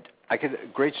 I mean, I get a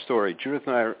great story. Judith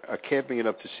and I are camping it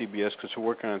up to CBS because we're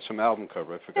working on some album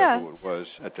cover. I forgot who it was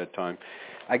at that time.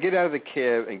 I get out of the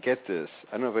cab and get this.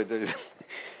 I don't know if I did.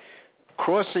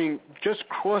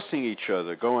 Crossing each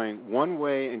other, going one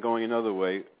way and going another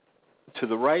way. To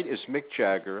the right is Mick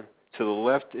Jagger. To the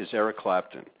left is Eric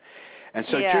Clapton. And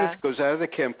so Judith goes out of the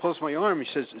cab and pulls my arm. He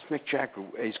says, it's Mick Jagger.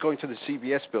 He's going to the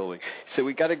CBS building. So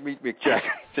we got to meet Mick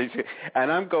Jagger. And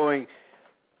I'm going,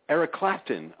 Eric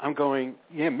Clapton. I'm going,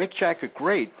 yeah, Mick Jagger,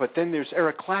 great. But then there's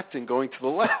Eric Clapton going to the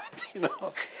left, you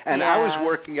know. And I was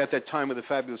working at that time with the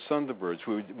Fabulous Thunderbirds.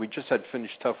 We just had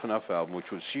finished Tough Enough album, which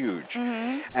was huge.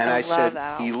 Mm-hmm. And I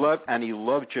said he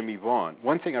loved Jimmy Vaughan.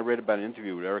 One thing I read about an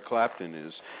interview with Eric Clapton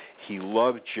is he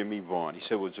loved Jimmy Vaughan. He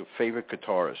said it was a favorite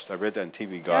guitarist. I read that in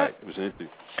TV Guide. It was an interview.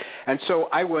 And so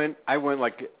I went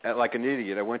like an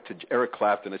idiot. I went to Eric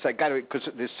Clapton. I said, I got to, because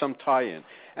there's some tie-in.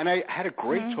 And I had a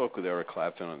great talk with Eric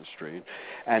Clapton on the street,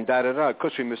 and da-da-da. Of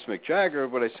course, we missed Mick Jagger,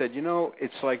 but I said, you know,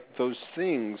 it's like those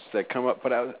things that come up,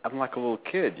 but I'm like a little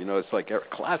kid, you know, it's like Eric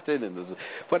Clapton.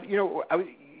 But, you know,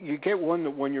 you get one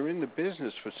that when you're in the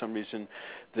business for some reason,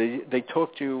 they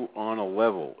talk to you on a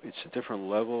level. It's a different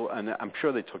level, and I'm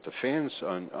sure they talk to fans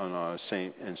on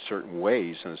saying in certain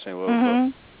ways, and saying,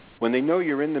 well, when they know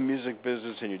you're in the music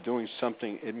business and you're doing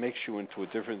something, it makes you into a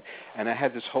different. And I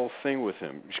had this whole thing with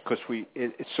him because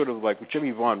it's sort of like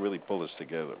Jimmy Vaughan really pulled us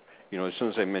together. You know, as soon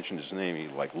as I mentioned his name, he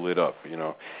like lit up. You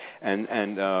know, and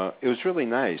it was really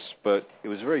nice, but it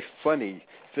was a very funny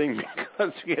thing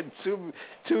because we had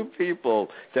two people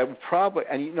that would probably,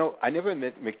 and you know, I never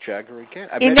met Mick Jagger again.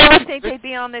 You never think they'd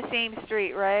be on the same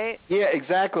street, right? Yeah,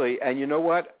 exactly. And you know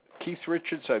what? Keith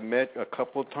Richards I met a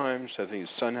couple of times. I think his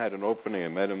son had an opening. I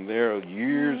met him there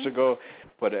years ago,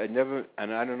 but I never,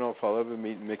 and I don't know if I'll ever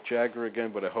meet Mick Jagger again,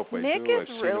 but I hope I do. Mick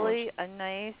is really a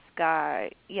nice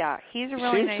guy. Yeah, he's a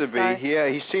really nice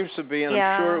guy. He seems to be, and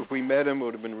I'm sure if we met him, it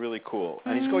would have been really cool.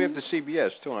 And he's going up to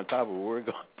CBS, too, on top of where we're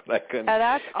going. But I couldn't.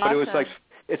 That's awesome. But it was like,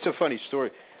 it's a funny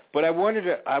story. But I wanted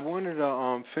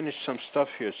to finish some stuff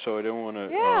here, so I don't want to.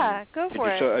 Yeah, go for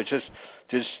it. So I just,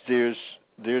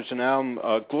 there's an album,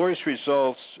 Glorious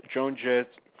Results, Joan Jett,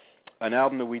 an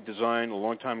album that we designed a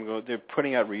long time ago. They're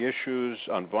putting out reissues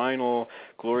on vinyl.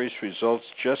 Glorious Results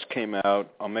just came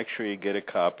out. I'll make sure you get a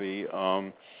copy.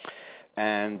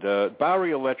 And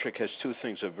Bowery Electric has two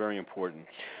things that are very important.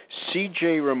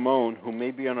 C.J. Ramone, who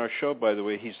may be on our show, by the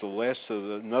way, he's the last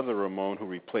of another Ramone who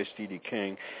replaced D.D.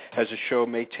 King, has a show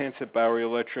May 10th at Bowery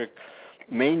Electric.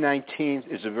 May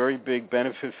 19th is a very big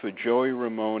benefit for Joey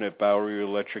Ramone at Bowery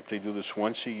Electric. They do this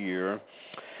once a year.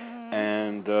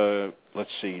 And let's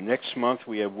see, next month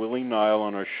we have Willie Nile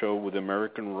on our show with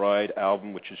American Ride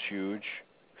album, which is huge.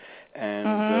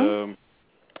 And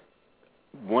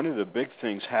one of the big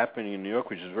things happening in New York,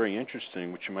 which is very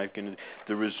interesting, which you might get into,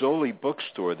 the Rizzoli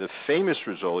bookstore, the famous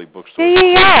Rizzoli bookstore,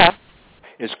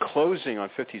 is closing on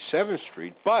 57th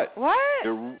Street. But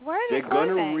they're going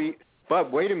to But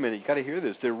wait a minute, you got to hear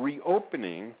this. They're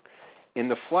reopening in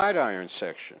the Flatiron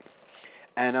section.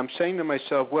 And I'm saying to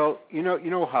myself, well, you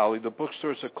know, Holly, the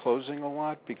bookstores are closing a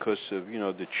lot because of, you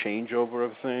know, the changeover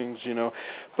of things, you know.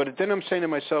 But then I'm saying to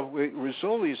myself,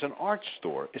 Rizzoli is an art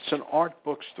store. It's an art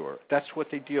bookstore. That's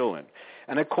what they deal in.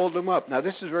 And I called them up. Now,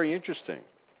 this is very interesting.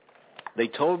 They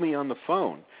told me on the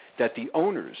phone that the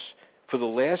owners for the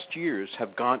last years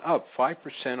have gone up 5%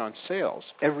 on sales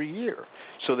every year.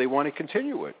 So they want to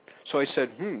continue it. So I said,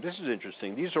 this is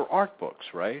interesting. These are art books,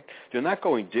 right? They're not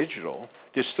going digital.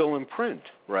 They're still in print,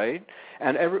 right?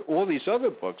 And all these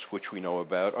other books, which we know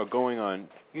about, are going on,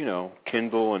 you know,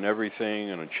 Kindle and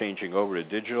everything and are changing over to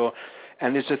digital.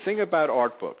 And there's a thing about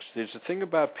art books. There's a thing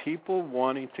about people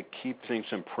wanting to keep things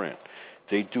in print.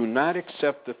 They do not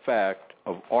accept the fact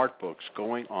of art books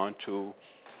going on to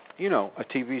a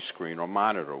TV screen or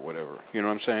monitor or whatever. You know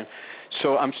what I'm saying?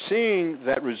 So I'm seeing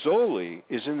that Rizzoli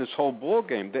is in this whole ball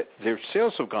game. That their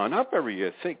sales have gone up every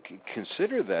year.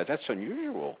 Consider that. That's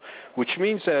unusual, which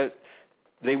means that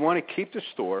they want to keep the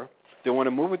store. They want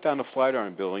to move it down the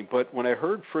Flatiron Building. But when I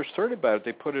first heard about it,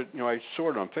 they put it. I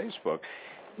saw it on Facebook.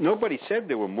 Nobody said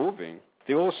they were moving.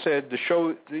 They all said the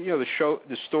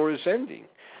store is ending.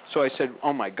 So I said,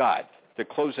 oh my God, they're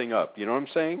closing up. You know what I'm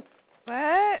saying?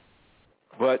 What?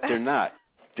 But they're not.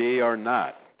 They are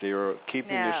not. They are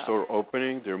keeping their store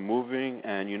opening. They're moving.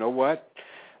 And you know what?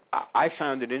 I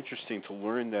found it interesting to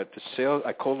learn that the sales.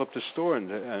 I called up the store and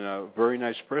a very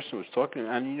nice person was talking.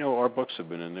 And our books have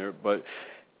been in there,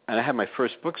 and I had my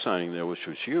first book signing there, which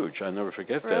was huge. I'll never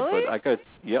forget that. But I got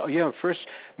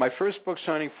my first book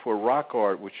signing for Rock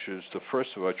Art, which is the first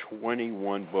of our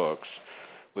 21 books,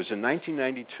 was in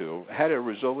 1992. I had a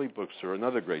Rizzoli bookstore,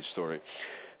 another great story.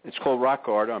 It's called Rock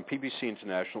Art on PBC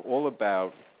International, all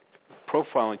about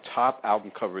profiling top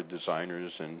album cover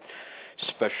designers and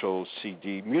special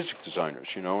CD music designers,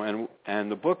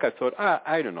 and the book I thought,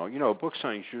 I don't know, book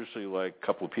signing's usually like a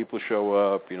couple of people show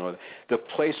up, the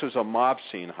place was a mob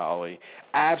scene, Holly,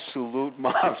 absolute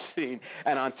mob scene,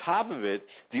 and on top of it,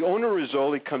 the owner of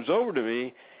Rizzoli comes over to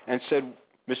me and said,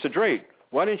 Mr. Drake,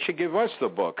 why didn't you give us the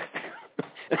book?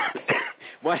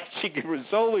 Why didn't you give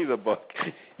Rizzoli the book?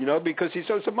 Because he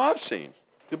said it's a mob scene.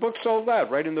 The book sold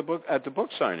out right in the book at the book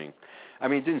signing. I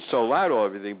mean, it didn't sold out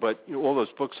everything, but all those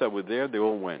books that were there, they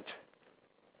all went.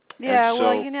 Yeah,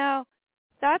 so,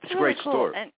 that's it's really a great cool.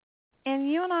 Story.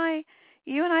 And you and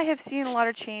I have seen a lot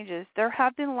of changes. There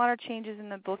have been a lot of changes in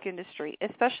the book industry,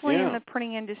 especially in the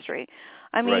printing industry.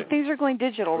 I mean, things are going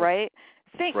digital, right?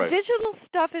 Digital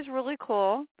stuff is really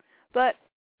cool, but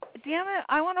damn it,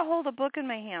 I want to hold a book in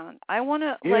my hand. I want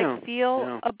to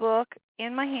feel a book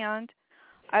in my hand.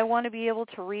 I want to be able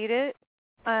to read it.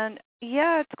 And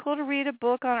it's cool to read a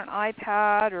book on an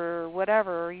iPad or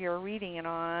whatever you're reading it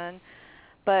on.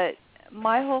 But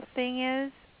my whole thing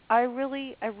is I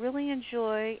really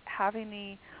enjoy having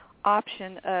the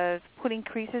option of putting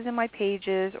creases in my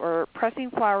pages or pressing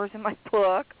flowers in my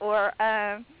book or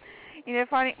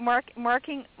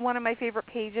marking one of my favorite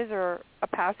pages or a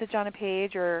passage on a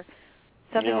page or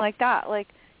something like that. Like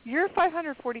your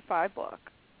 545 book.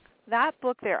 That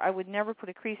book there, I would never put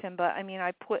a crease in, but I mean,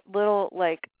 I put little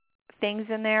things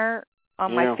in there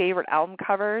on my favorite album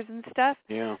covers and stuff.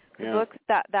 The books,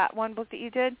 that one book that you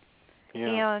did,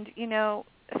 and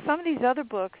some of these other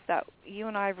books that you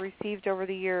and I have received over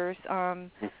the years,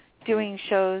 doing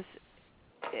shows,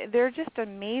 they're just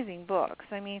amazing books.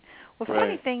 I mean, the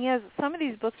funny thing is, some of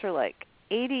these books are like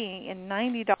 $80 and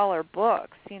 $90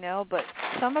 books, but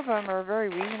some of them are very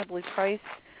reasonably priced.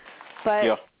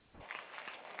 But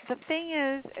the thing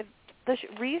is, the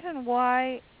reason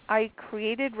why I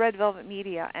created Red Velvet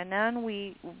Media and then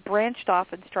we branched off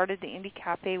and started the Indie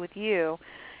Cafe with you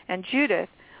and Judith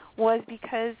was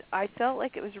because I felt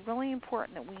like it was really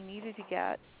important that we needed to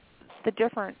get the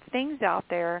different things out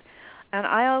there. And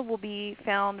I will be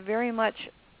found very much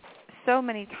so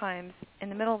many times in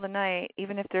the middle of the night,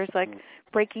 even if there's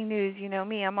breaking news,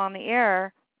 me, I'm on the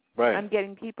air. Right. I'm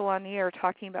getting people on the air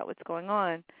talking about what's going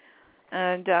on.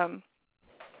 And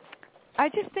I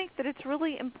just think that it's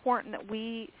really important that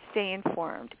we stay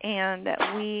informed and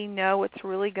that we know what's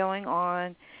really going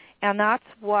on. And that's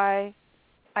why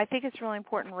I think it's really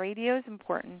important. Radio is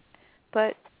important.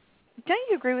 But don't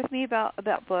you agree with me about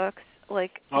books? I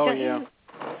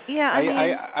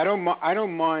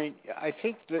don't mind. I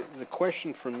think the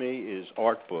question for me is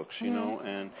art books,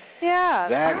 and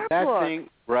that thing,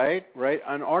 right?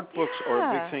 And art books are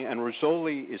a big thing, and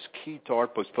Rizzoli is key to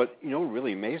art books. But what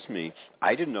really amazed me,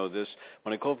 I didn't know this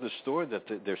when I called the store that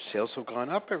their sales have gone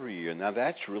up every year. Now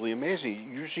that's really amazing.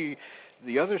 Usually,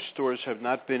 the other stores have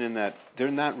not been in that. They're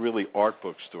not really art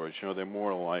book stores. They're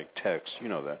more like text.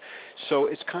 That. So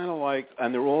it's kind of like,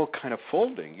 and they're all kind of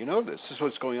folding. This is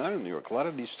what's going on in New York. A lot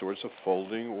of these stores are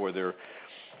folding, or they're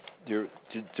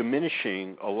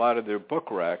diminishing a lot of their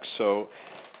book racks. So,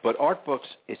 but art books,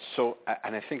 it's so,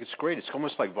 and I think it's great. It's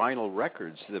almost like vinyl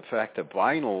records. The fact that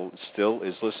vinyl still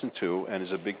is listened to and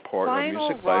is a big part of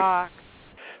music life.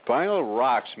 Vinyl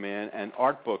rocks, man, and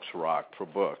art books rock for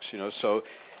books. So.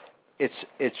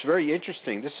 It's very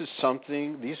interesting. This is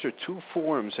something. These are two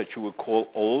forms that you would call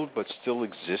old but still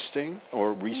existing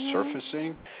or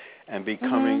resurfacing and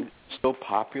becoming still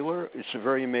popular. It's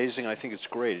very amazing. I think it's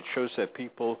great. It shows that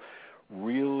people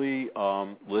really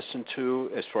listen to,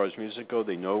 as far as music go.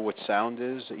 They know what sound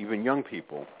is. Even young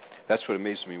people. That's what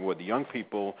amazes me more. The young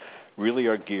people really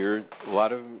are geared. A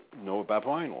lot of them know about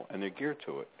vinyl and they're geared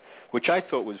to it, which I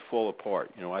thought would fall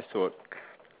apart. I thought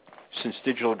since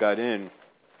digital got in,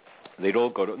 they'd all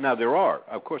go to. Now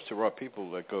of course, there are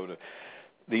people that go to.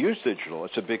 They use digital.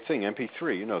 It's a big thing.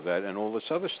 MP3, you know that, and all this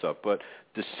other stuff. But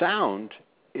the sound,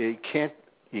 it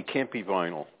can't be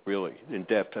vinyl really in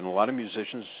depth. And a lot of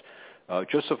musicians,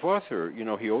 Joseph Arthur, you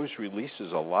know, he always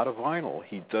releases a lot of vinyl.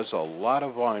 He does a lot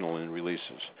of vinyl in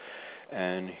releases,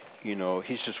 and you know,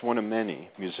 he's just one of many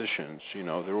musicians. You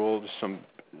know, they're all some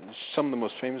of the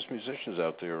most famous musicians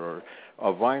out there are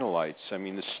vinylites. I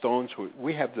mean, the Stones.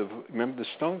 Remember the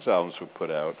Stones albums were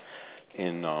put out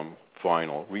in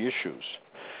vinyl reissues.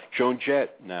 Joan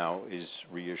Jett now is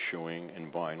reissuing in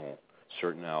vinyl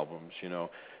certain albums, you know,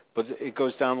 but it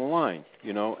goes down the line,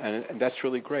 you know, and that's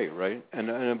really great, right? And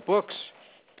in books,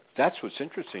 that's what's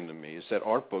interesting to me is that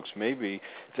art books maybe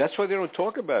that's why they don't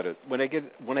talk about it. When I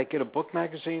get a book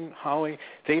magazine, Holly,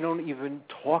 they don't even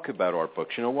talk about art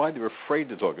books. You know why? They're afraid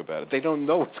to talk about it. They don't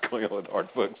know what's going on with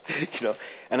art books, you know.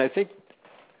 And I think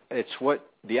it's what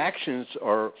the actions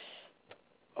are.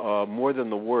 More than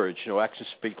the words, you know, actions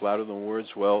speak louder than words.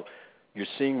 Well, you're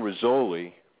seeing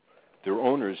Rizzoli, their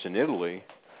owners in Italy,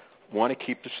 want to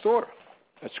keep the store.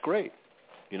 That's great,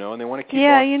 you know, and they want to keep.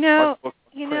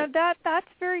 Yeah, that's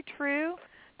very true.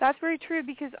 That's very true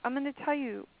because I'm going to tell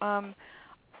you,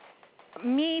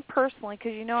 me personally,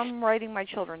 because you know I'm writing my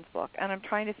children's book and I'm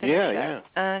trying to finish it,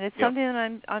 and it's something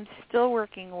that I'm still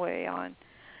working away on.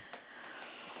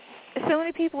 So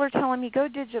many people are telling me, go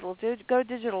digital,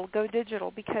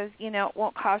 because, you know, it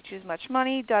won't cost you as much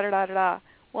money, da-da-da-da-da.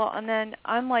 Well, and then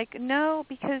I'm like, no,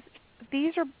 because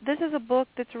this is a book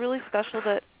that's really special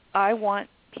that I want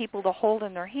people to hold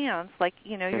in their hands, like,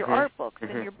 you know, your art books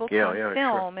and your books on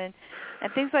film and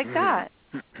things like that.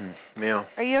 Yeah.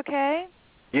 Are you okay?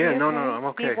 Yeah, okay? no, I'm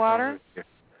okay. Need water?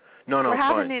 No, We're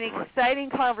having fine. an exciting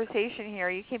conversation here.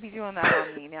 You can't be doing that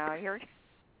on me now. I'm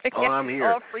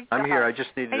here. I'm here. I just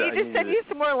need. I need to send you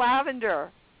some more lavender,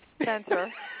 Spencer.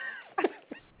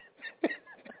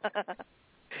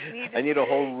 I need a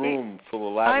whole room full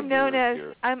of lavender. I'm known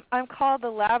as I'm called the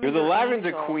lavender. You're the lavender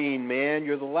angel. queen, man.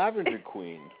 You're the lavender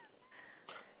queen.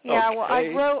 Yeah,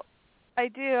 okay. well, I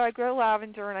grow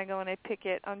lavender, and I go and I pick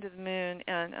it under the moon,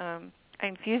 and I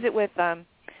infuse it with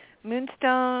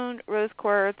moonstone, rose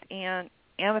quartz, and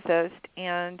amethyst,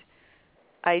 and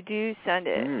I do send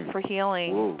it for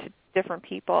healing to different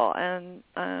people, and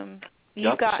you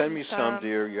have to send me some,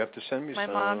 dear. You have to send me some.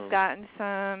 My mom's gotten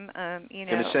some. You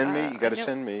know, gonna send me? You gotta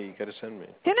send me. You gotta send me.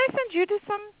 Didn't I send you to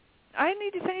some? I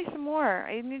need to send you some more.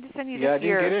 I need to send you this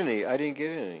year. I didn't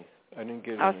get any.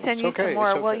 I'll send you some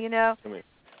more. Okay. Well, you know,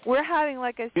 we're having,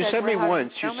 like I said, you sent me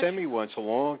once. So you sent me once a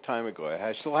long time ago.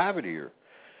 I still have it here.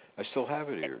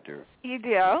 Dear. You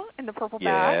do? In the purple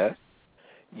bag?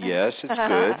 Yes, it's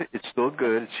good. It's still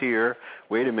good. It's here.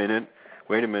 Wait a minute.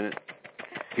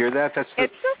 Hear that? It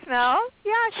still smells.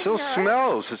 Yeah, I can still hear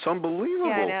smells. It's unbelievable.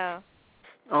 Yeah, I know.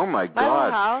 Oh my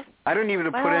God! House, I don't even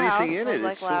put anything in it.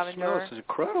 Like it still lavender. smells. It's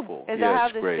incredible. I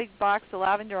have this big box of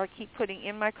lavender I keep putting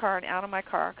in my car and out of my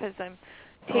car because I'm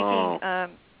taking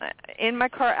in my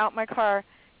car, out my car,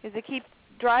 because I keep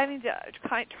trying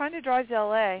to drive to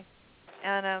L.A.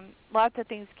 and lots of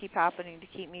things keep happening to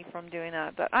keep me from doing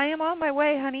that. But I am on my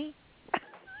way, honey.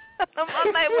 I'm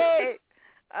on my way.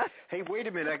 Hey, wait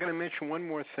a minute! I got to mention one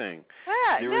more thing.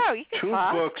 You can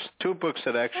talk. Two books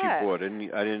that I actually bought, and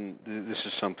I didn't. This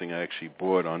is something I actually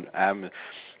bought on Amazon,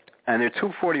 and they're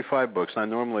 245 books. Now,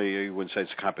 normally you wouldn't say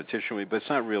it's a competition with me, but it's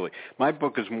not really. My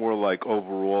book is more like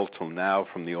overall till now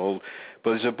from the old. But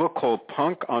there's a book called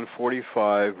Punk on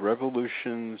 45: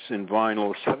 Revolutions in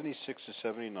Vinyl, 76 to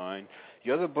 79.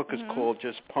 The other book is called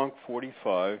just Punk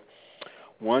 45.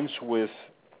 One's with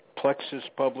Plexus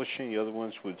Publishing, the other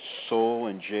one's with Soul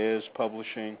and Jazz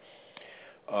Publishing.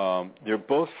 They're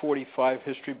both 45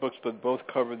 history books, but both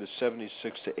cover the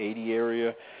 76 to 80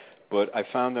 area. But I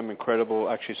found them incredible.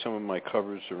 Actually, some of my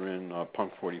covers are in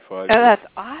Punk 45. Oh, that's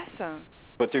awesome.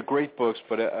 But they're great books.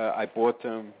 But I bought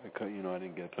them because, I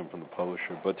didn't get them from the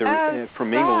publisher. But they're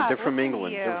from England. They're from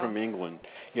England. They're from England.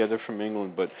 Yeah, they're from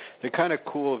England. But they're kind of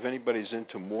cool if anybody's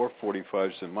into more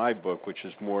 45s than my book, which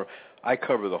is more. I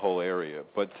cover the whole area,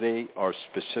 but they are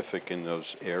specific in those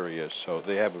areas. So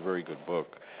they have a very good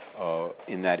book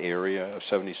in that area of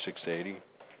 76 to 80,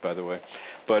 by the way.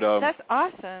 But that's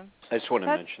awesome. I just want to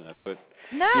mention that. But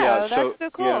that's so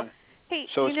cool. Yeah, hey,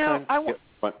 so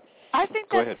I think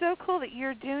that's so cool that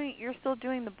you're still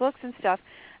doing the books and stuff.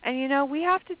 And we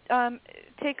have to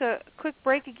take a quick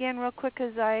break again, real quick,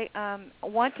 because I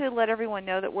want to let everyone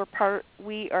know that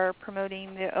we are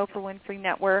promoting the Oprah Winfrey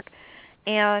Network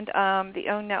and the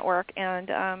OWN Network, and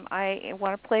I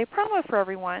want to play a promo for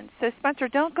everyone. So Spencer,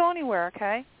 don't go anywhere,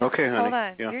 okay? Okay, honey. Hold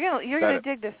on. Yeah. You're gonna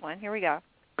dig this one. Here we go.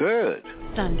 Good.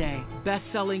 Sunday,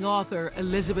 best-selling author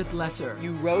Elizabeth Lesser.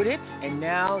 You wrote it, and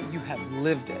now you have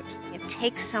lived it. It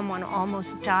takes someone almost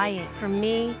dying for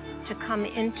me to come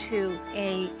into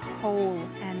a whole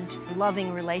and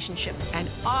loving relationship. An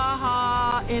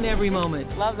aha in every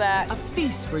moment. Love that. A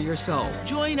feast for your soul.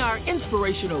 Join our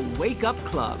inspirational wake-up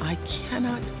club. I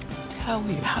cannot tell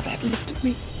you how that lifted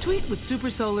me. Tweet with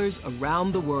Super Solars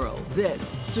around the world. This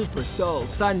Super Soul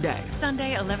Sunday.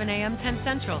 Sunday, 11 a.m., 10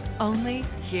 Central. Only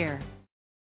here.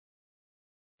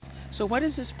 So what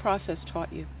has this process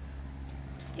taught you?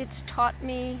 It's taught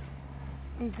me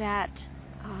that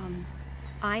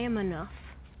I am enough,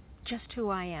 just who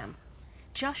I am.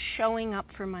 Just showing up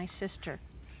for my sister,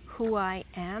 who I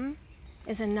am,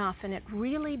 is enough. And it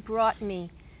really brought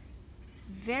me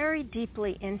very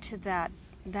deeply into that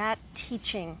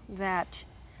teaching that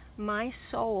my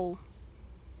soul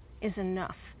is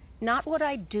enough. Not what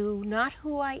I do, not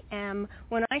who I am.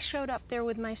 When I showed up there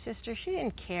with my sister, she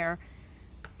didn't care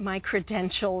my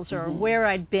credentials or where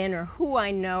I'd been or who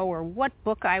I know or what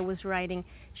book I was writing.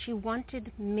 She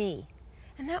wanted me.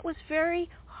 And that was very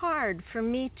hard for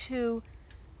me to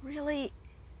really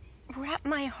wrap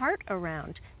my heart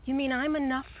around. You mean I'm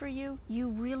enough for you? You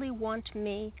really want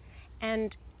me?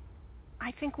 And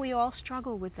I think we all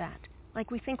struggle with that. Like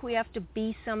we think we have to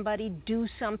be somebody, do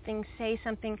something, say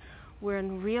something,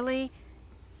 when really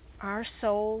our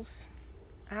souls,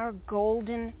 our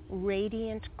golden,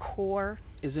 radiant core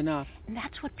is enough. And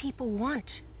that's what people want.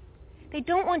 They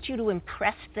don't want you to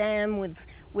impress them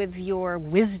with your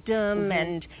wisdom,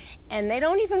 and they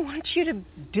don't even want you to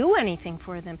do anything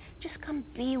for them. Just come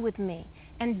be with me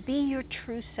and be your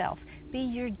true self. Be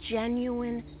your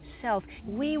genuine self.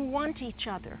 We want each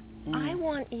other. I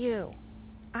want you.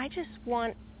 I just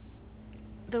want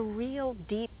the real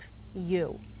deep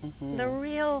you. The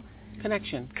real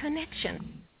connection.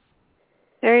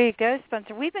 There you go,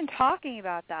 Spencer. We've been talking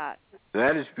about that.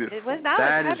 That is beautiful. That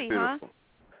was heavy, is beautiful. Huh?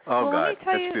 Oh, well, God,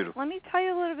 that's beautiful. Let me tell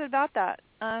you a little bit about that.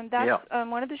 That's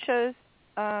one of the shows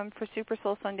for Super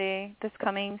Soul Sunday, this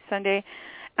coming Sunday,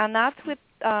 and that's with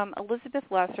Elizabeth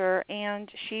Lesser, and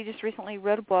she just recently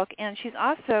wrote a book, and she's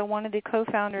also one of the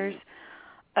co-founders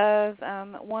of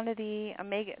one of the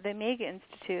Omega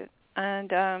Institute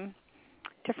and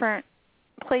different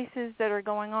places that are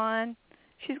going on.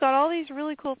 She's got all these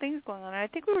really cool things going on. And I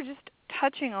think we were just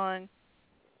touching on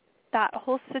that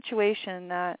whole situation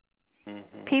that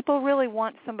people really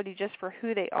want somebody just for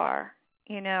who they are,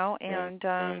 you know. And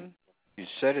right. You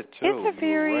said it too. It's a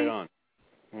very, you were right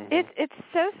on. It's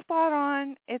so spot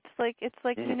on. It's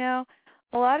like you know,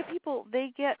 a lot of people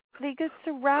they get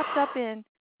so wrapped up in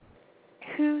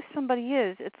who somebody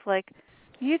is. It's like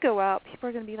you go out, people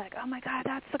are going to be like, oh my God,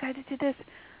 that's the guy that did this.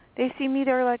 They see me,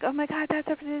 they're like, oh my God, that's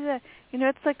after that. You know,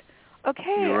 it's like,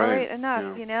 okay, all right, enough.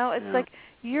 Yeah. You know, it's like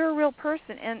you're a real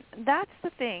person, and that's the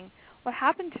thing. What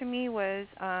happened to me was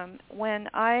when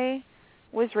I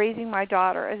was raising my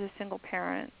daughter as a single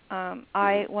parent.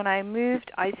 When I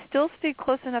moved, I still stayed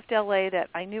close enough to LA that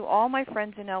I knew all my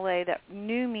friends in LA that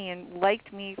knew me and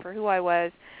liked me for who I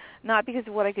was, not because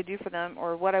of what I could do for them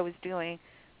or what I was doing.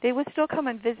 They would still come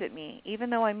and visit me, even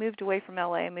though I moved away from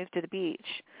LA. I moved to the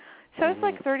beach. So it's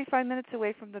like 35 minutes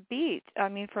away from the beach,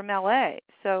 from LA.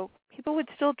 So people would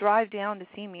still drive down to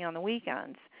see me on the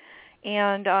weekends.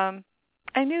 And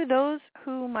I knew those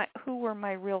who were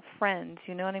my real friends,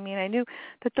 you know what I mean? I knew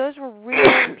that those were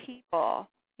real people,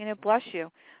 you know, bless you,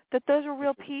 that those were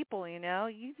real people, you know.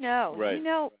 Right.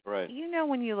 You know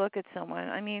when you look at someone.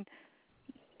 I mean,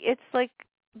 it's like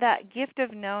that gift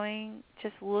of knowing,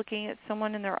 just looking at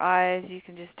someone in their eyes, you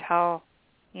can just tell,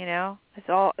 you know, it's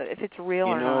all if it's real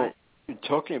or not.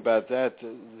 Talking about that,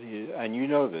 and you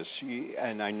know this,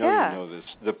 and I know you know this,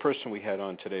 the person we had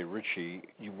on today, Richie,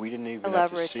 we didn't even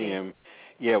have to see him.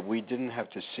 Yeah, we didn't have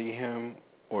to see him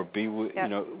or be with, you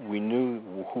know, we knew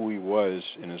who he was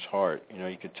in his heart. You know,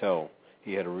 you could tell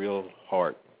he had a real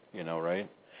heart, you know, right?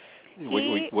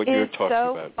 What you're talking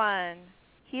about. Fun.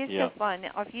 He is so fun.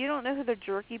 Now, if you don't know who the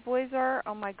Jerky Boys are,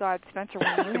 oh my God, Spencer,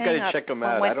 when you hang up, check them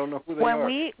out. I don't know who they are.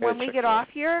 When we get off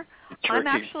here,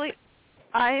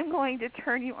 I am going to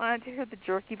turn you on to hear the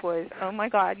Jerky Boys. Oh my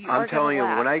God, I'm telling you,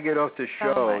 when I get off the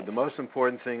show, the most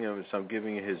important thing is I'm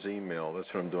giving you his email. That's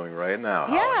what I'm doing right now.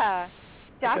 Yeah,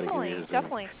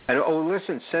 definitely. And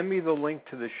listen, send me the link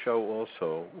to the show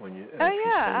also when you.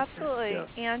 Absolutely.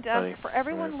 Yeah. And for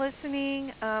everyone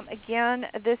listening, again,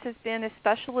 this has been a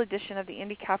special edition of the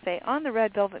Indie Cafe on the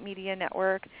Red Velvet Media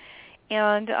Network.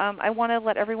 And I want to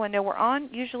let everyone know we're on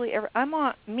I'm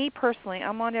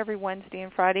on every Wednesday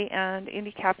and Friday, and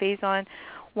Indie Cafe's on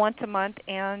once a month.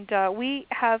 And we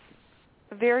have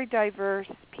very diverse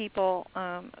people,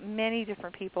 many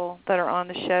different people that are on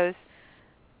the shows.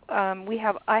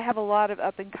 I have a lot of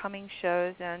up-and-coming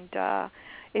shows, and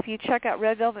if you check out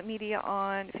Red Velvet Media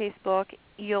on Facebook,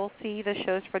 you'll see the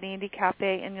shows for the Indie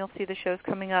Cafe, and you'll see the shows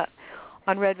coming up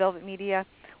on Red Velvet Media.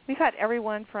 We've had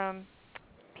everyone from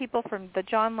people from the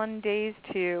John Lennon days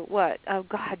to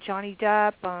Johnny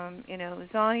Depp,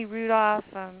 Zonnie Rudolph,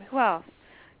 who else?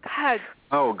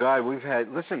 God, we've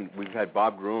had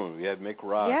Bob Gruen, we had Mick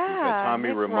Rock, we've had Tommy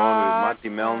Mick Ramone, Rock, we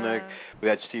had Monty Melnick, we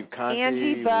had Steve Conte,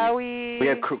 Angie Bowie, we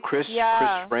had Chris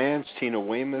France, Tina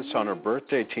Weymouth on her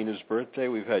birthday, Tina's birthday.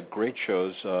 We've had great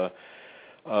shows.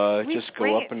 Just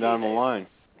go up and down the line.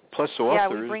 Plus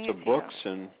authors, the books,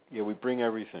 and we bring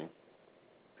everything.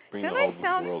 Bring the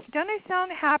whole world. Don't I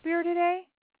sound happier today?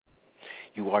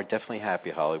 You are definitely happy,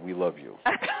 Holly. We love you.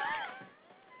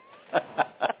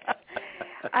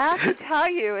 I have to tell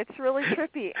you, it's really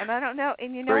trippy, and I don't know.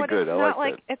 And you know Very what? Good.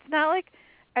 It's not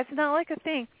like a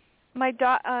thing.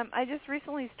 I just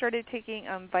recently started taking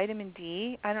vitamin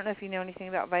D. I don't know if you know anything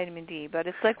about vitamin D, but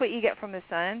it's like what you get from the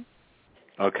sun.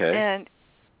 Okay. And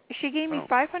she gave me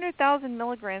 500,000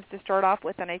 milligrams to start off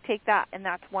with, and I take that, and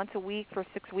that's once a week for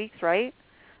 6 weeks, right?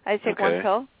 I just take one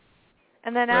pill,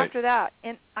 and then after that,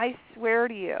 and I swear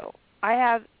to you, I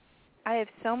have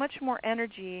so much more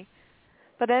energy,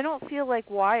 but I don't feel like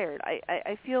wired.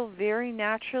 I feel very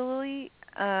naturally.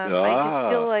 I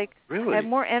just feel like I have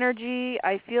more energy.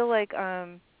 I feel like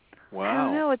I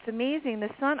don't know. It's amazing. The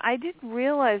sun. I didn't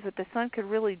realize what the sun could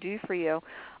really do for you.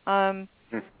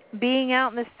 Being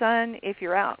out in the sun, if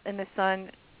you're out in the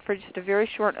sun for just a very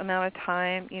short amount of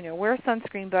time, wear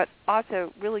sunscreen, but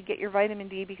also really get your vitamin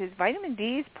D, because vitamin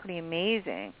D is pretty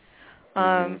amazing.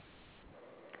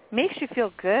 Makes you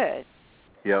feel good.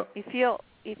 Yep.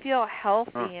 You feel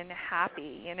healthy and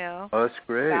happy, Oh, that's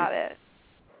great. About it.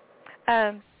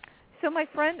 So my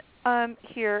friend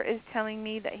here is telling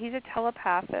me that he's a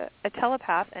telepath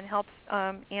and helps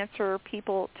answer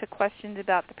people to questions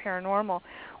about the paranormal,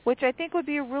 which I think would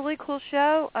be a really cool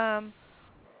show.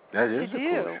 That is a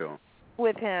cool show.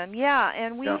 With him,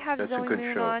 and we have Zoe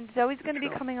Moon on. Zoe's going to be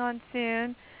coming on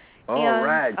soon. All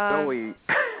right, Zoe.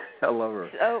 I love her.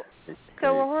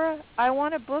 So Aurora, I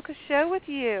want to book a show with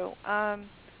you.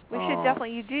 We should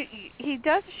definitely. He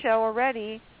does a show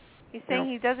already. He's saying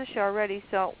he does a show already,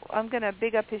 so I'm going to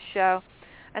big up his show.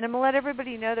 And I'm going to let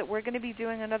everybody know that we're going to be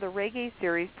doing another reggae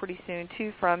series pretty soon,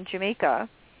 too, from Jamaica.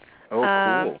 Oh,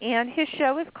 cool. And his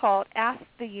show is called Ask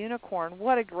the Unicorn.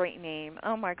 What a great name.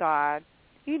 Oh, my God.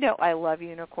 You know I love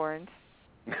unicorns.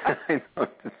 I know.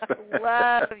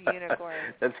 Love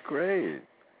unicorns. That's great.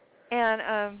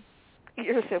 And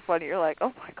you're so funny. You're like,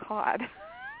 oh, my God.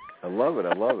 I love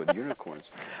it. Unicorns.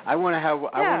 I want to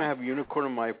have a unicorn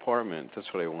in my apartment.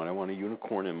 That's what I want. I want a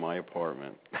unicorn in my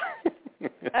apartment.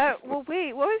 Well,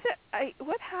 wait. What was it?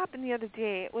 What happened the other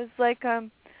day? It was like I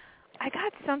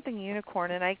got something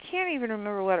unicorn, and I can't even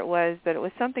remember what it was, but it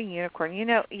was something unicorn.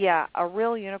 A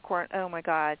real unicorn. Oh my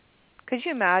God! Could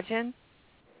you imagine?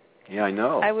 Yeah, I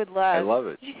know. I would love. I love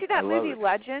it. Did you see that movie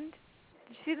Legend?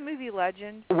 Did you see the movie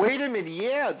Legend? Wait a minute.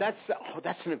 Yeah, that's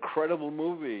an incredible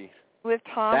movie. With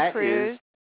Tom Cruise.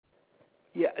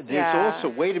 There's also,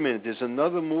 wait a minute, there's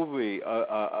another movie.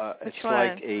 It's one?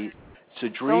 like it's a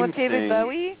dream One with thing. David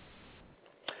Bowie?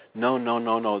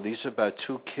 No. These are about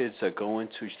two kids that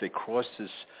they cross this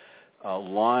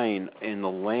line in the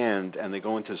land, and they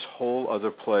go into this whole other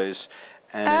place.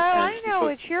 And, I know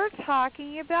what you're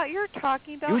talking about. You're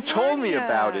talking about You told me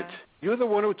about it. You're the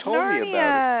one who told me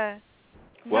about it.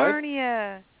 What?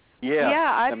 Narnia.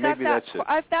 Yeah, I've got maybe that's it.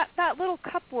 I've got that little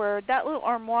cupboard, that little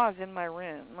armoire is in my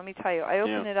room. Let me tell you, I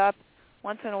open it up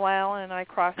once in a while, and I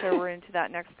cross over into that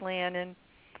next land, and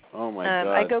oh my God,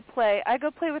 I go play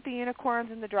with the unicorns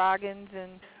and the dragons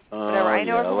and whatever. I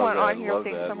know everyone on here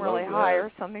thinks I'm really high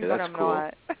or something, but I'm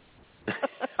not.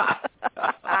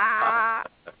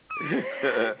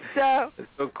 So it's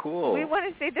so cool. We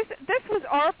want to say this was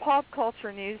our pop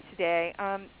culture news today.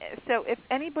 So if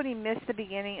anybody missed the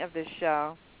beginning of this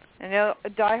show, I know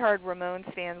diehard Ramones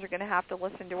fans are going to have to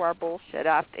listen to our bullshit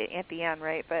at the end,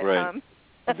 right? But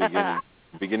the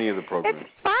beginning of the program. It's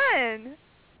fun.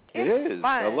 It is.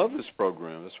 Fun. I love this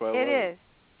program. That's why I love it. It is.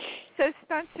 So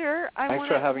Spencer, I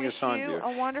want to wish you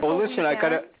a wonderful weekend. I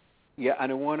gotta. Yeah,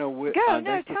 and I want to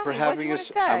thank you for having us.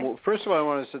 First of all, I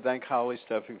want to thank Holly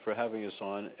Steffing for having us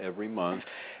on every month.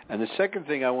 And the second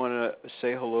thing, I want to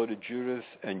say hello to Judith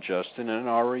and Justin and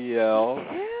Ariel.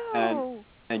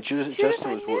 And Judith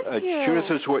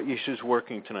she's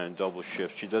working tonight in double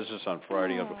shift. She does this on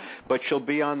Friday, but she'll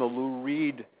be on the Lou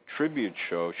Reed tribute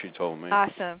show. She told me.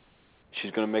 Awesome.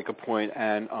 She's going to make a point,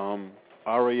 and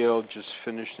Ariel just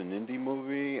finished an indie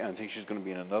movie, and I think she's going to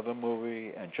be in another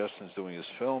movie, and Justin's doing his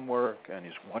film work, and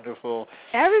he's wonderful.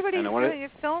 Everybody's doing a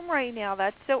film right now.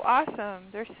 That's so awesome.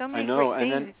 There's so many great things.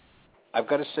 And then I've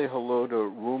got to say hello to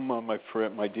Ruma,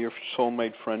 my dear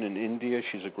soulmate friend in India.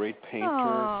 She's a great painter,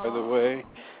 by the way.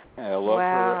 I love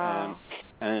her.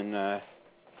 And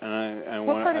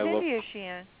what part of India is she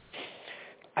in?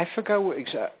 I forgot what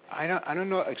I don't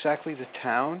know exactly the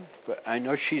town, but I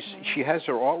know she has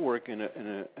her artwork in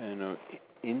a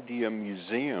India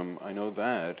museum. I know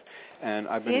that, and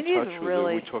I've been in touch with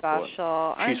really her. We talk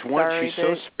special. about. She's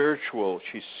so spiritual.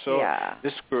 She's so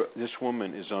this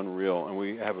woman is unreal, and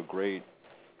we're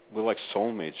like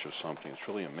soulmates or something. It's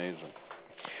really amazing.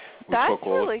 We talk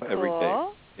really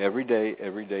cool. Every day,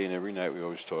 and every night we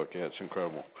always talk. Yeah, it's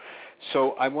incredible.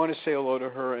 So I want to say hello to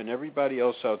her and everybody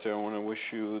else out there. I want to wish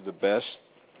you the best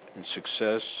and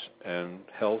success and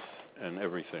health and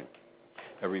everything.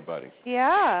 Everybody.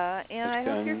 Yeah, and I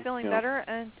hope you're feeling better.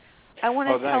 And I want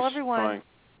to tell everyone, Fine.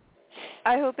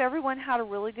 I hope everyone had a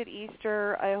really good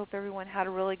Easter. I hope everyone had a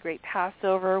really great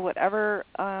Passover. Whatever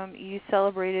you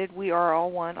celebrated, we are all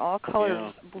one. All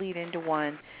colors bleed into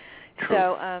one. True.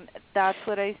 So that's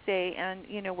what I say. And,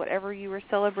 whatever you were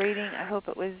celebrating, I hope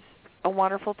it was a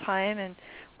wonderful time. And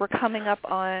we're coming up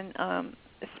on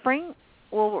spring.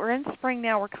 Well, we're in spring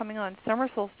now. We're coming on summer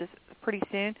solstice pretty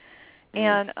soon.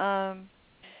 And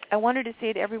I wanted to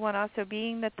say to everyone also,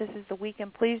 being that this is the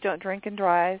weekend, please don't drink and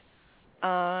drive.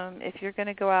 If you're going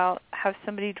to go out, have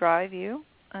somebody drive you.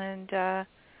 And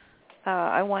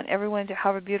I want everyone to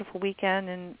have a beautiful weekend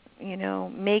and,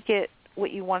 make it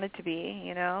what you want it to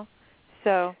be,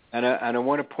 So. And I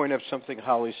want to point out something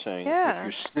Holly's saying. Yeah.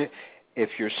 If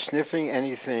you're sniffing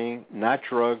anything, not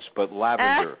drugs, but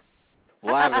lavender.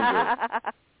 Lavender.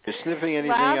 If you're sniffing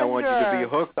anything, lavender. I want you to be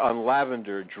hooked on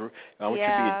lavender. I want you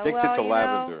to be addicted to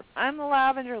lavender. I'm the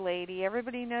lavender lady.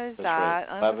 Everybody knows That's that. Right.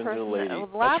 I'm lavender the lady.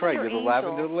 Lavender That's right. You're angel. the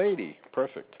lavender lady.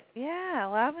 Perfect. Yeah,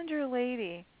 lavender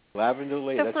lady. Lavender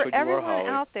lady. So That's for what you are, everyone Holly.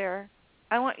 out there,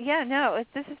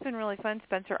 this has been really fun,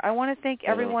 Spencer. I want to thank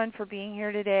everyone for being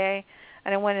here today,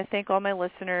 and I want to thank all my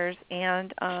listeners,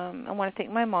 and I want to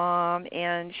thank my mom,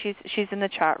 and she's in the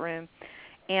chat room,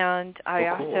 and I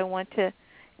also want to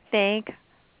thank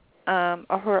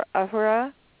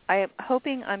Ahura. I am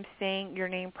hoping I'm saying your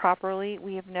name properly.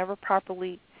 We have never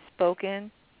properly spoken,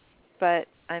 but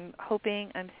I'm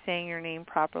hoping I'm saying your name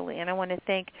properly, and I want to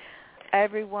thank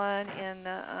everyone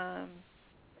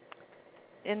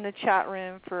in the chat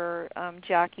room for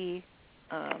Jackie.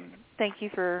 Thank you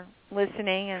for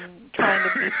listening and trying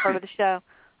to be part of the show.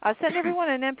 I'll send everyone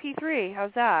an MP3.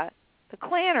 How's that? The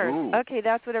Clanners. Ooh. Okay,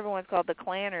 that's what everyone's called, the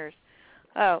Clanners.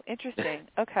 Oh, interesting.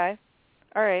 Okay.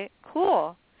 All right,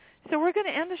 cool. So we're going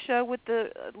to end the show with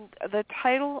the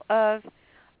title of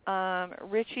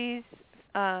Richie's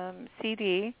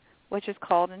CD, which is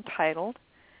called Entitled.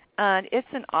 And it's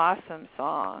an awesome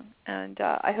song. And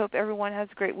I hope everyone has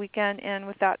a great weekend. And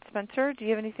with that, Spencer, do you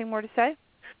have anything more to say?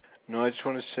 No, I just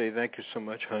want to say thank you so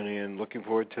much, honey, and looking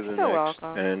forward to the next.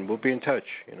 Welcome. And we'll be in touch,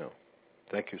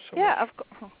 Thank you so much. Yeah,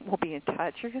 we'll be in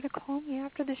touch. You're going to call me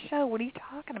after the show. What are you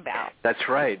talking about? That's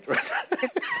right.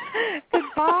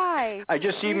 Goodbye. I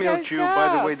just emailed you,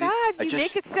 by the way. God, you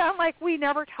make it sound like we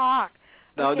never talk.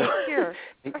 No, okay, no. Here.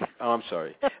 Oh, I'm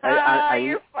sorry.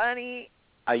 You're funny.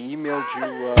 I emailed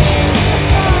you.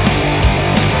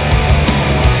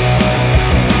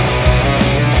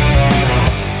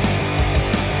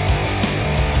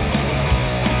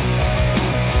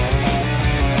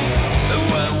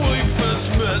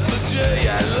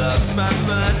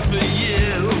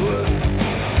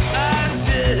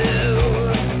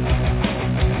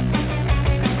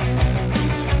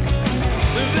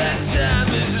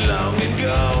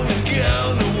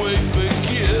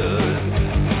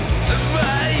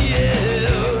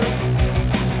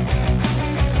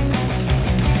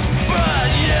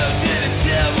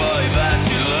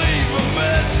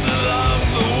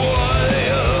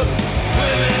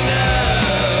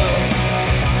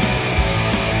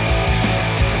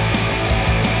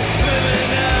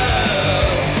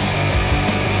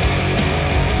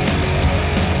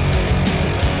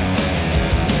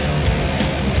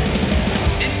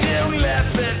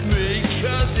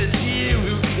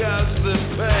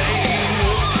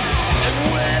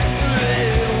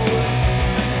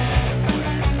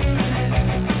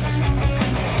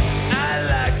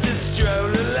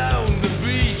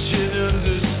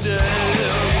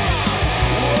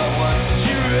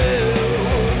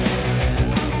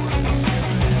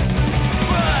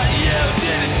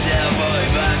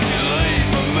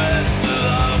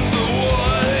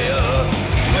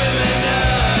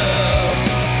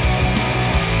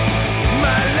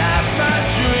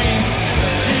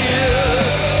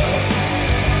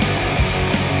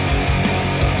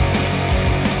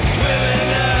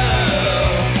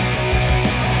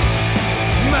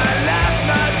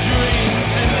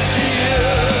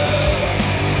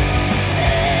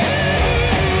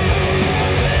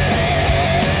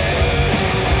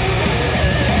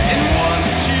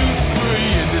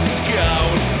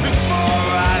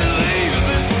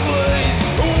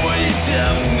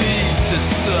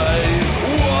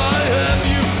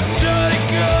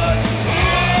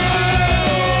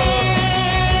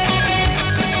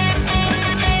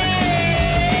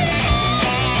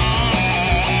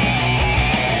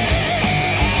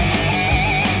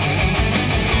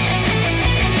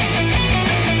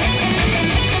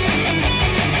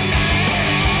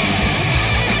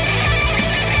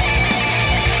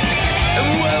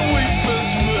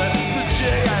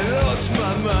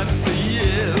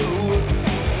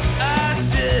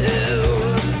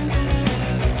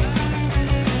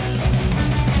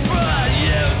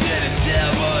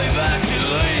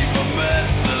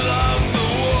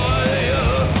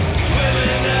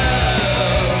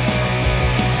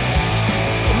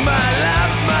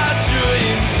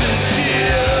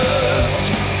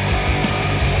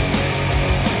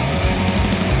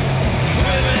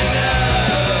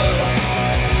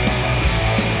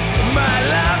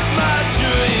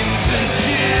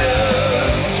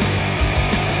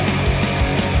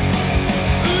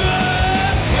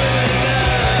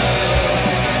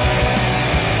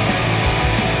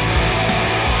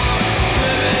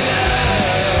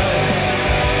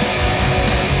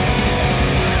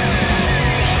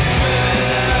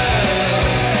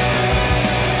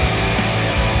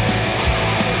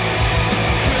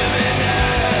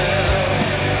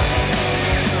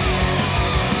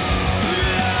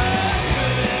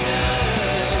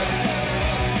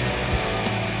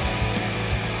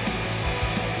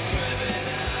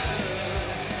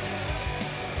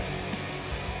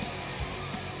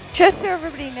 Just so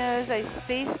everybody knows, I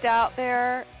spaced out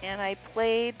there and I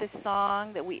played the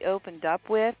song that we opened up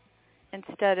with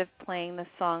instead of playing the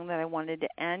song that I wanted to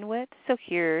end with. So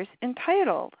here's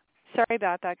Entitled. Sorry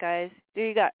about that, guys. There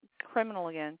you got Criminal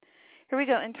again. Here we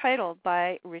go, Entitled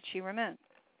by Richie Ramone.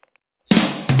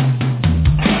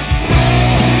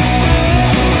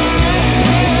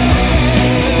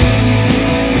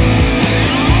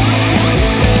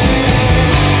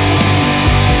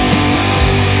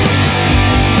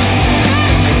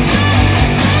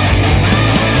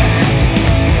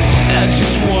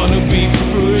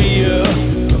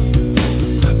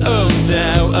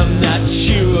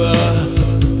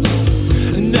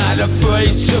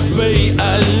 Afraid to be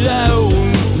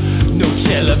alone. No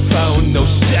telephone, no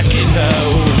second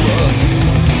home.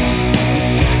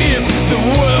 If the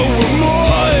world were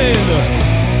mine,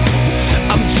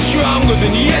 I'm stronger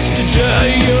than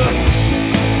yesterday.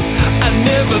 I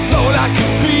never thought I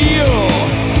could feel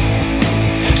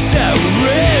so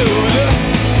real.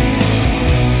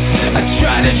 I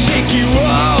try to shake you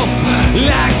off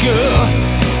like a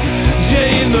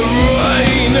day in the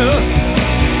rain.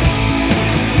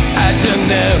 I don't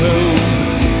know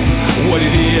what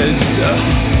it is.